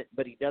annulment,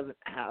 but he doesn't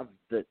have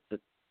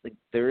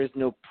there is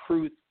no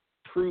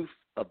proof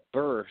of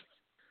birth,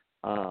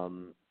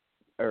 or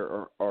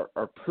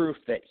proof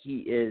that he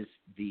is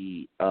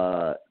the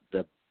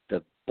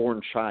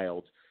born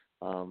child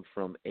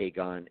from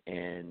Aegon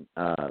and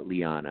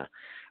Lyanna.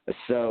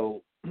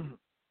 So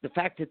the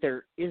fact that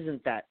there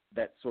isn't that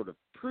sort of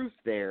proof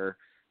there,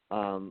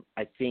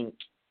 I think,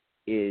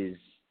 is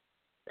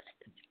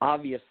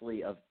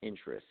obviously of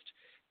interest,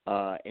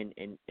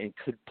 and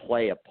could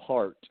play a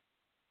part.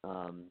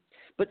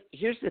 But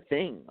here's the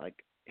thing,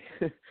 like,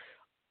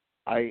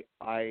 I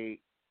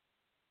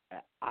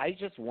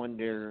just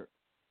wonder,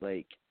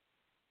 like,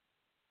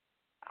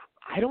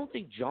 I don't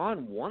think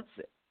Jon wants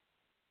it.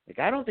 Like,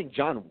 I don't think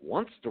Jon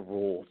wants to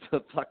rule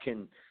the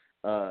fucking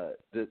the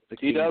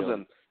He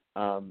kingdom.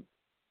 doesn't.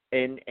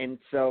 And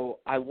so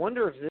I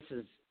wonder if this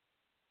is.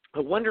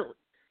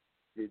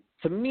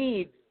 To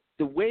me,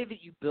 the way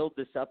that you build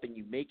this up and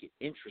you make it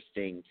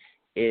interesting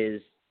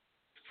is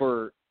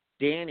for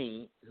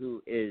Danny,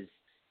 who is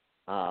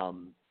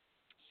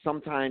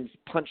sometimes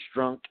punch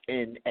drunk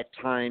and at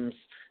times,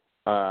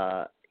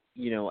 as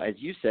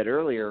you said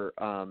earlier,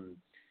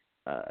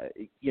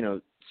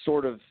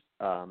 sort of.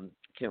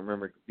 Can't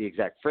remember the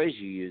exact phrase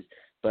you used,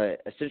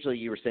 but essentially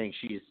you were saying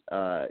she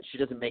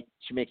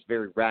makes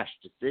very rash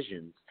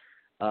decisions.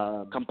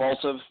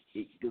 Compulsive.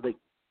 Like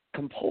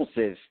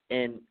compulsive,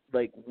 and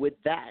like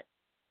with that,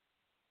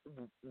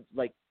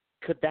 like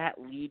could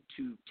that lead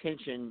to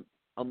tension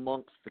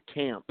amongst the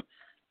camp?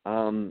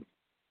 And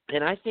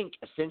I think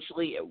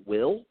essentially it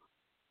will.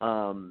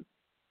 And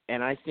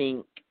I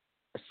think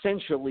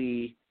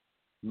essentially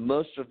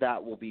most of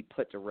that will be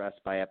put to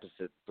rest by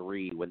episode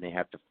 3 when they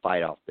have to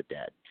fight off the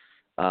dead.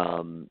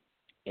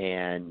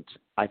 And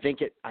I think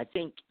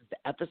the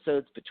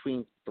episodes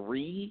between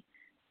 3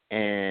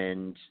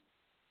 and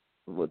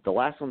the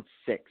last one's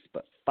 6,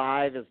 but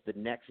 5 is the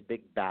next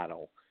big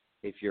battle.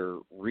 If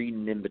you're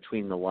reading in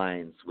between the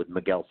lines with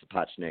Miguel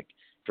Sapochnik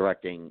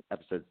directing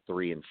episodes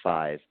 3 and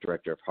 5,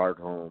 director of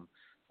Hardhome,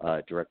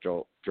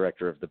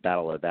 director of the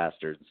Battle of the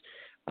Bastards.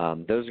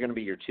 Those are going to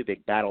be your 2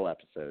 big battle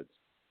episodes.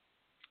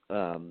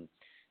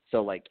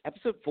 So, like,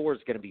 episode 4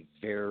 is going to be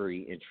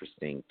very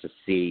interesting to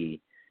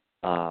see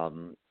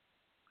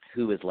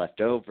who is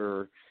left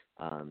over,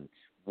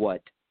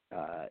 what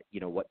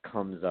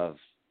comes of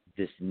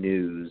this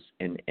news,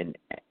 and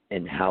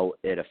how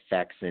it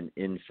affects and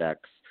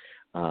infects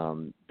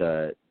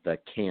the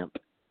camp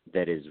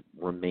that is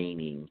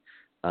remaining.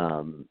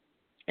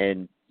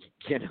 And,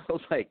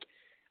 like,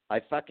 I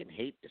fucking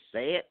hate to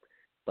say it,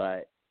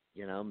 but,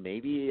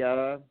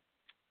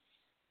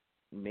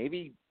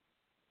 maybe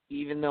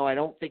even though I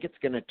don't think it's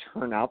going to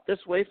turn out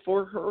this way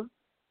for her,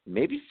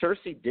 maybe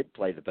Cersei did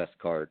play the best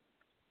card.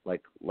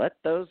 Like, let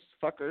those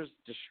fuckers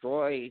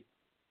destroy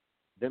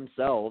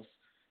themselves,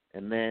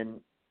 and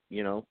then,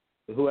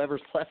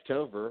 whoever's left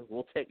over,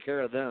 we'll take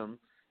care of them,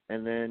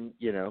 and then,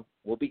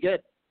 we'll be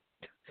good.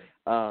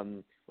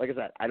 Like I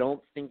said, I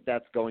don't think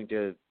that's going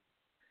to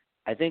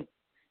 – I think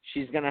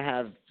she's going to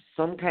have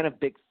some kind of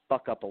big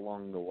fuck-up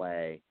along the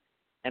way.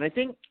 And I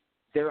think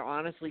they're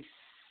honestly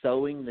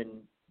sowing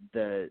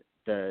the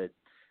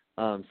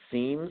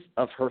seams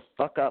of her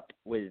fuck-up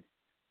with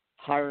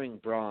hiring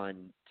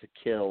Bronn to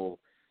kill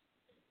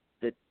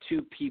the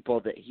 2 people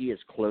that he is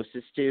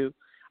closest to.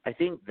 I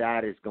think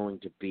that is going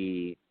to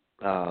be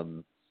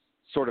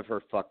sort of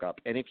her fuck-up.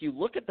 And if you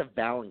look at the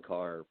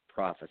Valonqar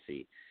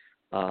prophecy,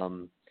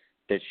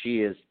 that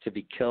she is to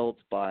be killed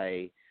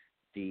by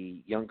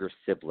the younger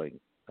sibling,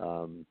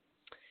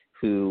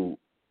 who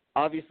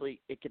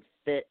obviously it could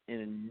fit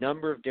in a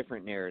number of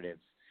different narratives.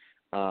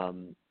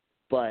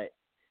 But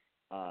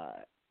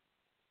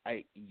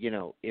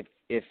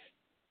if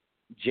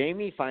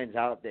Jaime finds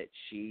out that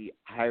she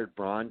hired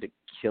Bronn to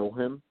kill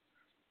him,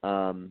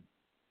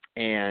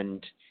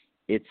 and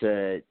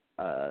it's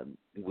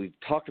we've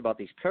talked about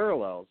these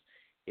parallels.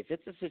 If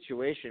it's a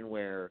situation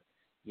where,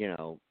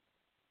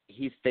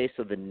 he's faced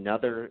with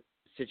another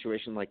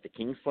situation like the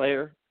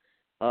Kingslayer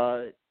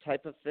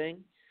type of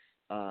thing,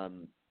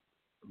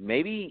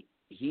 maybe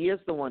he is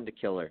the one to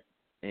kill her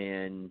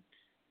and,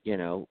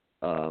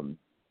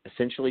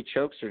 essentially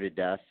chokes her to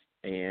death,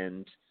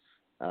 and,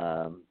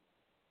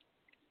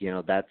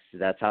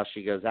 that's how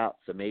she goes out.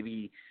 So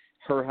maybe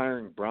her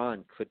hiring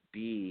Bronn could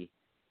be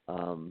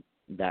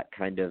that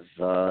kind of,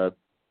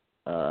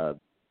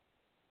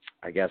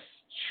 I guess,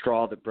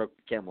 straw that broke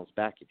the camel's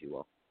back, if you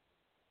will.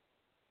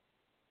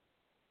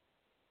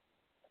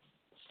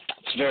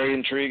 It's very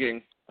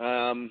intriguing.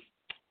 I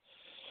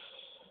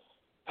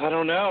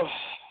don't know.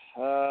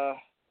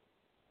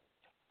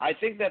 I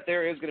think that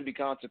there is going to be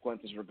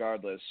consequences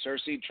regardless.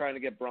 Cersei trying to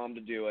get Bronn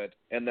to do it,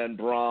 and then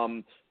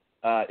Bronn,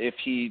 if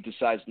he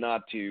decides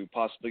not to,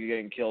 possibly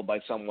getting killed by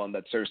someone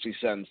that Cersei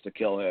sends to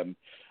kill him.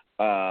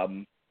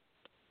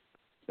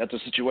 That's a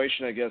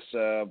situation, I guess.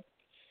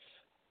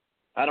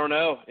 I don't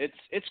know.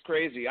 It's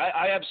crazy.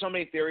 I have so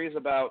many theories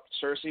about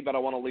Cersei, but I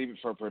want to leave it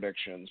for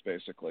predictions,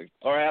 basically.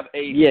 Or I have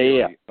a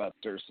theory about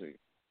Cersei.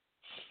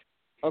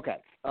 Okay.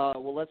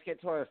 Well, let's get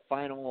to our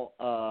final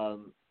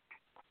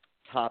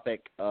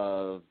topic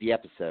of the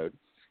episode.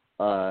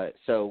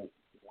 So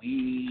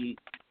we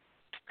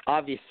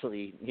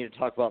obviously need to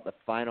talk about the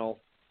final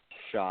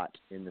shot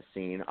in the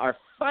scene, our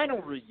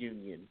final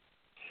reunion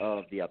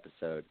of the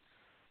episode,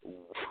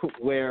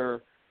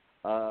 where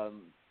I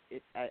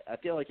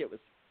feel like it was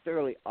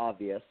fairly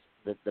obvious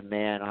that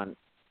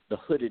the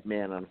hooded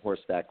man on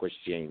horseback was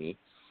Jaime.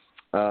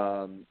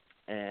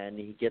 And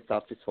he gets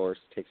off his horse,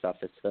 takes off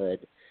his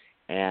hood,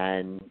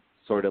 and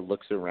sort of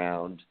looks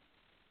around,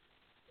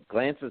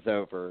 glances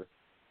over,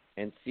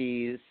 and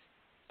sees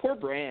poor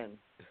Bran,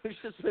 who's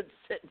just been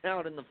sitting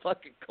out in the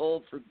fucking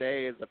cold for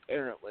days,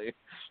 apparently.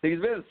 He's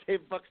been in the same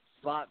fucking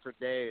spot for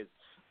days.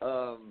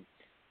 I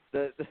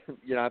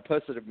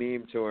posted a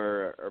meme to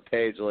our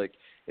page, like,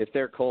 if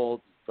they're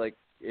cold, like,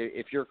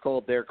 if you're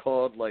cold, they're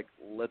cold, like,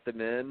 let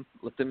them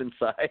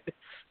inside.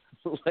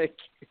 Like,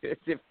 it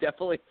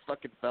definitely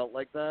fucking felt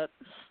like that.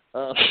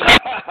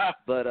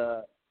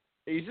 But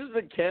he's just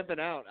been camping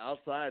out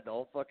outside the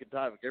whole fucking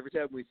time. Like, every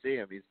time we see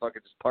him, he's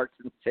fucking just parked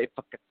in the same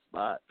fucking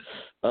spot.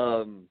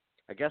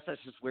 I guess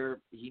that's just where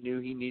he knew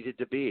he needed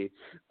to be.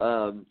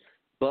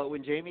 But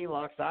when Jaime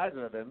locks eyes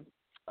with him,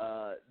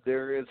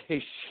 there is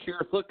a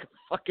sheer look of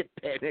fucking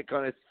panic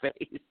on his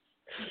face.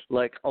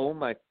 Like, oh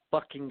my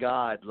fucking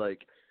God.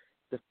 Like,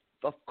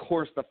 of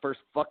course the first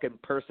fucking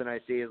person I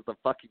see is the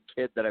fucking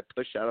kid that I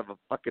pushed out of a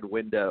fucking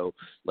window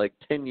like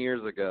 10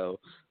 years ago.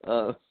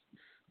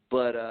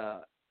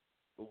 But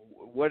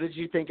what did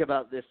you think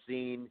about this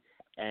scene?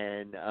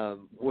 And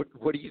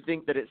what do you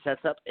think that it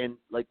sets up? And,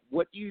 like,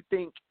 what do you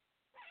think?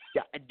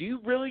 Yeah, do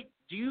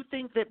you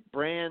think that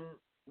Bran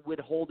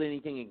would hold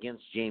anything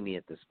against Jaime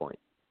at this point?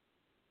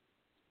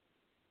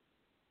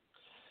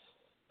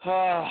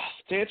 To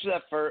answer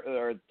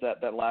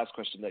that last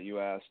question that you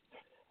asked,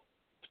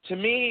 to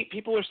me,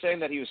 people are saying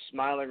that he was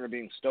smiling or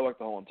being stoic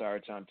the whole entire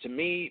time. To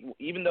me,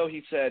 even though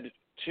he said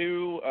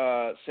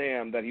to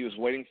Sam that he was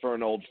waiting for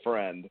an old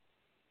friend,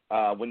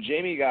 when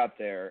Jamie got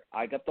there,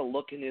 I got the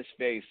look in his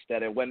face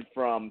that it went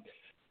from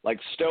like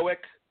stoic,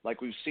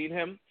 like we've seen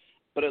him,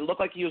 but it looked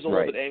like he was a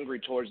little bit angry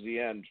towards the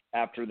end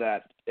after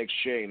that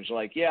exchange.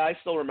 Like, yeah, I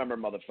still remember,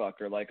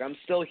 motherfucker. Like, I'm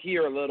still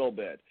here a little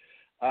bit.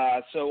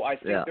 So I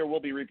think there will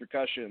be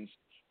repercussions.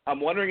 I'm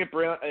wondering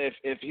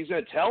if he's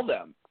going to tell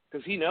them,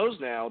 because he knows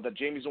now that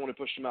Jamie's the one who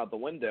pushed him out the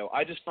window.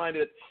 I just find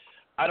it,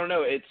 I don't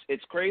know,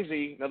 it's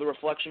crazy. Another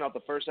reflection of the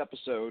first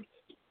episode.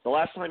 The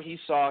last time he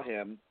saw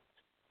him,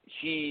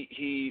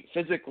 he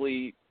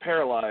physically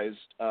paralyzed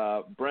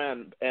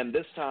Bran, and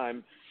this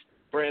time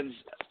Bran's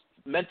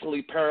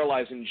mentally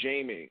paralyzing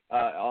Jamie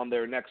on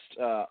their next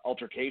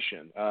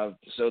altercation.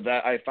 So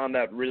that I found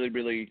that really,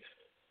 really,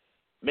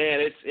 man,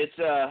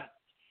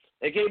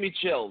 it gave me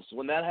chills.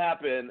 When that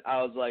happened,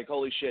 I was like,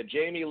 holy shit.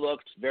 Jamie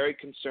looked very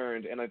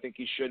concerned, and I think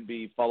he should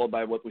be, followed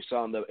by what we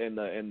saw in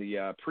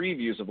the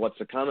previews of what's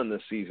to come in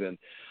this season.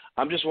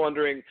 I'm just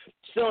wondering,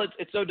 still,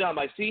 it's so dumb.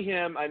 I see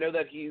him. I know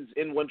that he's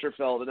in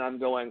Winterfell, and I'm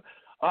going,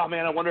 oh,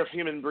 man, I wonder if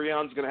him and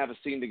Brienne's going to have a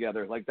scene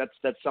together. Like, that's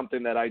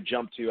something that I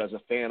jump to as a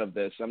fan of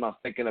this. I'm not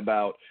thinking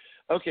about,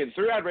 okay, the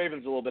Three-Eyed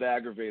Raven's a little bit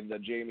aggravated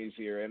that Jamie's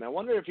here, and I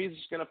wonder if he's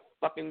just going to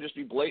fucking just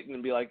be blatant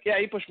and be like, yeah,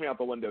 he pushed me out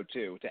the window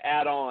too, to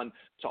add on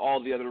to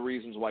all the other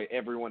reasons why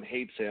everyone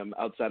hates him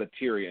outside of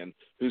Tyrion,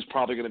 who's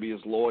probably going to be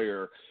his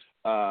lawyer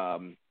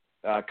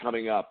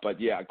coming up. But,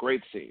 yeah,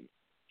 great scene.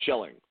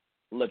 Chilling,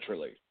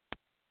 literally.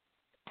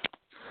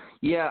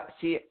 Yeah,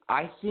 see,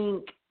 I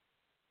think,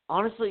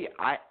 honestly,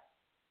 I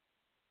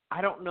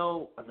don't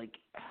know, like,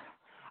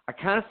 I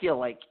kind of feel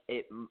like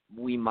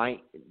we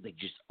might like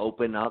just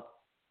open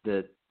up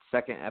the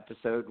second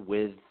episode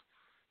with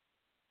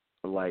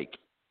like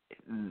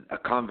a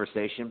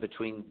conversation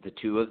between the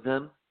two of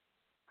them,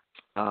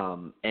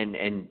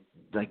 and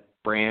like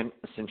Bran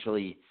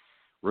essentially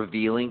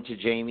revealing to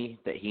Jamie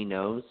that he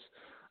knows,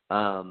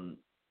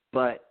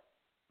 but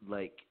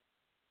like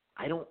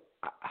I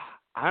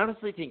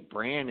honestly think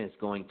Bran is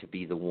going to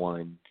be the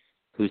one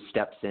who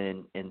steps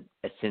in and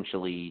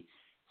essentially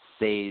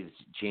saves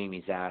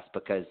Jamie's ass,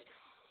 because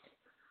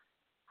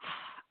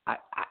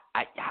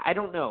I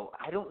don't know.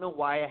 I don't know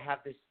why I have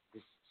this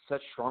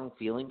such strong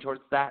feeling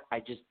towards that. I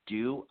just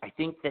do. I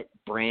think that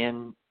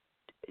Bran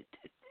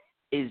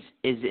is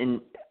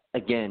in,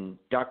 again,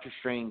 Doctor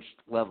Strange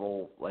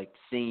level, like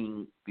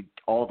seeing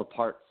all the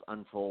parts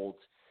unfold,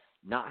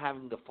 not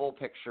having the full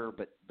picture,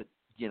 but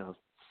you know,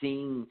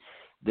 seeing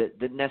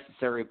the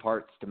necessary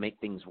parts to make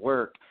things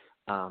work.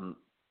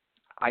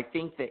 I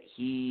think that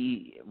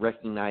he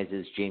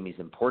recognizes Jamie's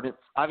importance.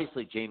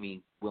 Obviously,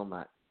 Jamie will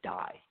not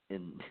die,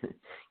 and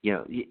you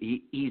know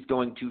he's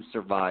going to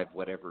survive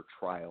whatever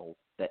trial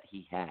that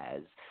he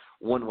has,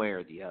 one way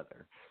or the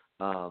other.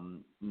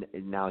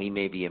 Now he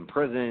may be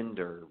imprisoned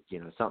or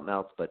something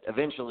else, but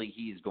eventually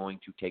he's going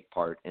to take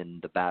part in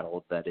the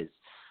battle that is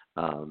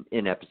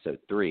in episode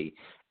 3.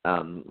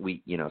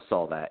 We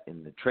saw that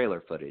in the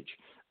trailer footage,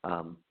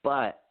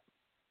 but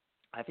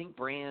I think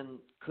Bran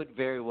could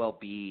very well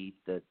be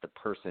the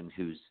person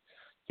who's,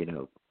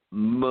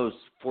 most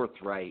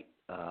forthright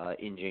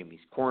in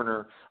Jamie's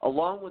corner,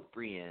 along with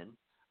Brienne.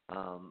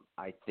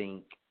 I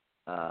think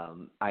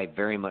I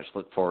very much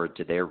look forward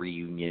to their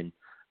reunion.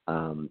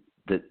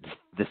 The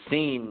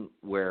scene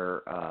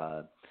where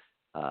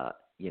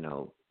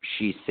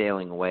she's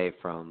sailing away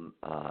from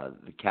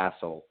the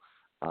castle,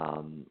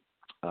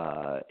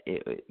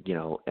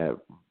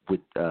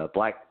 with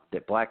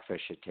that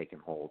Blackfish had taken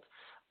hold.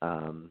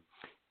 And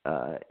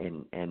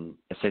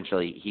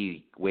essentially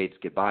he waves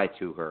goodbye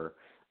to her,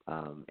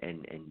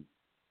 and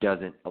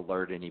doesn't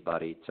alert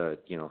anybody to,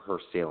 her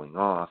sailing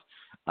off.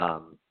 I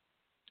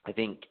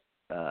think,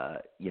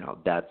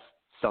 that's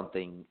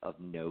something of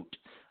note.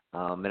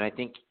 And I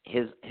think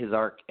his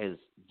arc has,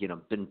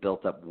 been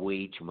built up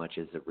way too much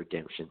as a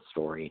redemption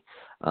story,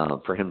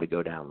 for him to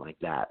go down like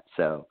that.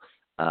 So,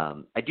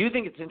 I do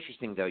think it's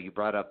interesting though. You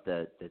brought up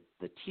the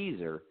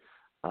teaser.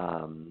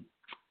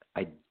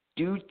 I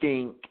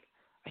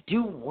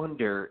do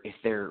wonder if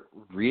they're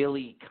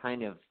really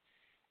kind of,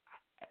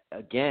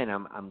 again,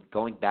 I'm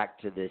going back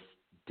to this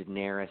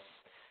Daenerys,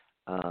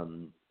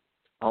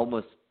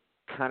 almost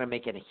kind of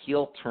making a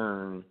heel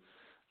turn,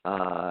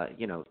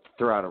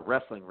 throw out a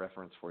wrestling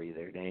reference for you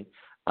there, Dane,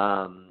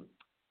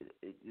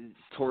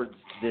 towards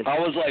this. I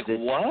was like,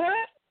 what?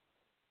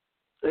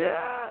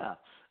 Yeah.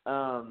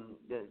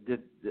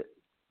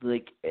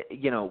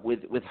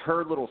 With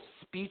her little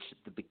speech at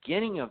the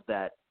beginning of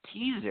that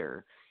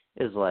teaser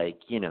is like,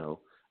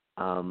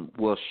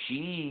 will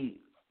she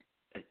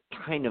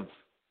kind of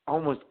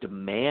almost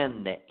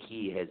demand that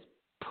he has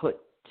put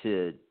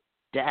to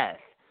death?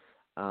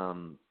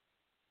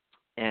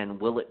 And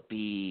will it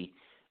be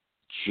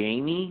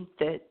Jamie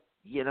that,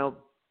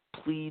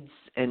 pleads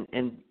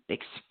and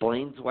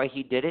explains why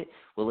he did it?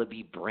 Will it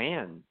be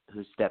Bran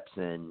who steps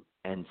in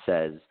and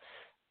says,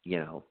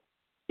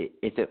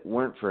 if it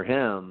weren't for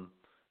him,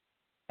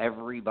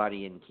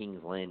 everybody in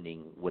King's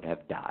Landing would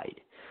have died?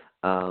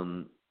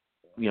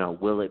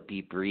 Will it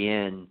be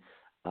Brienne,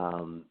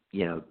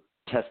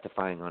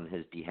 testifying on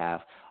his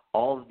behalf?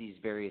 all of these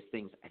various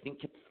things, I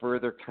think, could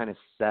further kind of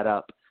set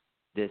up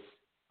this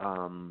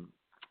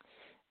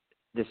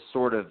this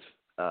sort of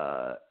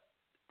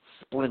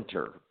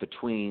splinter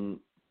between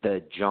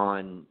the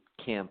Jon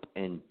camp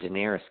and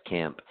Daenerys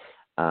camp.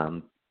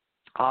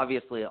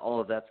 Obviously, all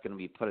of that's going to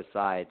be put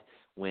aside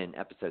when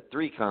Episode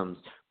 3 comes,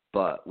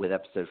 but with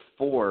Episode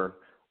 4,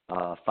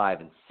 5,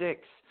 and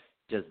 6,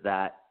 does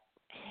that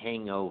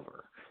hang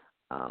over?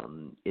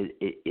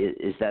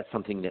 Is that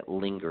something that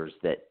lingers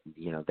that,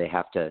 they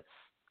have to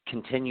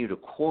continue to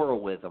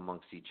quarrel with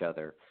amongst each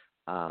other?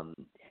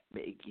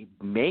 It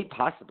may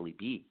possibly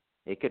be.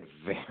 It could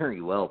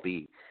very well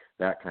be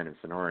that kind of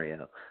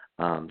scenario.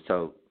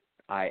 So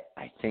I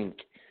think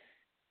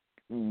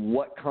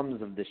what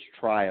comes of this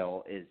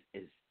trial is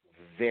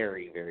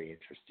very, very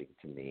interesting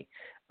to me.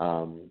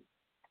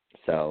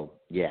 So,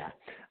 yeah.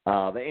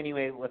 But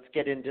anyway, let's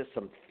get into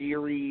some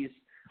theories.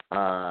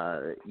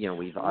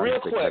 We've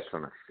obviously touched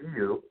on a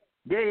few.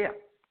 Yeah.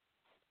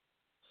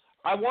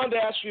 I wanted to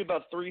ask you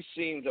about 3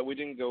 scenes that we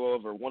didn't go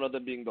over, one of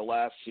them being the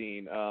last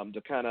scene,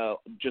 to kind of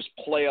just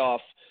play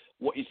off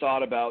what you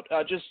thought about.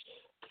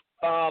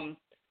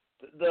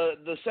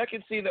 The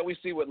second scene that we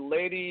see with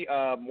Lady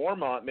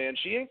Mormont, man,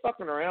 she ain't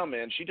fucking around,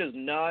 man. She does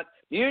not.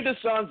 Neither does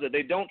Sansa.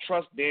 They don't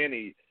trust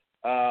Dany.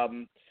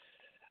 And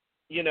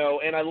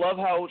I love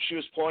how she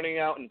was pointing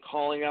out and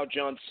calling out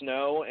Jon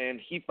Snow, and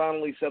he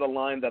finally said a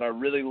line that I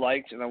really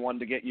liked, and I wanted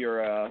to get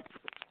your,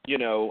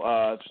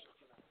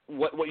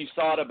 what you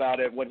thought about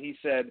it when he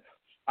said,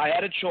 "I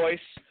had a choice,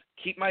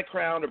 keep my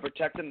crown or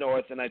protect the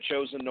North, and I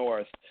chose the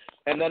North."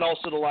 And then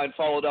also the line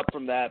followed up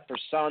from that for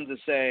Sansa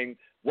saying,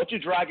 "What do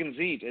dragons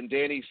eat?" And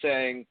Dany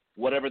saying,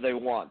 "Whatever they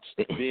want,"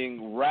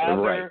 being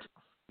rather, right.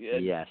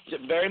 Yes,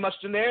 very much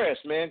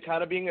Daenerys, man,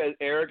 kind of being an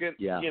arrogant.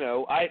 Yeah.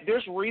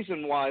 There's a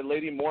reason why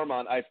Lady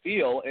Mormont, I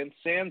feel, and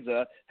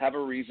Sansa have a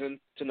reason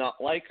to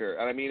not like her.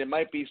 I mean, it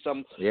might be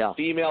some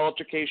female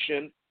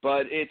altercation,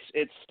 but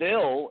it's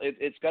still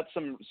it's got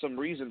some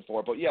reason for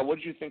it. But yeah, what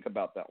did you think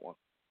about that one?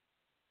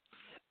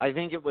 I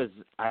think it was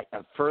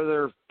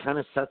further kind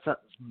of sets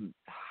up.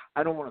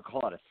 I don't want to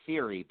call it a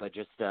theory, but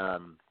just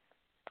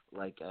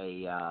like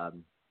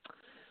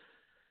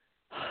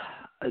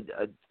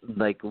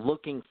like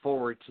looking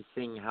forward to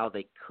seeing how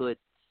they could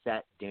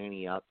set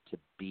Dany up to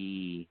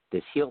be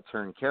this heel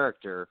turn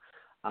character,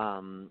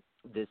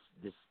 this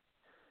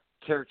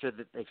character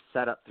that they've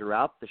set up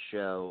throughout the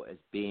show as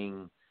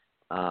being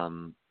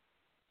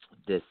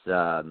this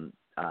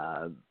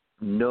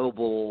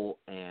noble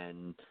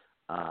and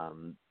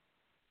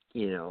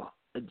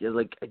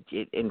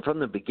and from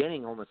the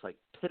beginning almost like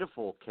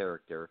pitiful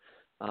character,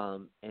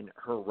 and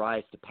her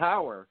rise to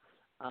power.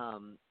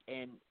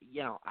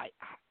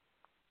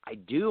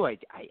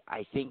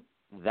 I think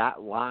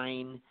that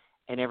line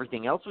and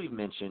everything else we've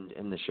mentioned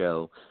in the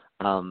show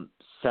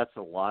sets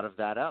a lot of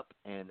that up.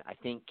 And I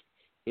think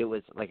it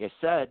was, like I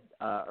said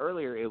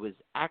earlier, it was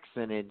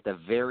accented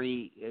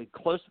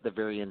close to the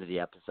very end of the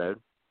episode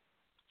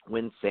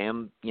when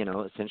Sam,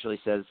 essentially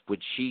says,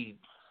 would she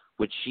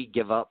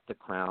give up the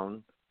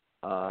crown,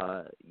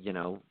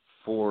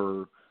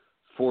 for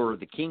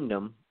the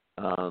kingdom,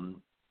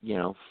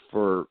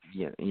 for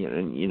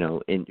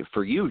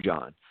you,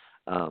 John,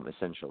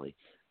 essentially.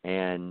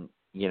 And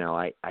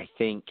I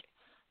think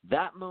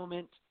that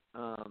moment,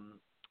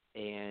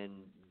 and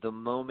the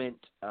moment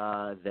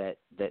that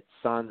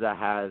Sansa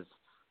has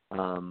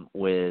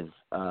with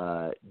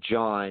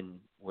John,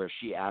 where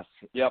she asks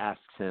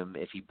him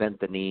if he bent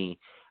the knee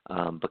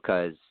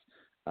because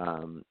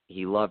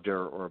he loved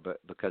her, or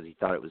because he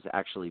thought it was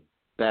actually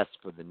best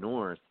for the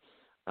North.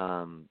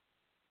 And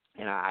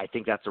I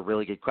think that's a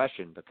really good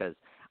question, because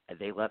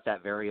they left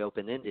that very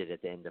open-ended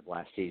at the end of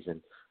last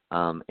season.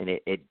 And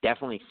it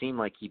definitely seemed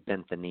like he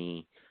bent the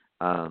knee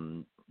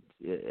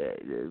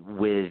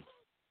with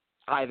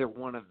either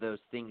one of those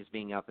things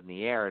being up in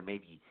the air, and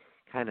maybe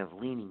kind of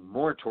leaning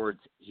more towards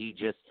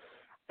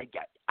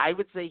I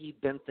would say he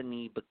bent the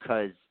knee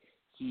because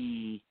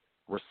he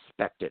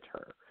respected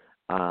her.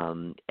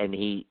 And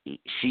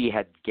she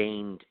had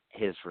gained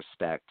his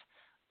respect.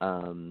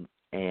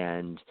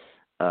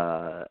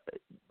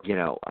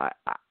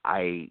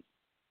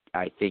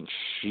 I think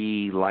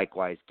she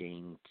likewise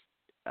gained,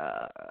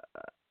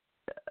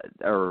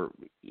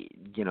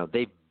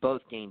 they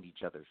both gained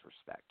each other's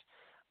respect.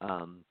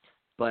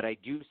 But I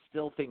do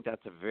still think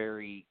that's a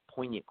very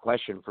poignant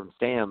question from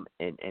Sam.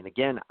 And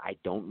again, I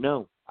don't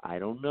know. I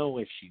don't know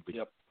if she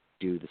would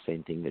do the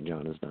same thing that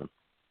John has done.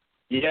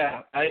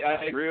 Yeah,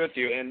 I agree with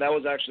you, and that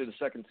was actually the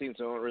second scene,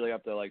 so I don't really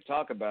have to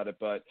talk about it.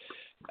 But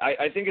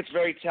I think it's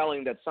very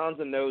telling that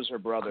Sansa knows her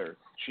brother.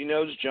 She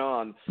knows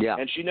Jon,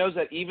 and she knows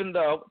that even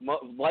though,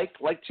 like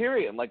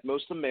Tyrion, like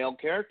most of the male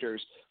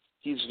characters,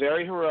 he's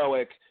very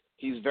heroic,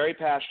 he's very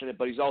passionate,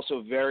 but he's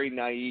also very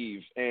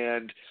naive.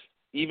 And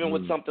even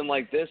with something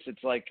like this,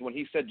 it's like when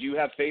he said, "Do you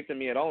have faith in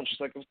me at all?" And she's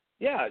like,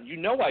 "Yeah,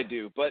 I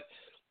do," but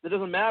it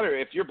doesn't matter.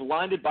 If you're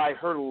blinded by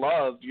her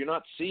love, you're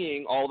not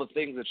seeing all the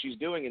things that she's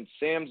doing. And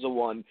Sam's the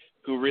one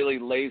who really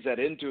lays that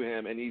into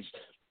him, and he's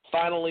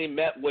finally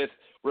met with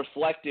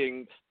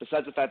reflecting,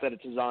 besides the fact that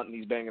it's his aunt and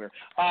he's banging her,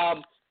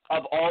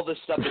 of all the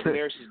stuff that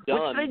Daenerys has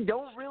done. Which they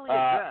don't really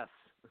address.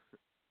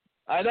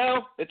 I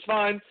know, it's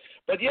fine.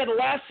 But yeah, the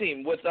last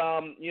scene with,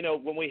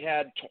 when we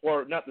had,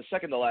 or not the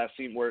second to last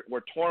scene, where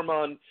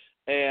Tormund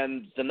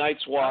and the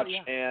Night's Watch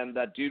and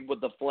that dude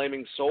with the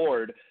flaming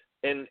sword,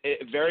 and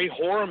very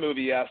horror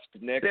movie-esque,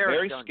 Nick,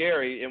 very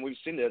scary, and we've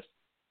seen this.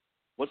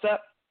 What's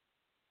that?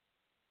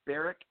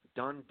 Beric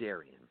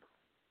Dondarrion.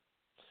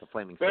 The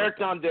flaming Beric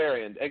sword.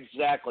 Dondarrion,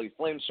 exactly,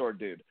 flame sword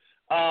dude.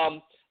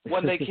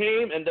 When they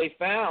came and they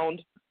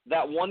found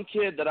that one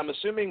kid that I'm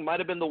assuming might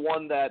have been the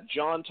one that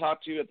John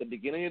talked to at the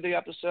beginning of the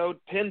episode,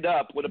 pinned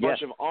up with a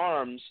bunch of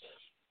arms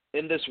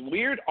in this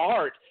weird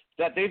art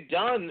that they've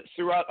done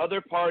throughout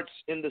other parts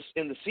in the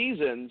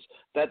seasons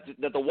that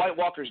the White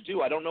Walkers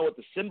do. I don't know what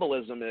the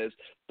symbolism is.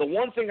 The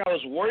one thing I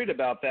was worried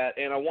about that,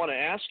 and I want to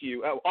ask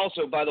you,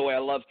 also, by the way,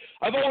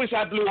 I've always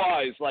had blue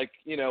eyes, like,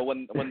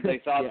 when they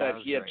thought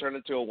that he had turned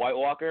into a White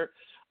Walker.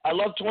 I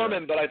love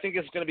Tormund, but I think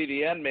it's going to be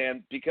the end,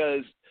 man,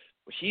 because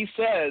he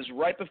says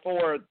right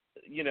before,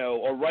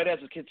 or right as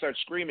the kid starts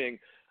screaming,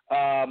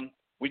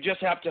 we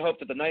just have to hope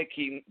that the Night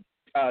King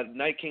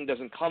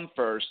doesn't come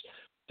first.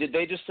 Did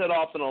they just set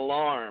off an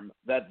alarm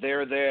that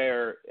they're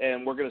there,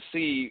 and we're going to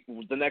see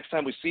the next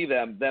time we see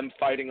them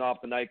fighting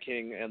off the Night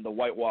King and the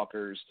White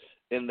Walkers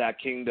in that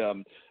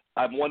kingdom?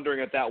 I'm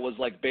wondering if that was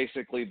like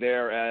basically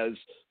there as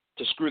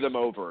to screw them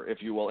over,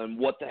 if you will. And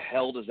what the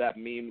hell does that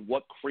mean?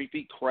 What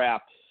creepy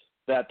crap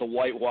that the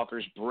White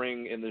Walkers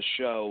bring in this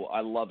show? I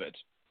love it.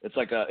 It's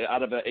like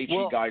out of a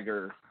H.E.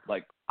 Geiger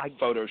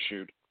photo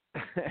shoot.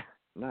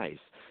 Nice.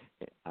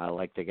 I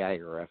like the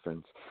Geiger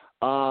reference.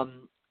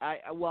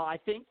 I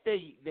think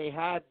they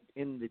had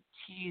in the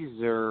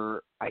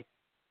teaser. I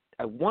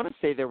want to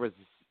say there was,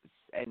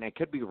 and I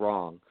could be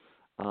wrong,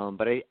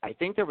 but I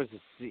think there was a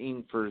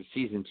scene for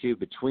season 2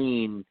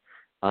 between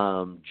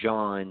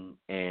Jon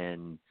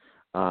and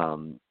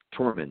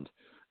Tormund.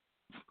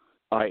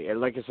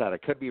 Like I said, I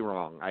could be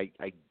wrong.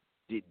 I've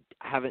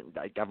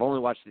only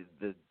watched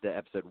the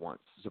episode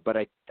once, but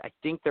I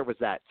think there was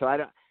that. So I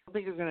don't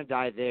think they're going to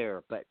die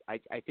there, but I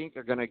think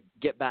they're going to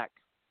get back.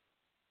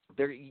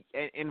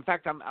 In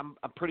fact, I'm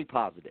pretty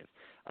positive.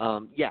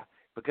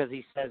 Because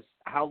he says,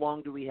 "How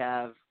long do we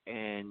have?"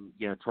 And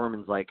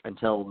Tormund's like,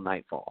 "Until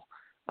nightfall,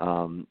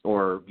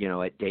 or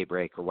at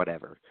daybreak or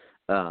whatever,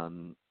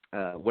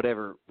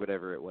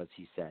 whatever it was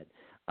he said."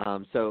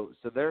 So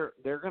they're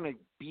going to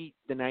beat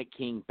the Night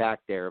King back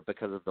there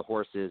because of the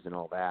horses and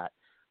all that.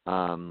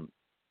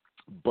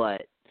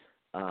 But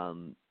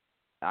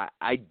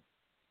I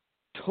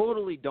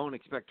totally don't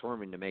expect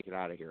Tormund to make it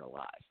out of here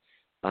alive.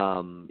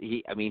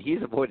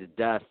 He's avoided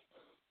death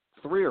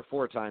 3 or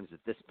 4 times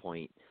at this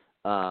point.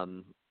 I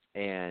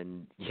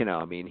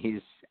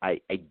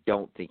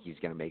don't think he's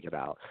going to make it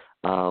out.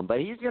 But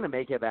he's going to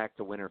make it back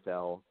to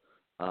Winterfell.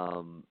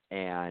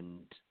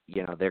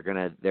 They're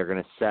going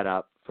to set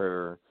up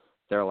for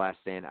their last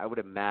stand. I would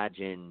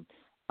imagine,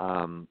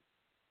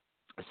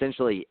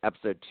 essentially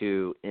episode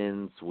 2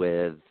 ends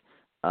with,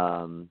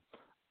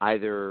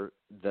 either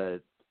the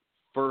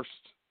first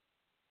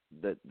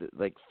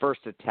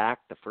attack,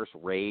 the first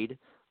raid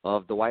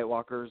of the White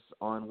Walkers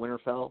on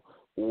Winterfell,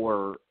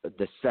 or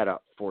the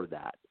setup for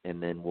that,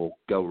 and then we'll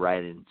go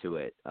right into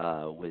it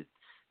with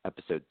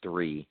episode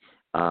 3,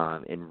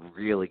 and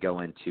really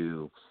go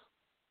into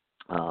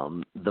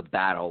the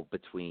battle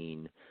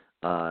between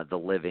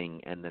the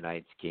living and the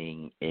Night's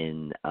King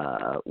in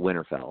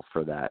Winterfell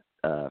for that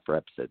for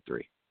episode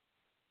 3.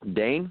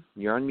 Dane,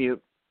 you're on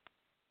mute.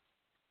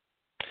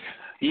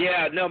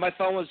 Yeah, no, my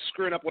phone was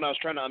screwing up when I was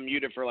trying to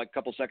unmute it for like a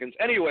couple seconds.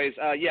 Anyways,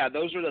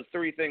 those are the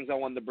 3 things I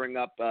wanted to bring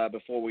up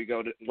before we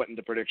went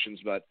into predictions.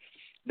 But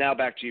now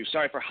back to you.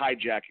 Sorry for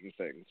hijacking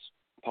things.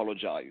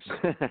 Apologize.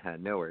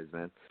 No worries,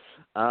 man.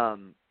 All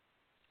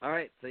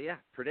right, so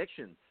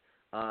predictions.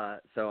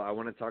 So I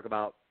want to talk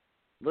about.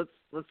 Let's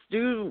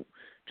do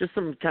just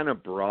some kind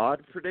of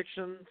broad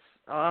predictions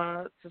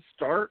to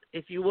start,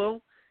 if you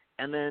will,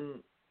 and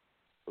then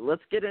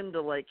let's get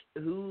into like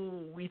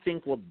who we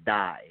think will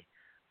die.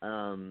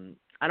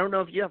 I don't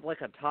know if you have like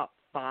a top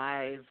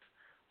 5,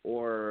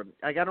 or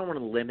like I don't want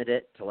to limit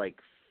it to like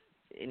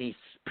any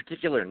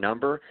particular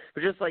number,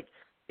 but just like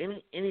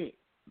any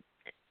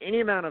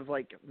amount of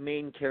like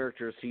main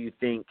characters who you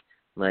think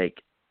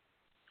like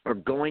are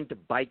going to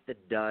bite the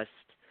dust.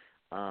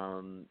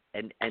 And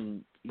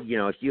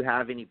if you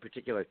have any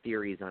particular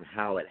theories on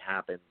how it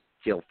happens,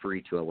 feel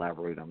free to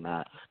elaborate on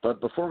that. But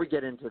before we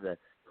get into the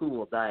who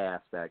will die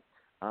aspect,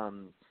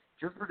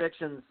 your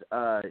predictions,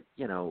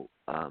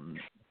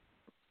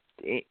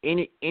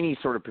 any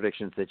sort of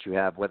predictions that you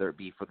have, whether it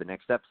be for the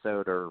next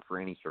episode or for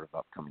any sort of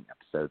upcoming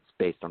episodes,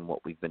 based on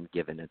what we've been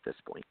given at this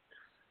point.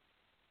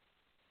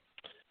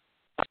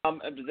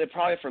 They're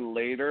probably for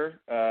later.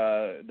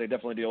 They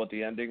definitely deal with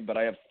the ending, but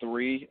I have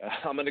 3.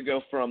 I'm going to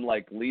go from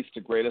like least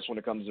to greatest when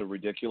it comes to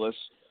ridiculous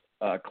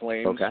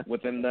claims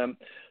within them.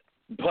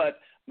 But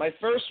My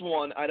first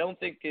one, I don't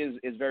think is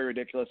very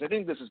ridiculous. I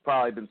think this has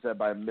probably been said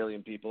by a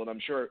million people, and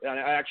I'm sure. And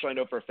I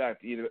know for a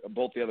fact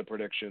both the other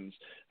predictions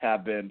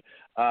have been.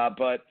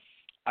 But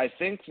I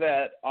think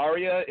that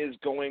Arya is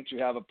going to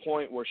have a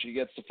point where she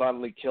gets to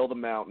finally kill the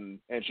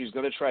Mountain, and she's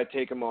going to try to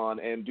take him on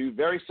and do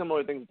very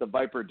similar things that the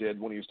Viper did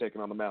when he was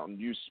taking on the Mountain.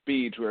 Use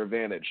speed to her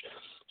advantage.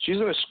 She's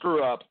going to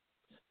screw up.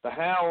 The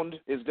Hound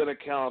is going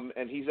to come,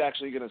 and he's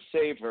actually going to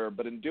save her.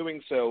 But in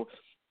doing so,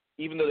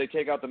 even though they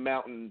take out the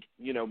Mountain,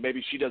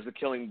 maybe she does the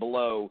killing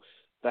below,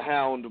 the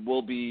Hound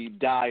will be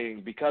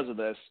dying because of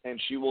this, and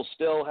she will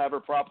still have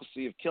her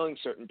prophecy of killing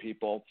certain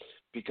people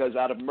because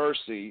out of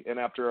mercy, and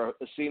after a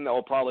scene that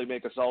will probably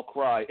make us all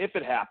cry, if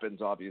it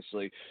happens,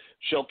 obviously,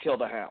 she'll kill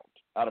the Hound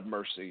out of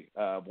mercy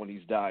when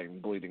he's dying,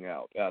 bleeding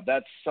out.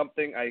 That's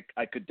something I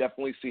could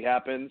definitely see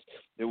happens.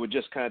 It would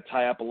just kind of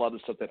tie up a lot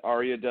of stuff that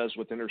Arya does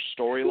within her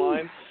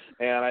storyline,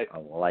 and I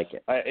like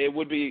it. It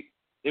would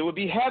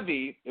be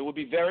heavy. It would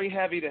be very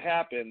heavy to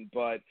happen,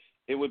 but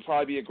it would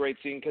probably be a great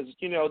scene because,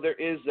 there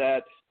is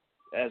that,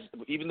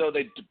 even though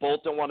they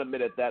both don't want to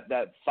admit it,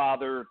 that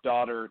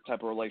father-daughter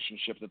type of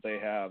relationship that they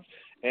have.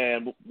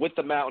 And with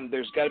the Mountain,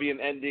 there's got to be an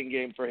ending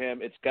game for him.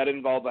 It's got to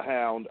involve the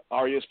Hound.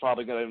 Arya's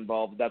probably going to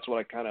involve. That's what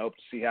I kind of hope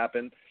to see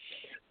happen.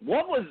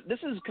 This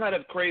is kind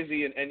of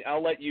crazy, and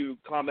I'll let you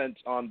comment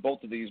on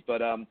both of these,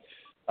 but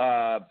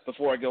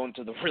before I go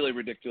into the really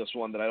ridiculous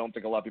one that I don't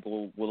think a lot of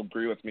people will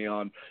agree with me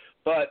on.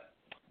 But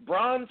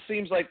Bronn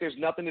seems like there's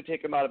nothing to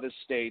take him out of his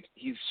state.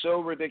 He's so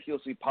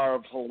ridiculously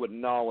powerful with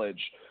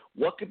knowledge.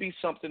 What could be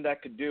something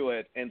that could do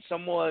it? And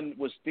someone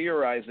was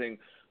theorizing,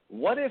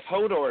 what if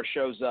Hodor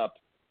shows up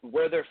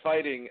where they're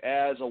fighting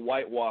as a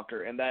White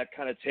Walker, and that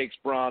kind of takes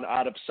Bronn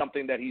out of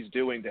something that he's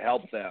doing to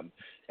help them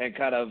and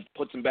kind of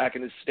puts him back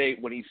in his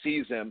state when he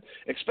sees him?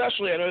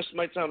 Especially, I know this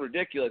might sound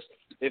ridiculous,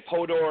 if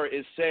Hodor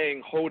is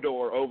saying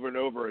Hodor over and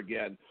over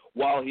again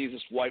while he's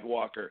this White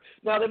Walker.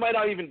 Now, they might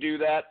not even do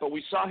that, but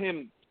we saw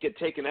him get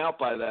taken out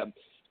by them.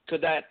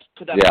 Could that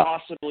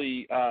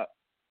possibly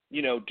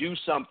do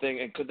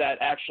something, and could that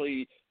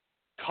actually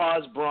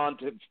cause Bronn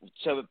to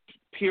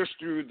pierce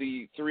through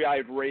the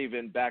three-eyed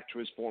raven back to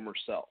his former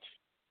self?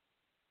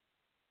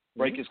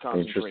 Break his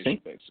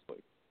concentration,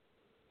 basically.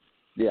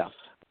 Yeah.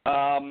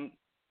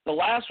 The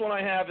last one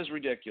I have is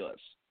ridiculous.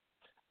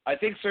 I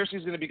think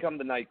Cersei's going to become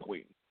the Night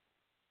Queen.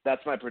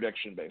 That's my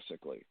prediction,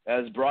 basically.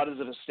 As broad as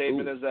a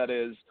statement as that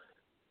is,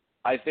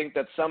 I think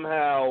that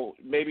somehow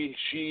maybe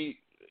she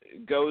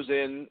goes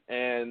in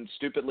and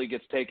stupidly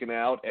gets taken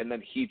out, and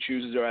then he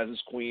chooses her as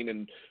his queen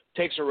and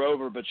takes her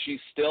over, but she's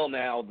still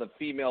now the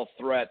female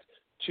threat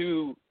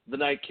to the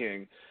Night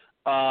King.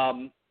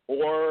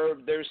 Or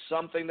there's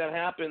something that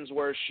happens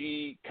where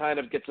she kind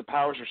of gets the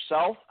powers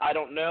herself. I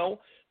don't know.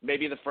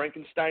 Maybe the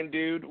Frankenstein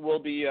dude will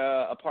be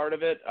a part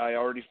of it. I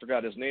already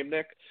forgot his name,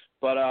 Nick.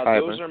 But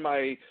those are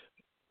my –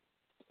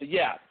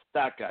 yeah,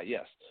 that guy,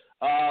 yes.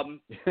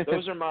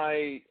 Those are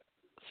my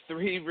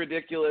three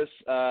ridiculous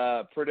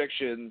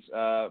predictions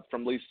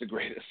from least to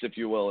greatest, if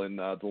you will, in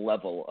the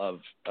level of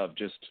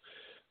just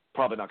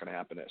probably not going to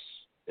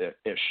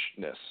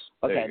happen-ishness.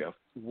 Okay. There you go.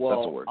 Well,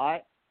 that's a word.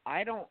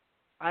 I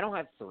don't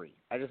have three.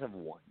 I just have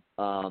one.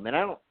 And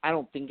I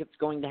don't think it's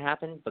going to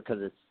happen because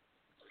it's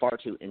far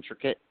too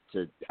intricate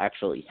to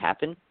actually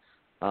happen.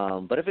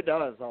 But if it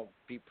does, I'll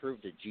be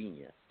proved a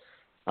genius.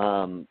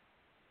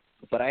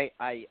 But I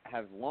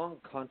have long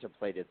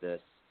contemplated this,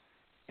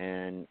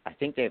 and I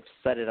think they've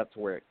set it up to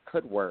where it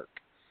could work,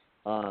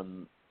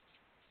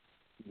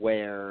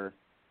 where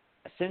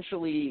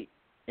essentially,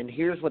 and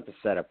here's what the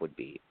setup would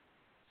be.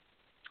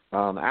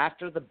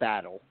 After the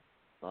battle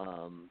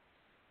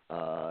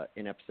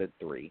in episode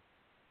 3,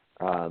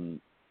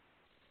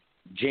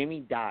 Jaime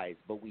dies,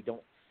 but we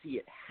don't see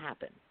it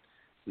happen.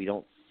 We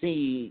don't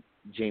see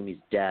Jaime's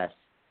death,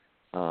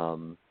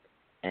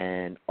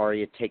 and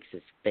Arya takes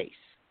his face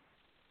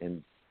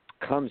and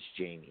becomes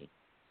Jaime.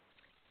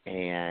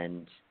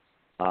 And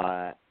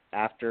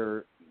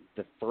after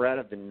the threat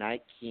of the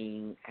Night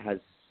King has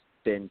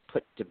been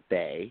put to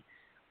bay,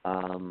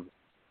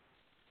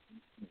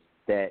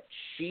 that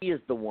she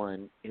is the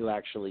one who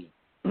actually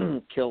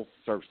kills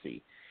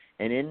Cersei.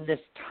 And in this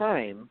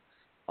time,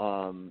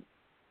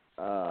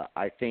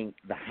 I think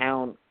the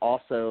Hound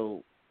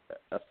also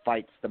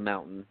fights the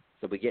Mountain,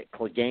 so we get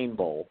Clegane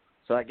Bowl.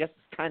 So I guess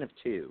it's kind of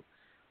two.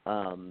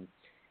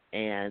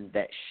 And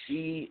that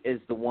she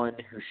is the one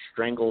who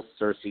strangles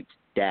Cersei to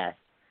death,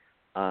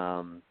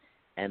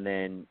 and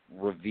then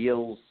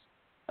reveals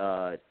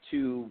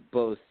to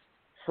both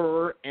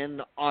her and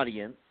the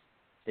audience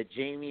that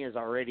Jaime is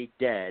already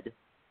dead,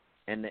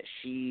 and that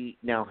she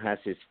now has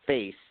his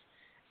face,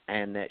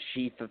 and that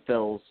she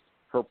fulfills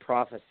her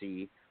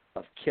prophecy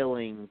of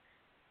killing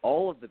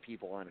all of the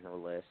people on her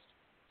list,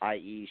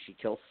 i.e. she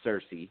kills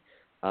Cersei,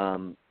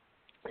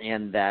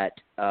 and that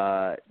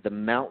the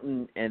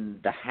Mountain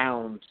and the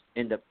Hound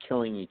end up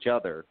killing each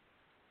other.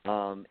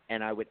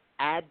 And I would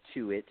add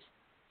to it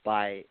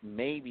by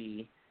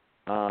maybe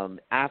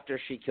after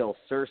she kills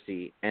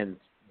Cersei and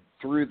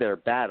through their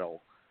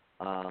battle,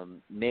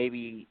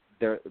 maybe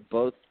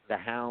both the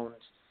Hound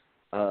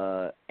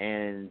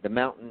and the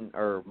Mountain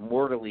are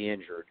mortally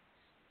injured,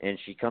 and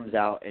she comes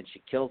out and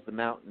she kills the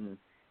Mountain,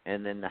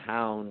 and then the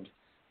Hound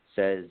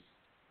says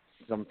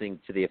something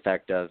to the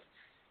effect of,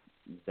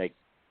 like,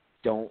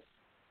 don't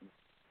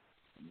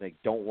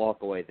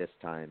walk away this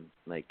time.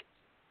 Like,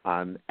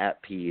 I'm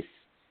at peace.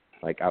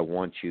 Like, I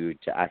want you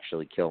to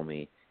actually kill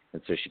me.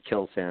 And so she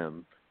kills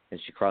him, and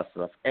she crosses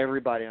off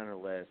everybody on her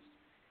list,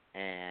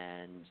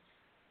 and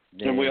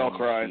then we all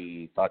cry.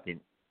 And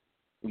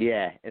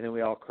then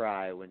we all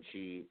cry when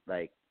she,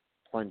 like,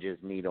 plunges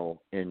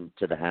Needle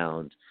into the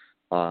Hound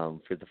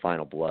for the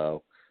final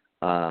blow.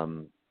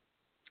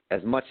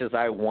 As much as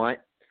I want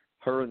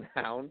her and the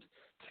Hound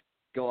to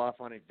go off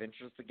on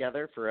adventures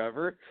together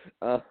forever,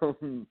 I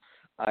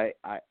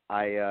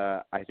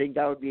think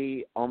that would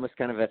be almost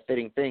kind of a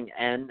fitting thing,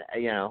 and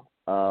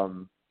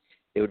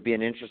it would be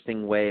an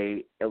interesting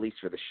way, at least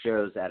for the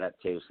show's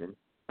adaptation,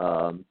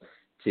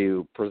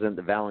 to present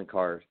the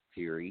Valonqar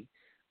theory,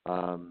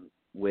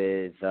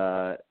 with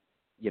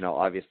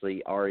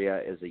obviously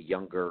Arya is a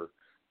younger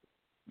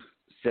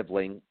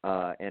sibling,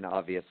 and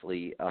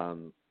obviously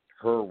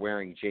her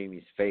wearing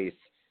Jaime's face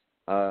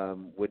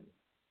would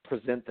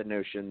present the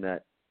notion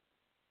that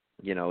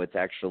it's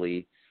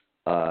actually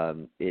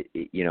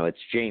it's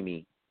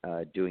Jaime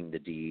doing the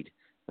deed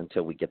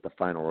until we get the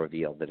final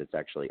reveal that it's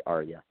actually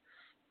Arya,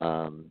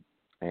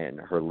 and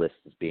her list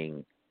is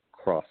being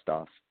crossed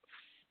off,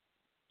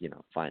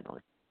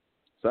 finally.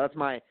 So that's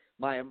my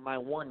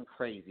one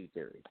crazy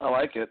theory. I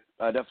like it.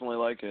 I definitely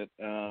like it.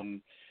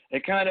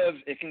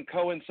 It can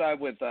coincide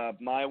with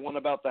my one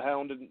about the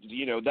Hound, and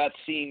that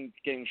scene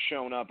getting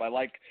shown up. I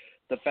like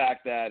the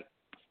fact that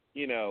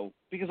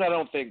because I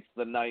don't think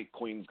the Night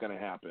Queen's going to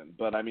happen,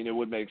 but I mean it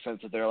would make sense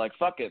that they're like,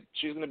 fuck it,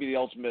 she's going to be the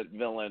ultimate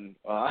villain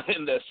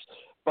in this.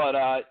 But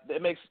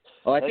it makes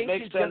I think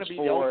makes she's going sense to be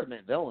for the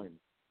ultimate villain,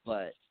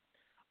 but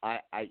I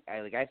think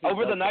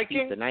over the they'll Night defeat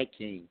King. The Night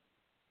King.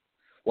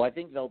 Well, I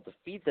think they'll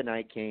defeat the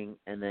Night King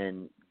and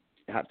then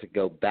have to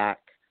go back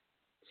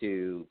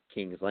to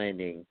King's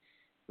Landing,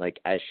 like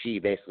as she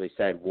basically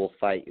said, we'll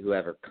fight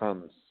whoever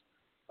comes,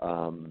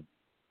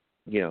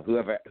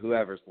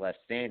 whoever's left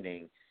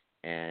standing,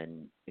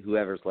 and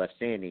whoever's left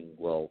standing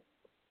will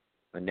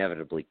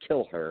inevitably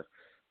kill her.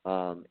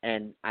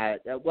 And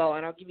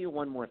I'll give you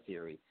one more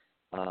theory.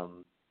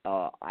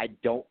 I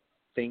don't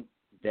think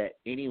that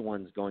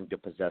anyone's going to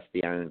possess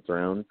the Iron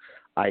Throne.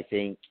 I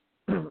think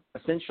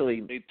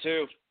essentially, Me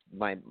too.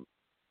 I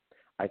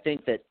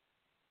think that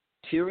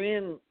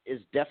Tyrion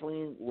is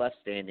definitely left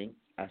standing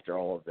after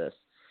all of this,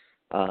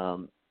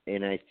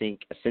 and I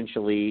think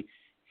essentially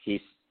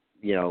he's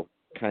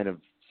kind of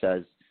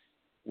says,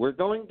 we're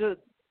going to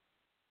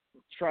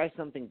try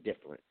something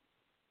different,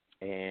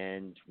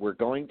 and we're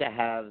going to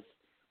have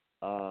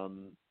a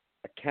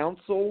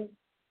council,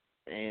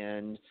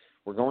 and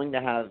we're going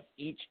to have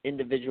each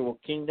individual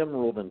kingdom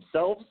rule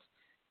themselves,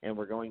 and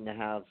we're going to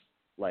have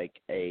like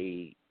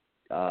a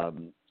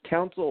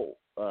council,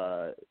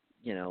 that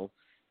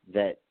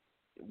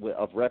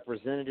of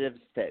representatives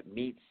that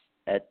meets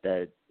at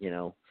the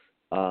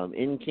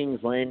in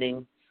King's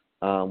Landing,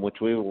 which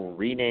we will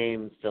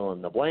rename fill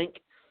in the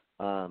blank,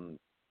 and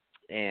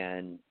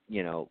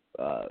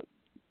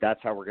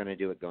that's how we're going to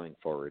do it going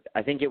forward.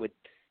 I think it would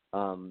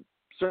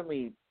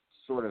certainly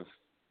sort of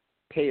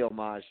pay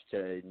homage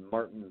to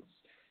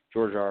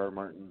George R. R.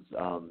 Martin's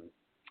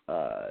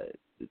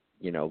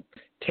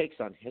takes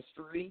on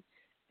history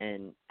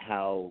and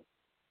how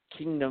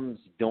kingdoms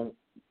don't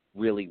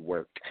really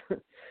work,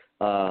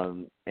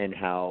 and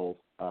how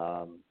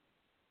a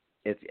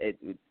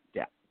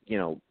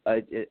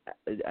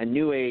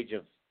new age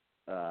of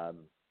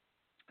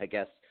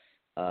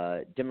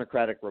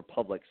democratic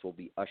republics will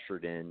be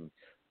ushered in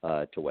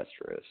to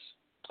Westeros.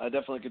 I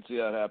definitely could see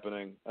that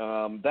happening.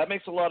 That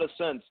makes a lot of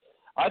sense.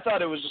 I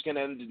thought it was just going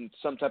to end in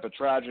some type of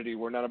tragedy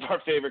where none of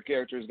our favorite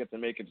characters get to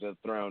make it to the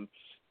throne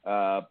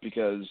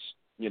because,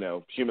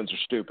 humans are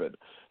stupid.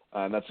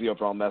 And that's the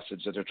overall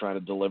message that they're trying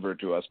to deliver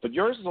to us. But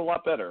yours is a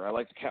lot better. I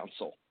like the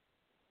council.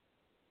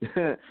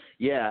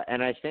 Yeah,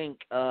 and I think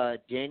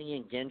Dany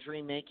and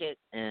Gendry make it,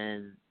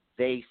 and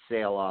they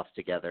sail off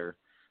together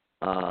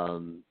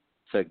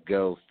to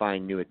go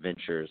find new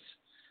adventures.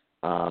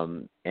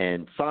 And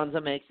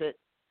Sansa makes it.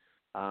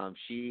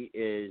 She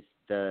is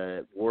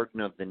the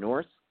Warden of the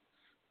North.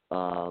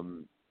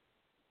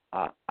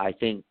 I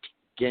think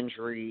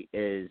Gendry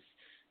is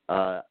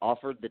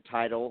offered the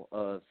title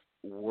of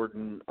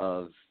Warden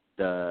of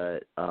the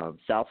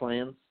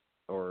Southlands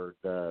or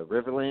the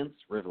Riverlands.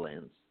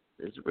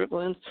 Is it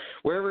Riverlands?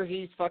 Wherever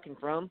he's fucking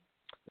from.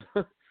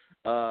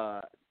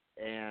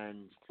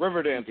 And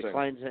River dancing. He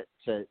declines it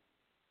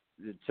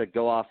to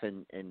go off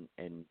and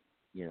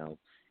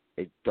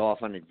go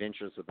off on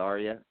adventures with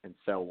Arya and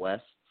sail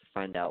west to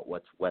find out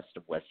what's west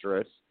of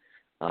Westeros,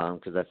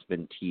 because that's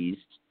been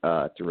teased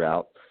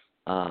throughout.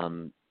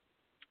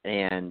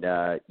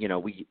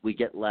 We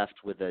get left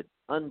with an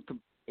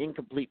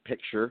incomplete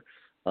picture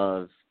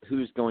of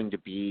who's going to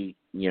be,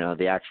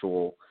 the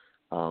actual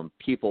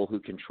people who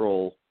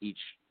control each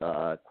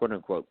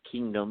quote-unquote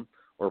kingdom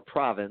or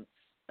province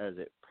as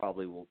it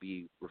probably will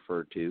be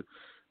referred to.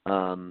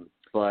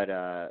 But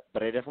I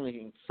definitely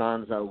think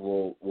Sansa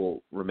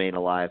will remain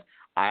alive.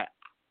 I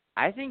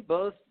think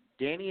both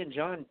Danny and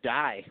Jon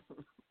die.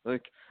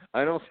 Like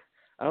I don't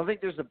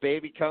think there's a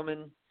baby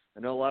coming. I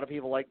know a lot of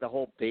people like the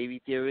whole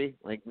baby theory.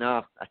 Like,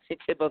 no, I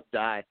think they both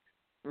die.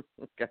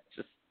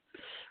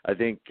 I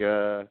think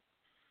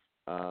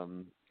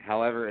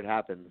however it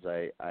happens,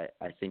 I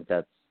think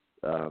that's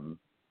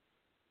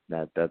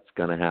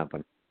gonna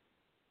happen.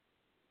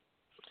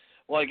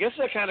 Well, I guess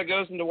that kind of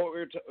goes into what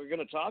we're going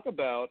to talk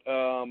about.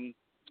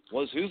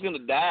 Was who's going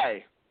to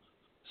die?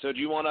 So do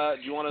you want to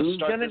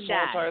start this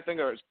whole entire thing,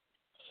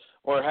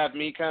 or have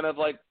me kind of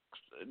like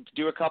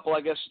do a couple,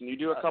 I guess, and you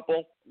do a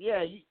couple?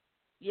 You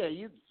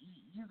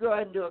go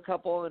ahead and do a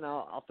couple, and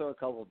I'll throw a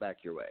couple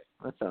back your way.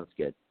 That sounds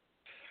good.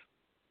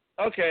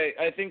 Okay,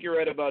 I think you're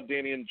right about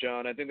Danny and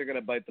Jon. I think they're going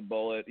to bite the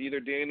bullet. Either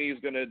Danny's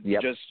going to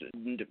just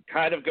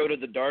kind of go to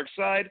the dark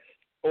side,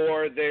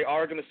 or they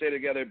are going to stay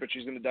together, but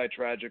she's going to die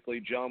tragically.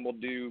 Jon will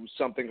do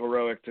something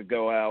heroic to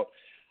go out.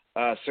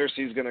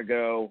 Cersei's going to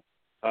go.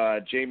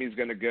 Jaime's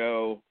going to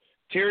go.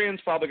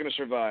 Tyrion's probably going to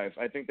survive.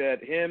 I think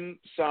that him,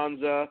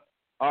 Sansa,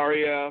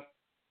 Arya,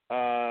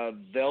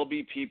 they'll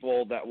be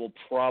people that will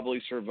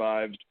probably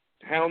survive.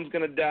 Hound's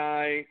going to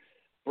die.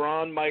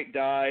 Bronn might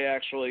die,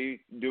 actually,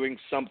 doing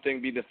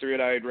something, be the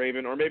three-eyed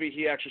raven, or maybe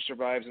he actually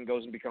survives and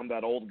goes and becomes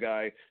that old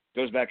guy,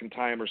 goes back in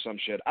time or some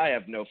shit. I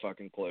have no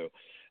fucking clue.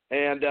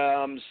 And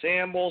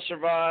Sam will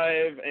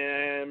survive,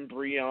 and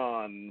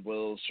Brienne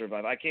will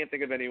survive. I can't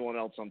think of anyone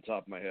else on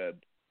top of my head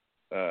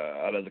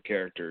out of the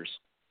characters.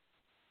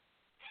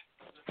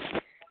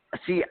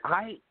 See,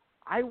 I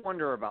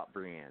wonder about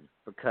Brienne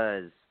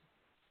because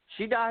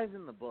she dies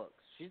in the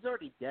books. She's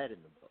already dead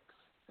in the books.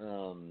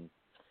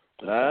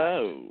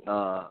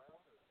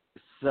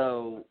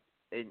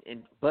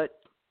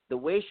 But the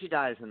way she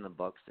dies in the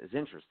books is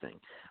interesting.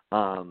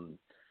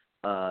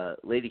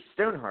 Lady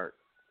Stoneheart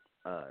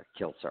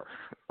kills her,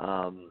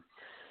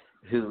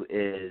 who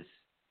is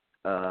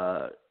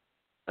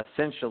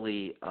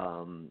essentially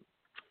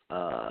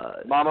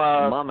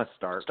Mama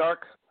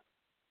Stark.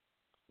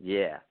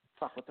 Yeah.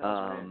 Fuck, what the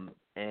hell's her name?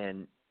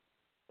 And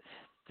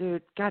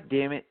dude, god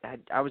damn it,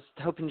 I was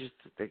hoping just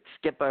to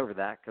skip over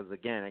that because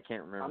again, I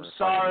can't remember. I'm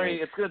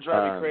sorry, it's gonna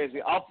drive me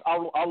crazy.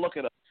 I'll look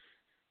it up.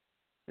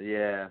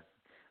 Yeah.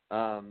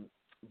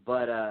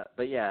 But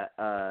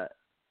yeah.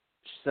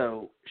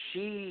 So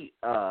she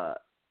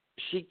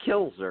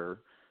kills her.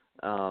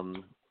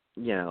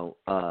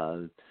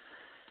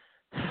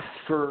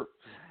 For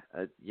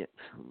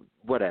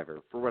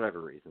whatever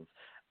reasons.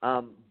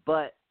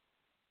 But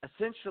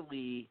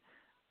essentially,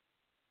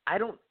 I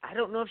don't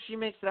know if she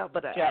makes it out,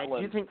 but I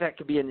do think that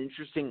could be an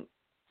interesting.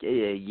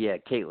 Yeah,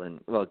 Catelyn.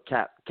 Well,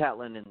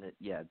 Catelyn and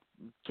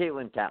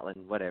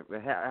Catelyn, whatever,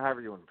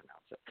 however you want to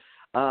pronounce it.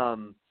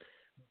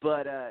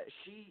 But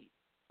she.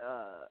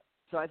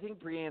 So I think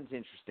Brienne's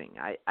interesting.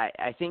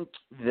 I think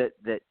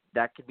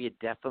that could be a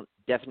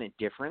definite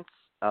difference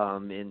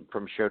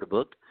from show to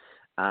book.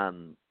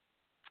 In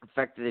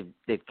fact,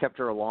 they've kept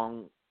her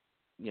along,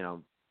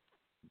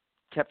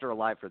 kept her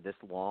alive for this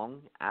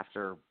long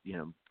after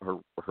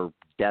her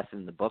death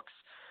in the books.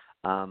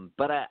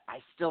 But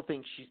I still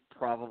think she's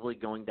probably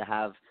going to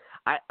have.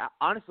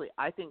 Honestly,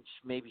 I think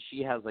maybe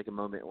she has like a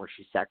moment where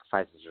she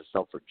sacrifices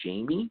herself for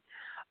Jaime,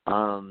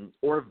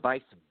 or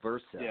vice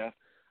versa. Yeah.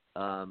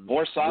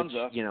 Or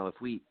Sansa.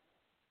 Which,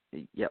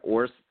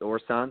 or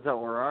Sansa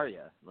or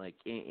Arya, like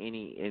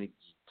any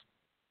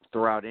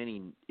throughout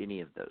any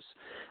of those.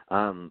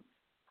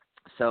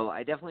 So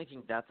I definitely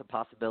think that's a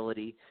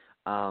possibility.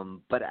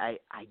 But I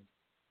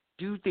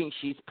do think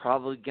she's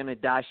probably going to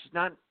die. She's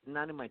not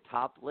in my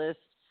top list,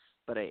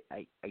 but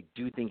I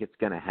do think it's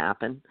going to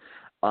happen.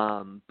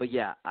 But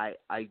yeah,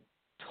 I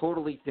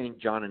totally think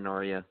Jon and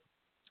Arya,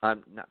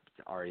 not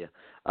Arya,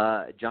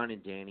 Jon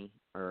and Danny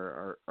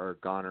are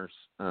goners,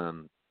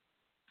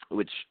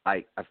 which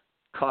I've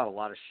caught a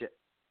lot of shit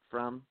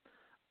from,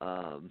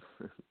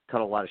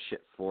 caught a lot of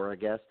shit for, I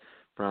guess,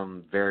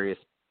 from various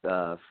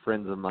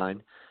friends of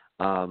mine.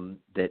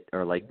 That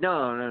are like,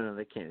 no,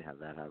 they can't have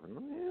that happen.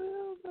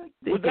 Well,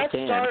 would that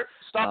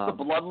stop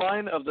the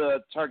bloodline of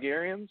the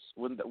Targaryens?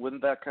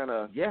 Wouldn't that kind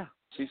of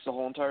cease the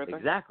whole entire thing?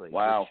 Exactly.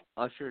 Wow.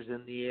 Which ushers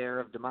in the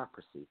era of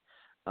democracy.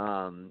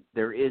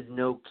 There is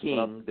no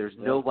king. There's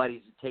nobody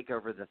to take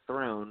over the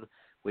throne,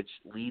 which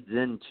leads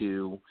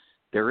into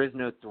there is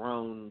no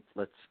throne.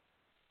 Let's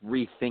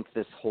rethink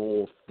this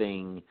whole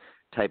thing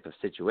type of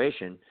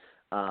situation,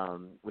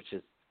 which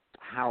is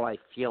how I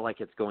feel like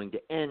it's going to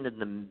end, in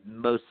the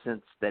most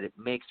sense that it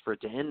makes for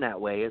it to end that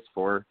way is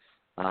for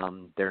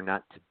there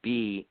not to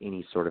be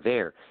any sort of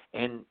heir.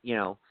 And,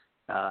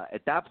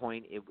 at that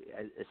point,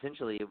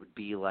 essentially it would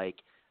be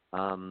like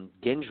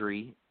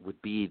Gendry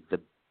would be the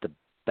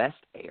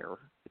best heir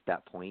at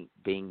that point,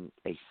 being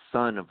a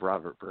son of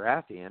Robert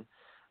Baratheon.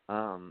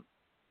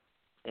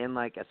 And,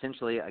 like,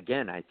 essentially,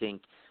 again, I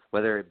think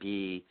whether it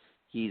be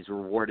he's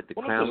rewarded the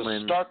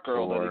Crownlands, Stark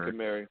girl that he could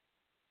marry.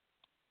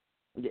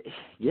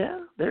 Yeah,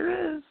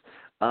 there is.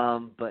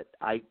 But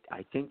I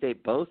think they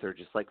both are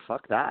just like,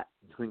 fuck that.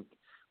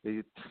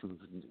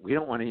 we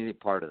don't want any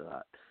part of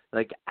that.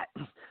 Like,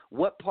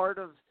 what part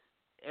of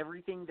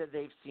everything that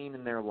they've seen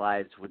in their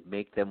lives would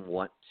make them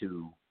want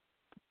to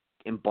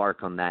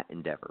embark on that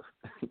endeavor?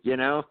 You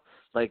know,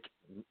 like,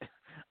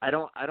 I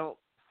don't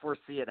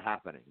foresee it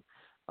happening.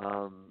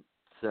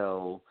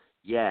 So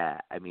yeah,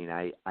 I mean,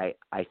 I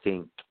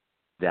think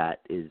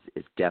that is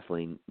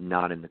definitely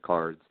not in the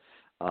cards.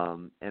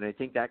 And I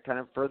think that kind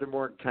of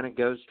furthermore kind of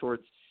goes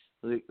towards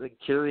like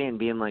Killian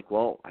being like,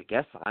 well, I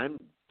guess I'm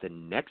the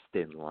next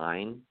in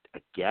line, I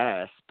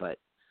guess, but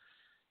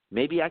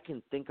maybe I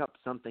can think up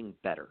something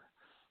better.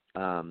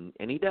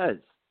 And he does.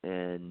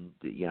 And,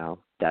 you know,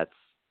 that's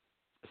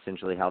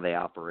essentially how they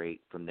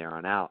operate from there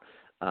on out.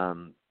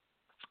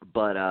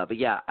 But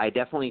yeah, I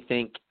definitely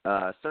think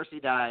Cersei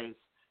dies,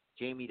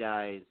 Jaime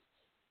dies,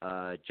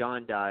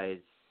 Jon dies,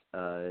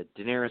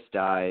 Daenerys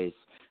dies,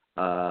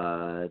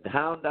 the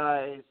Hound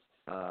dies,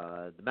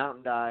 the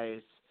Mountain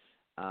dies.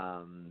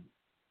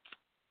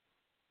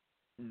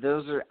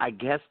 Those are, I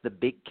guess, the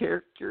big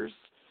characters.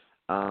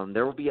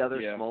 There will be other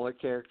smaller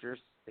characters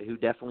who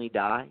definitely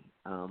die,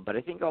 but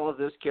I think all of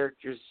those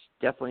characters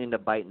definitely end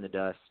up biting the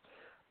dust.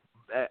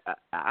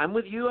 I'm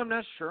with you. I'm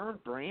not sure on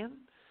Bran,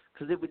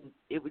 because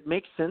it would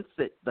make sense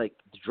that like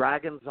the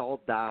dragons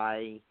all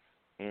die,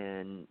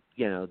 and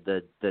you know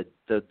the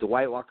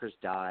White Walkers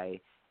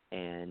die,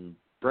 and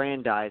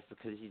Bran dies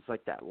because he's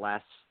like that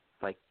last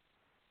like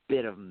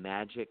bit of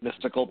magic,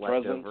 mystical left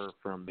presence over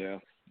from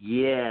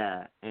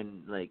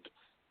and like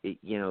it,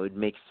 you know, it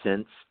makes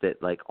sense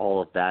that like all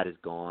of that is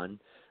gone.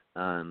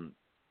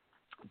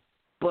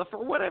 But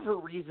for whatever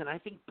reason, I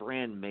think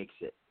Bran makes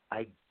it.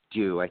 I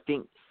do. I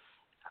think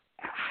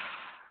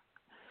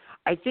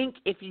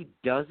if he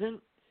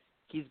doesn't,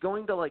 he's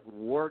going to like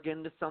warg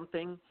into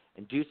something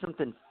and do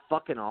something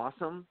fucking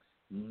awesome,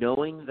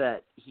 knowing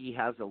that he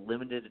has a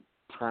limited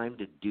time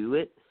to do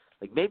it.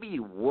 Like maybe he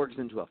wargs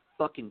into a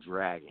fucking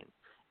dragon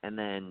and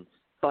then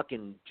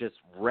fucking just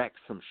wrecks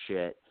some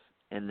shit,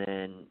 and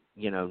then,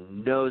 you know,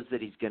 knows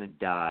that he's going to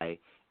die,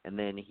 and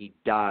then he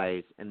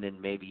dies, and then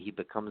maybe he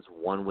becomes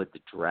one with the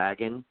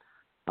dragon.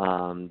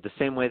 The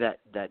same way that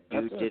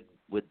dude did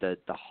with the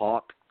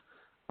hawk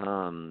at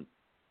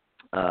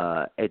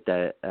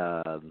the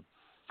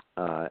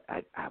I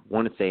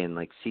want to say in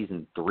like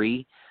season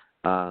 3,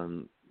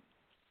 and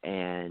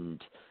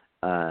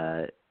I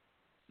don't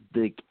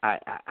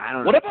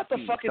know. What about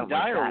the fucking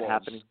dire wolves?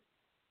 Happening.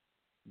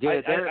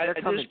 Yeah, they're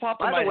coming. It just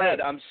popped in my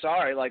head. I'm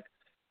sorry. Like,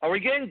 are we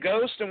getting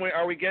Ghost and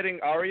are we getting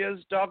Arya's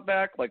dog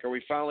back? Like, are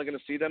we finally going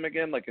to see them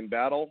again, like in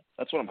battle?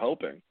 That's what I'm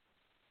hoping.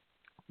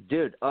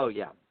 Dude, oh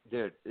yeah,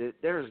 dude.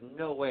 There's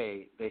no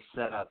way they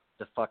set up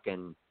the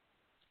fucking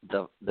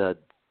the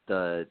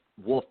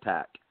wolf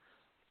pack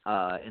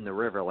in the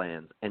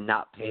Riverlands and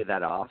not pay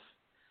that off.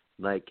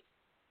 Like,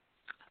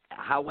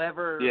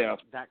 however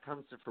that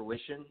comes to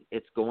fruition,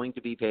 it's going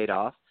to be paid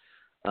off.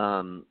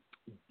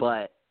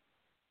 But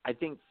I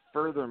think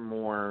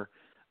furthermore,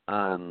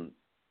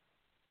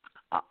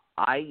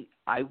 I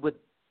would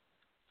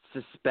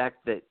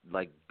suspect that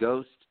like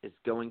Ghost is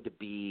going to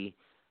be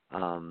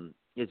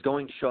is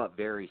going to show up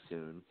very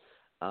soon.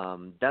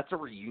 That's a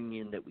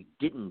reunion that we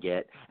didn't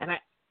get, and I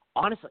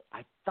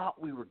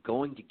thought we were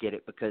going to get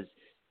it, because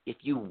if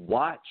you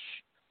watch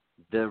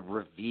the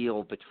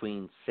reveal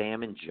between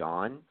Sam and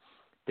Jon,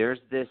 there's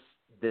this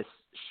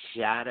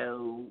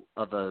shadow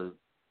of a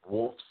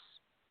wolf's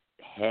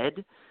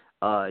head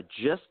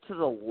just to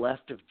the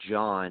left of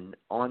Jon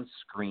on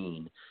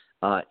screen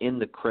in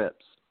the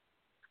crypts.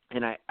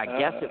 And I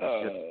guess it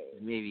was just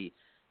maybe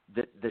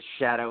the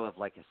shadow of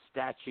like a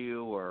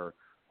statue or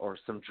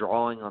some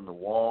drawing on the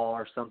wall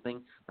or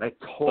something. But I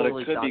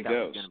totally thought that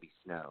was going to be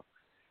Snow.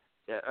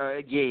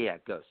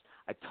 Ghost.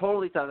 I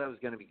totally thought that was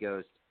going to be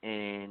Ghost,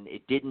 and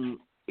it didn't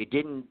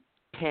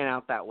pan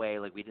out that way.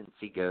 Like, we didn't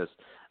see Ghost.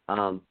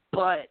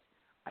 But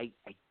I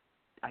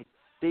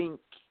think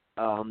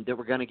that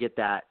we're going to get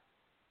that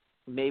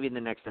maybe in the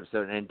next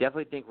episode, and I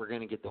definitely think we're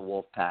going to get the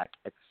wolf pack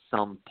at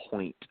some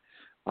point.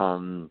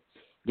 You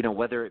know,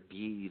 whether it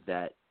be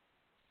that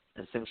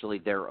essentially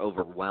they're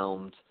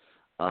overwhelmed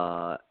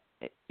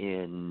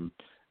in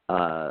you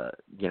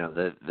know,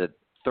 the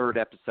third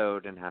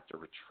episode and have to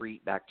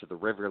retreat back to the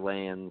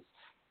Riverlands,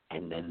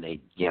 and then they,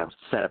 you know,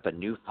 set up a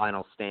new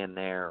final stand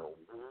there, or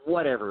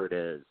whatever it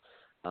is.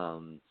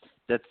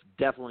 That's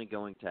definitely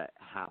going to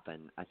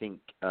happen. I think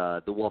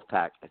the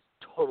Wolfpack is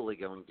totally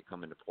going to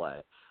come into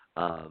play,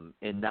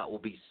 and that will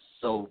be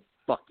so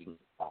fucking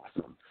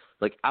awesome.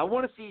 Like, I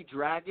want to see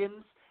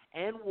dragons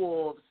and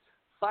wolves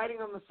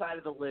fighting on the side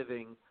of the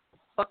living,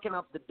 fucking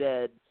up the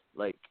dead,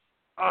 like,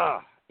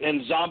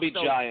 and zombie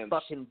so giants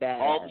fucking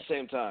bad. all at the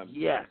same time.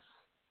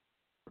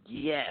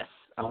 Yes,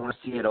 I want to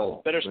see it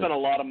all. Better spend a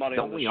lot of money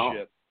on this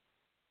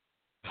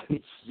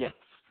shit. Yes,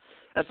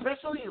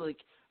 especially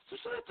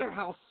after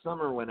how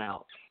Summer went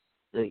out.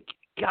 Like,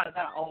 God,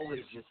 that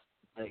always just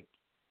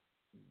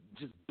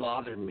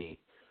bothered me.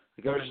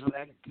 Like, I was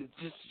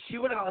just she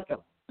went out like a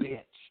bitch.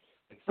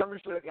 Like, Summer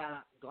should have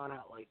gone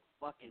out like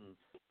fucking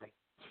like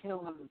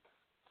killing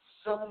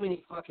so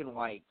many fucking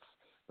whites,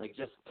 like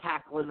just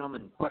tackling them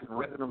and fucking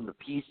ripping them to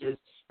pieces,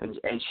 and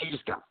she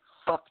just got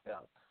fucked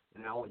up,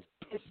 and it always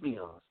pissed me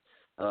off.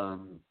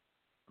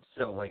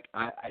 So like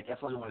I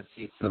definitely want to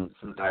see some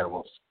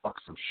direwolves fuck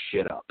some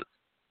shit up.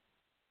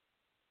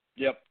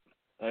 Yep,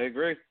 I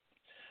agree.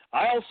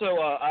 I also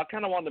I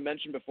kind of wanted to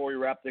mention before we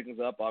wrap things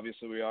up,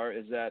 obviously we are,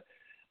 is that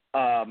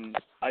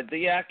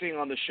the acting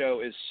on the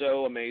show is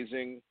so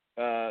amazing,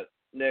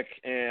 Nick,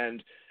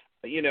 and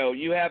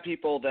you have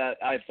people that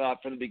I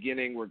thought from the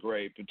beginning were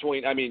great.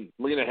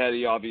 Lena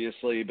Headey,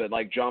 obviously, but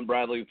like John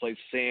Bradley, who plays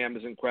Sam,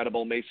 is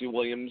incredible. Macy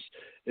Williams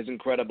is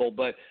incredible.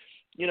 But,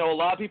 a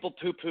lot of people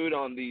poo-pooed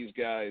on these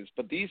guys.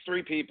 But these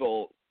three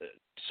people,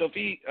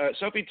 Sophie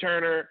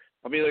Turner,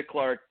 Amelia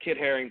Clark, Kit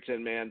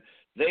Harington, man,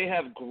 they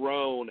have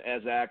grown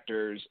as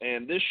actors.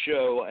 And this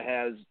show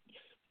has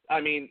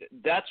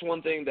that's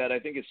one thing that I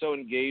think is so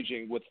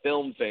engaging with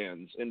film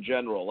fans in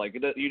general. Like,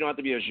 you don't have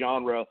to be a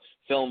genre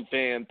film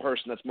fan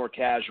person that's more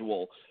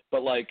casual.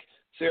 But, like,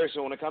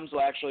 seriously, when it comes to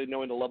actually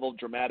knowing the level of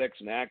dramatics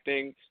and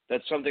acting,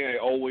 that's something I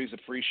always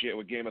appreciate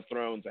with Game of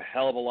Thrones, a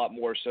hell of a lot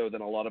more so than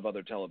a lot of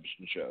other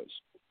television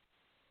shows.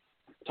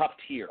 Top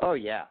tier. Oh,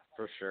 yeah,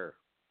 for sure.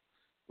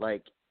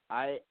 Like,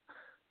 I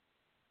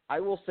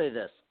will say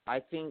this. I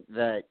think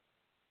that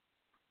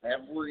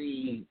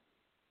every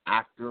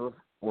actor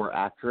or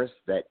actress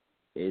that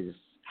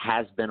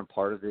has been a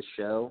part of this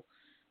show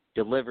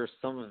delivers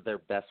some of their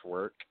best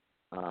work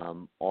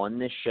on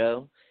this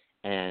show.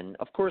 And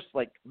of course,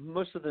 like,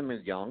 most of them are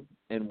young,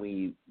 and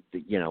we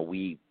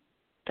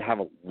have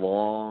a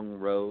long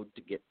road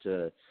to get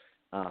to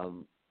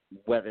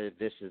whether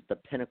this is the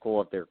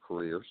pinnacle of their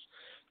careers.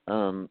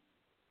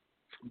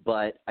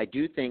 But I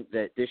do think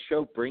that this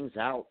show brings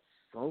out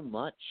so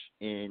much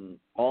in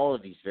all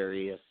of these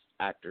various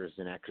actors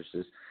and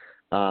actresses.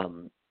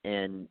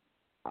 And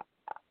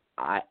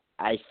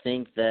I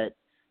think that,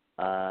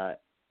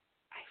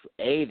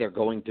 they're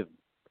going to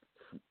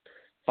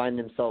find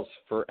themselves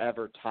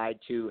forever tied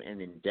to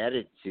and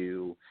indebted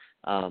to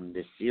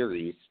this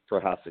series for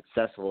how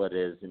successful it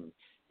is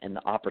and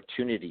the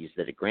opportunities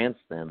that it grants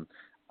them.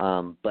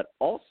 But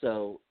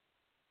also,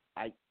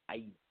 I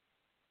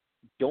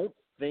don't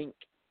think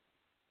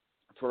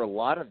for a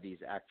lot of these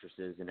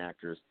actresses and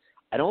actors,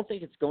 I don't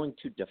think it's going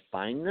to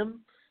define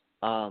them.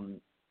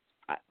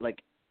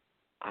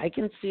 I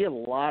can see a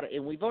lot,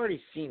 and we've already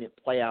seen it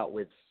play out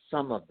with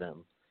some of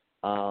them.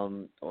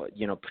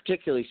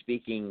 Particularly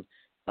speaking,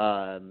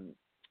 I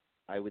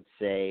would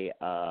say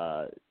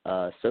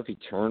Sophie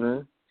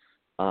Turner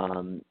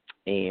and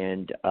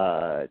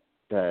the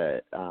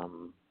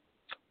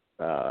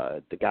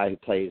guy who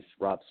plays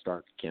Robb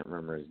Stark. I can't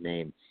remember his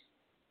name.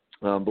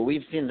 But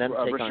we've seen them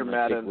take Richard on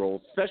Madden. big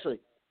roles, especially.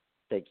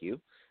 Thank you.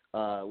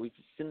 We've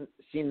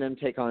seen them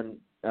take on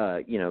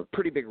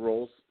pretty big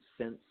roles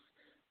since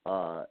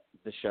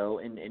the show,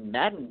 and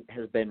Madden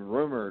has been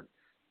rumored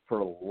for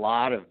a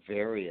lot of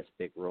various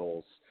big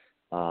roles.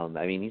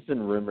 He's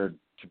been rumored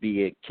to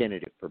be a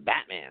candidate for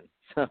Batman.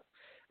 So,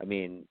 that's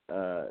which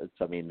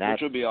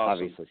would be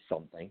awesome. Obviously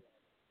something.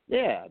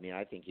 Yeah,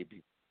 I think he'd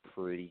be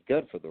pretty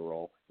good for the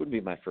role. Wouldn't be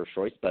my first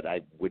choice, but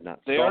I would not.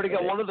 They already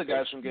got one of the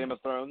guys from Game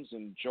of Thrones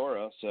and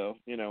Jorah, so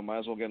might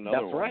as well get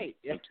another one. That's right.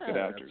 Yeah, good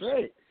actors. That's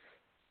right.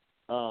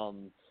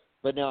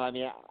 But no, I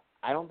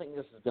don't think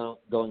this is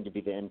going to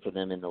be the end for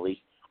them in the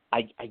least.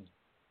 I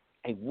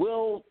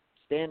will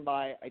stand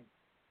by. I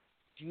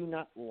do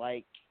not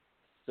like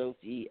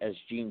Sophie as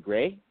Jean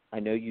Grey. I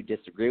know you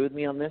disagree with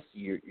me on this.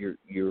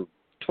 You're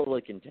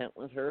totally content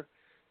with her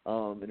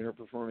in her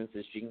performance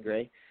as Jean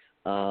Grey.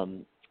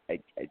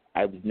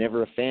 I was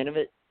never a fan of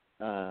it.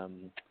 I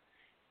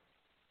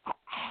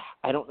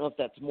don't know if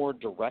that's more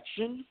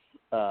direction.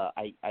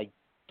 I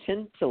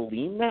tend to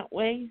lean that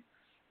way.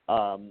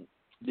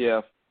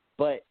 Yeah.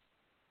 But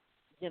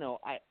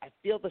I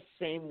feel the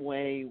same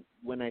way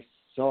when I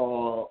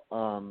saw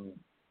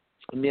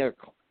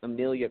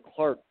Amelia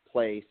Clark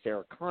play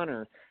Sarah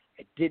Connor.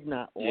 I did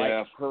not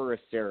like her as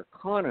Sarah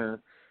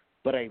Connor,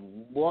 but I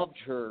loved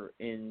her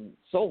in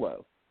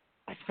Solo.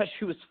 I thought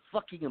she was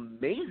fucking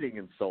amazing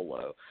in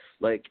Solo.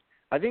 Like,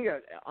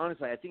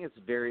 honestly, I think it's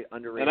a very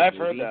underrated And I've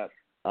movie. heard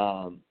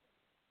that.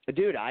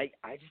 Dude, I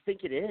just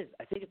think it is.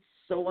 I think it's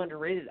so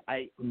underrated.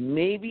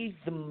 Maybe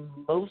the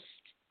most,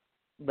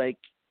 like,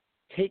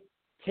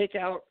 take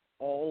out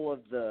all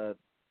of the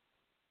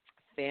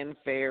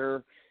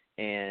fanfare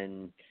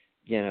and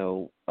I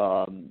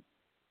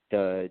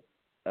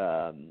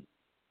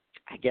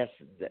guess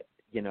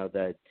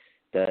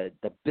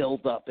the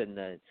build up and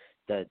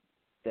the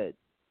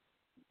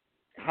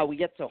how we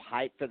get so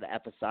hyped for the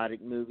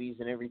episodic movies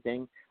and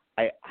everything.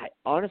 I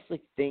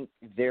honestly think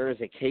there is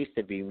a case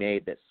to be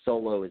made that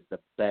Solo is the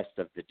best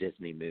of the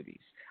Disney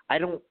movies. I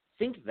don't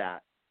think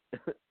that,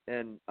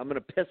 and I'm going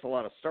to piss a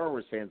lot of Star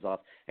Wars fans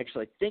off.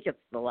 Actually, I think it's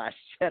The Last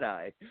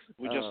Jedi.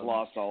 We just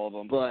lost all of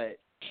them. But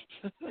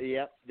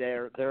yep,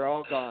 they're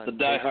all gone. The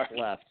They're diehard just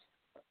left.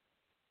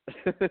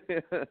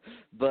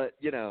 But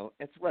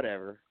it's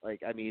whatever.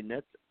 Like,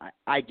 that's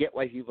I get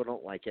why people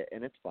don't like it,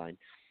 and it's fine.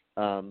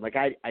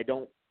 I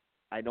don't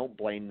I don't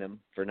blame them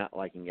for not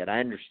liking it. I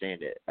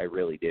understand it. I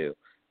really do.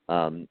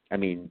 I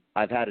mean,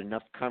 I've had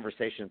enough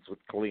conversations with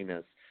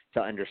Kalinas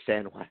to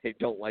understand why they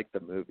don't like the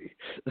movie.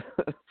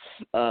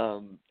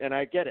 And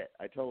I get it.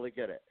 I totally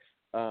get it.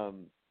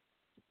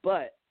 But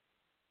I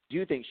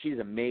do think she's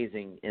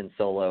amazing in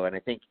Solo, and I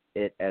think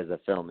it as a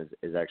film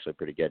is actually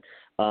pretty good.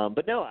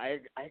 But no, I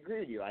agree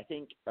with you. I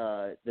think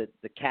the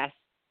cast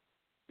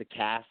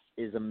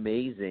is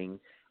amazing,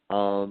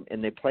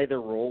 and they play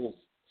their roles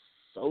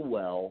so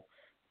well.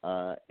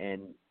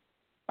 And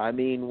I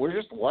mean, we're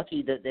just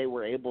lucky that they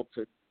were able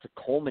to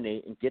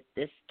culminate and get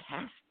this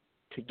cast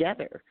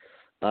together,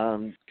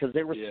 because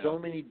there were so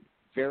many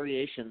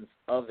variations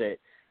of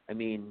it. I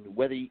mean,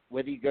 whether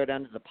you go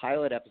down to the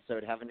pilot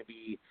episode having to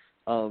be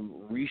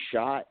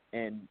reshot,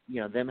 and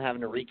them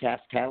having to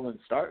recast Catelyn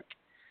Stark,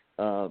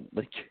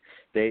 like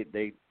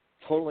they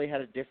totally had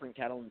a different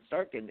Catelyn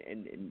Stark, and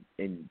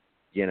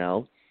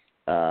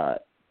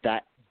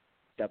that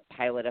the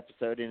pilot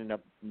episode ended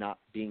up not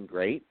being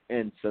great,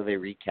 and so they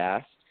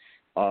recast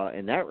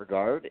in that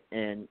regard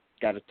and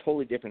got a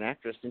totally different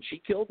actress, and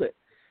she killed it.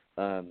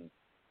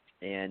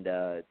 And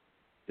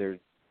there's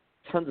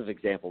tons of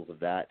examples of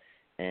that,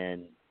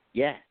 and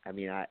yeah, I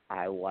mean,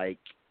 I like.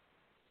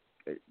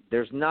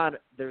 There's not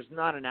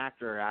an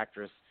actor or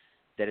actress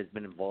that has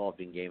been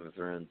involved in Game of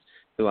Thrones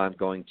who I'm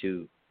going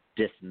to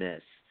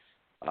dismiss,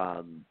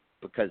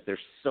 because they're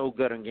so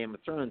good on Game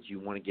of Thrones. You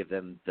want to give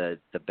them the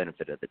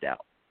benefit of the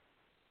doubt.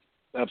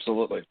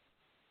 Absolutely.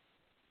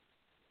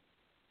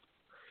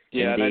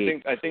 Yeah,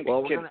 Indeed. and I think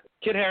well,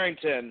 Kit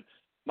Harington,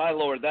 my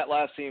lord, that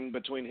last scene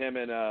between him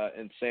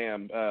and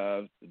Sam,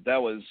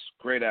 that was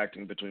great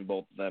acting between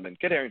both of them. And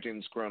Kit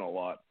Harington's grown a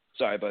lot.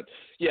 Sorry, but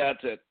yeah,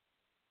 that's it.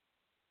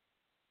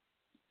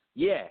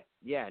 Yeah,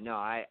 no,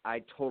 I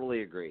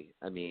totally agree.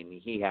 I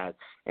mean, he has,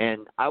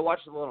 and I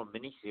watched a little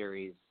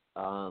miniseries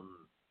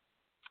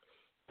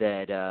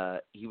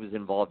that he was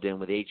involved in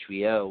with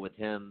HBO with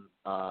him.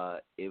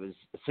 It was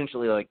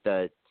essentially like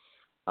the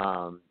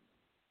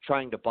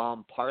trying to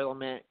bomb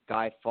Parliament,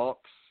 Guy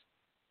Fawkes.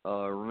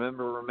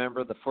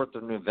 Remember the 4th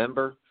of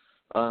November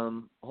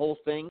whole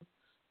thing,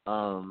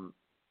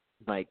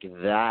 like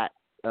that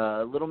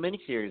little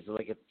miniseries,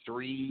 like a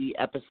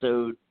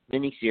 3-episode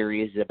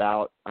miniseries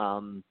about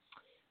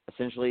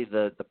essentially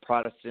the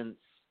Protestants,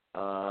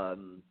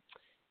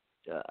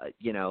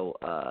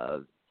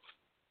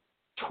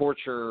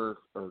 torture,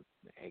 or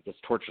I guess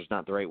torture is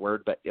not the right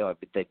word, but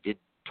they did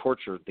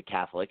torture the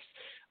Catholics,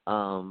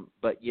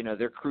 but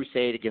their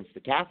crusade against the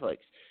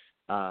Catholics,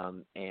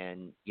 and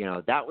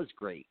that was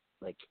great.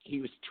 Like, he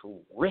was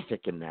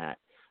terrific in that,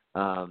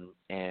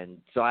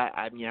 and so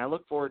I mean, I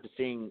look forward to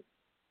seeing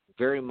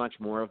very much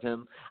more of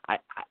him. I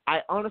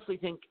honestly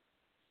think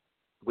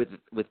with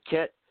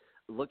Kit,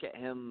 look at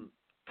him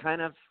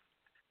kind of,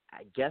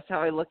 I guess how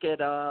I look at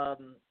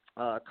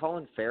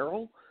Colin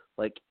Farrell.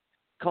 Like,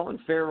 Colin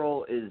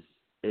Farrell is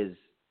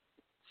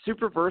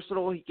super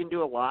versatile. He can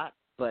do a lot,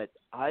 but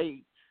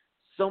I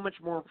so much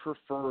more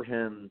prefer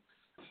him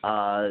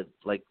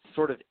like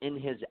sort of in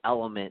his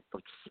element,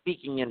 like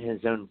speaking in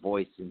his own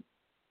voice and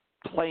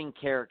playing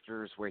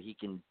characters where he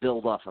can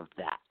build off of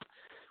that,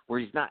 where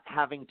he's not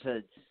having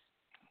to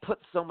put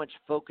so much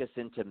focus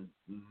into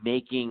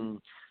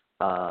making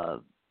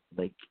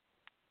like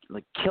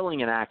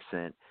killing an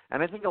accent.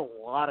 And I think a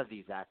lot of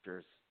these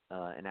actors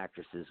and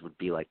actresses would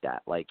be like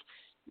that. Like,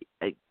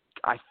 I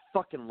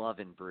fucking love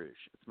In Bruges.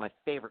 It's my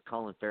favorite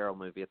Colin Farrell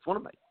movie. It's one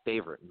of my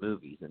favorite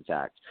movies, in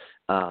fact.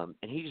 And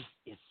he just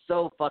is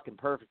so fucking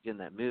perfect in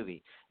that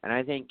movie. And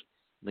I think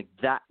like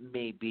that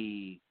may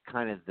be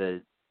kind of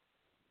the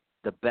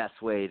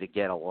best way to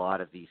get a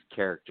lot of these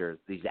characters,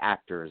 these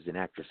actors and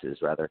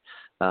actresses rather,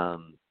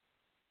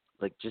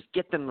 like just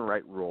get them the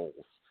right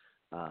roles,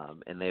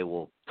 and they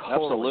will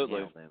totally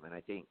nail them. And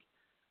I think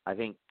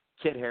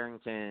Kit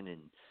Harington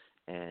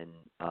and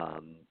I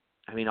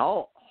mean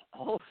all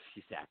of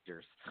these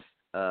actors.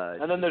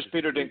 And then there's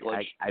Peter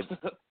Dinklage.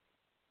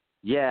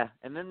 Yeah,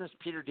 and then there's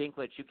Peter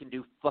Dinklage, who can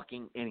do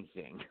fucking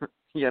anything.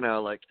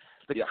 Like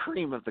the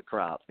cream of the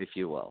crop, if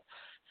you will.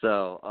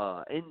 So,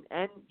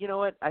 and you know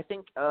what? I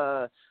think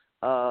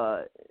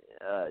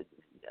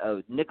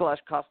Nicholas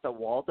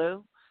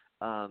Costa-Waldau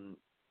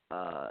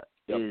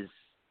is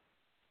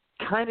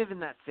kind of in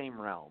that same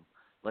realm.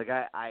 Like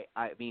I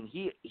mean,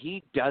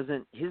 he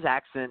doesn't, his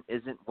accent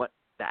isn't what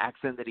the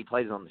accent that he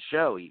plays on the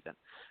show even.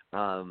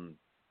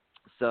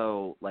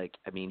 So like,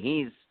 I mean,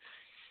 he's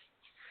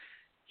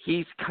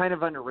kind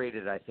of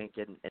underrated, I think,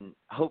 and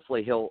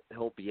hopefully he'll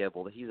be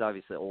able to. He's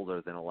obviously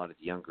older than a lot of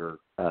the younger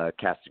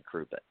cast and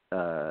crew, but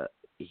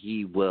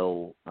he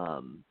will,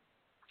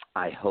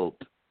 I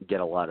hope, get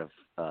a lot of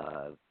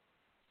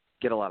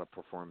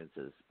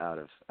performances out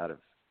of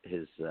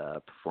his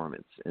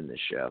performance in this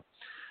show.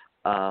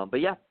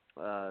 But yeah,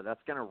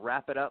 that's gonna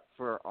wrap it up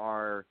for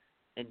our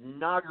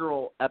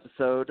inaugural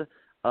episode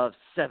of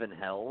Seven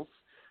Hells.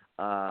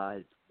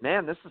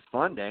 Man, this is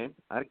fun, Dane.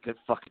 I had a good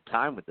fucking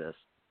time with this.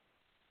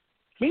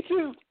 Me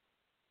too.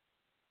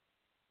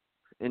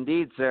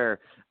 Indeed, sir.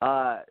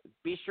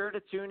 Be sure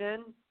to tune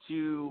in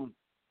to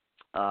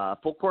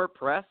Full Court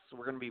Press,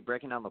 we're going to be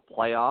breaking down the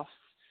playoffs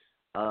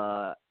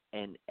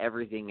and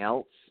everything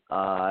else.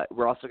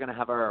 We're also going to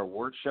have our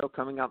award show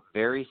coming up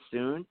very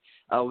soon.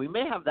 We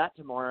may have that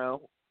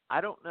tomorrow.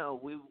 I don't know.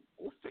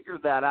 We'll figure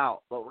that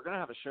out, but we're going to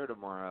have a show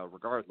tomorrow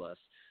regardless.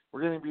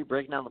 We're going to be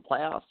breaking down the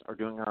playoffs or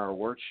doing our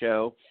award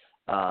show.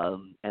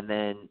 And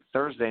then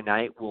Thursday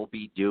night we'll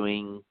be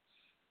doing,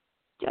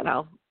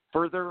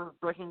 further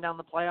breaking down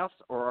the playoffs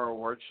or our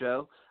award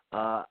show.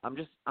 I'm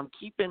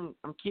keeping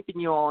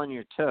you all on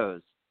your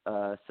toes.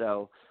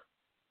 So,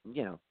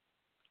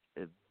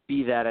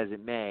 be that as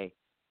it may,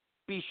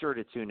 be sure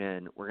to tune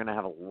in. We're going to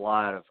have a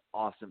lot of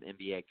awesome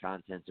NBA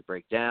content to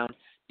break down.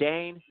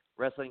 Dane,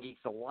 Wrestling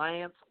Geeks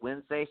Alliance,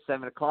 Wednesday,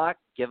 7 o'clock.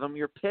 Give them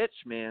your pitch,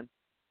 man.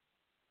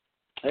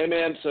 Hey,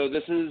 man, so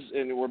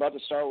and we're about to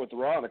start with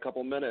Raw in a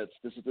couple minutes.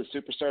 This is the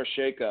Superstar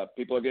Shakeup.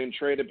 People are getting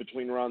traded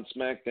between Raw and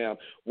SmackDown.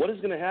 What is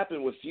going to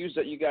happen with feuds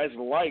that you guys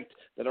have liked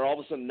that are all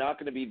of a sudden not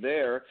going to be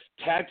there?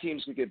 Tag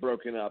teams could get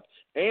broken up.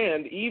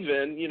 And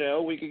even,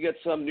 we could get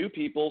some new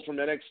people from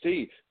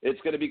NXT.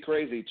 It's going to be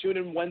crazy. Tune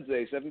in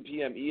Wednesday, 7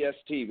 p.m.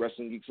 EST,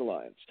 Wrestling Geeks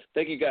Alliance.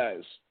 Thank you,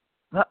 guys.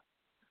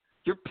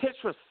 Your pitch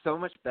was so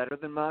much better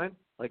than mine.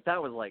 Like,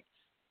 that was like,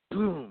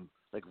 boom.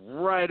 Like,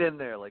 right in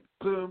there, like,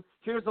 boom,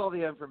 here's all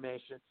the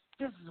information.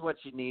 This is what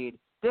you need.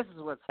 This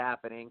is what's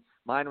happening.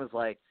 Mine was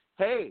like,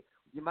 hey,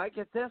 you might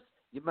get this.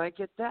 You might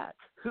get that.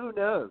 Who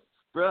knows?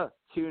 Bruh,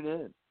 tune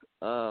in.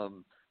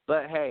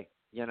 But, hey,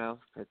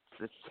 it's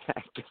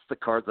I guess the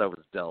cards I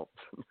was dealt.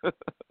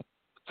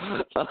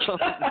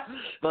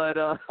 But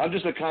I'm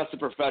just a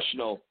constant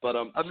professional, but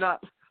I'm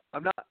not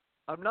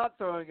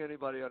throwing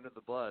anybody under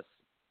the bus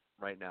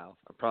right now,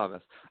 I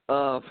promise.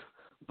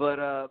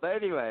 But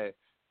anyway,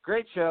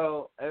 great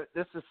show.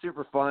 This is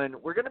super fun.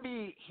 We're going to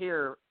be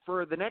here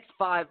for the next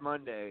 5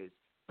 Mondays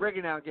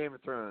breaking down Game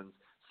of Thrones.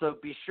 So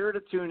be sure to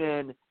tune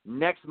in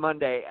next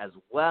Monday as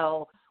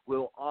well.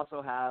 We'll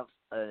also have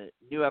a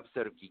new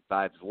episode of Geek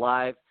Vibes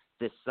Live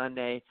this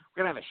Sunday.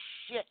 We're going to have a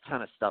shit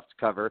ton of stuff to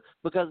cover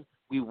because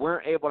we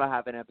weren't able to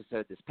have an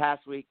episode this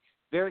past week.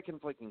 Very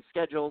conflicting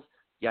schedules,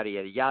 yada,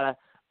 yada, yada.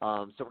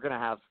 So we're going to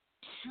have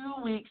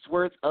 2 weeks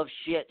worth of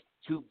shit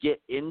to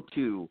get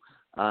into.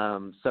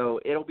 So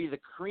it'll be the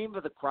cream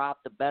of the crop,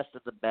 the best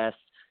of the best.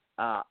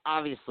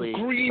 Obviously,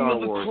 Star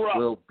Wars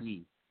will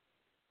be.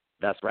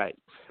 That's right.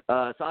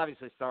 So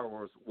obviously, Star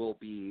Wars will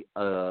be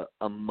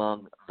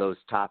among those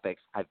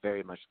topics. I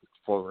very much look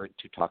forward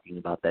to talking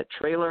about that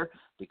trailer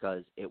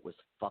because it was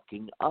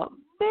fucking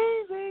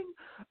amazing,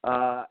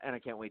 and I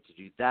can't wait to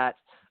do that.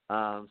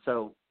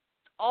 So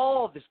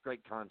all of this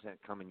great content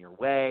coming your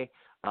way.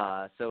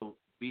 So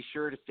be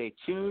sure to stay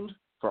tuned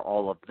for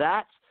all of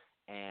that.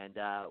 And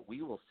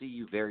we will see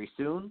you very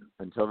soon.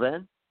 Until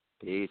then,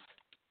 peace.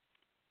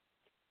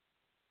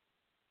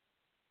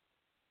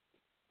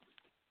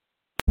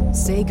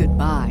 Say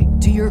goodbye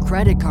to your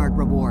credit card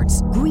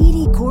rewards.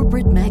 Greedy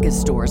corporate mega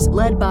stores,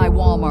 led by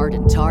Walmart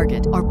and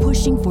Target, are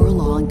pushing for a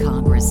law in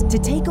Congress to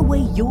take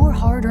away your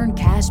hard-earned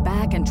cash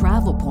back and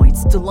travel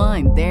points to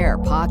line their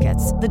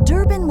pockets. The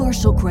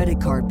Durbin-Marshall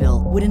credit card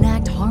bill would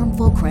enact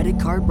harmful credit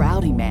card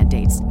routing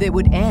mandates that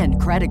would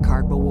end credit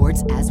card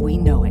rewards as we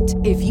know it.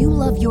 If you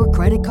love your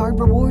credit card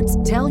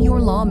rewards, tell your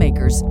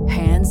lawmakers,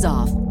 hands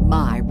off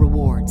my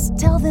rewards.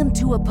 Tell them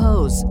to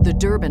oppose the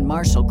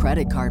Durbin-Marshall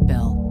credit card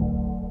bill.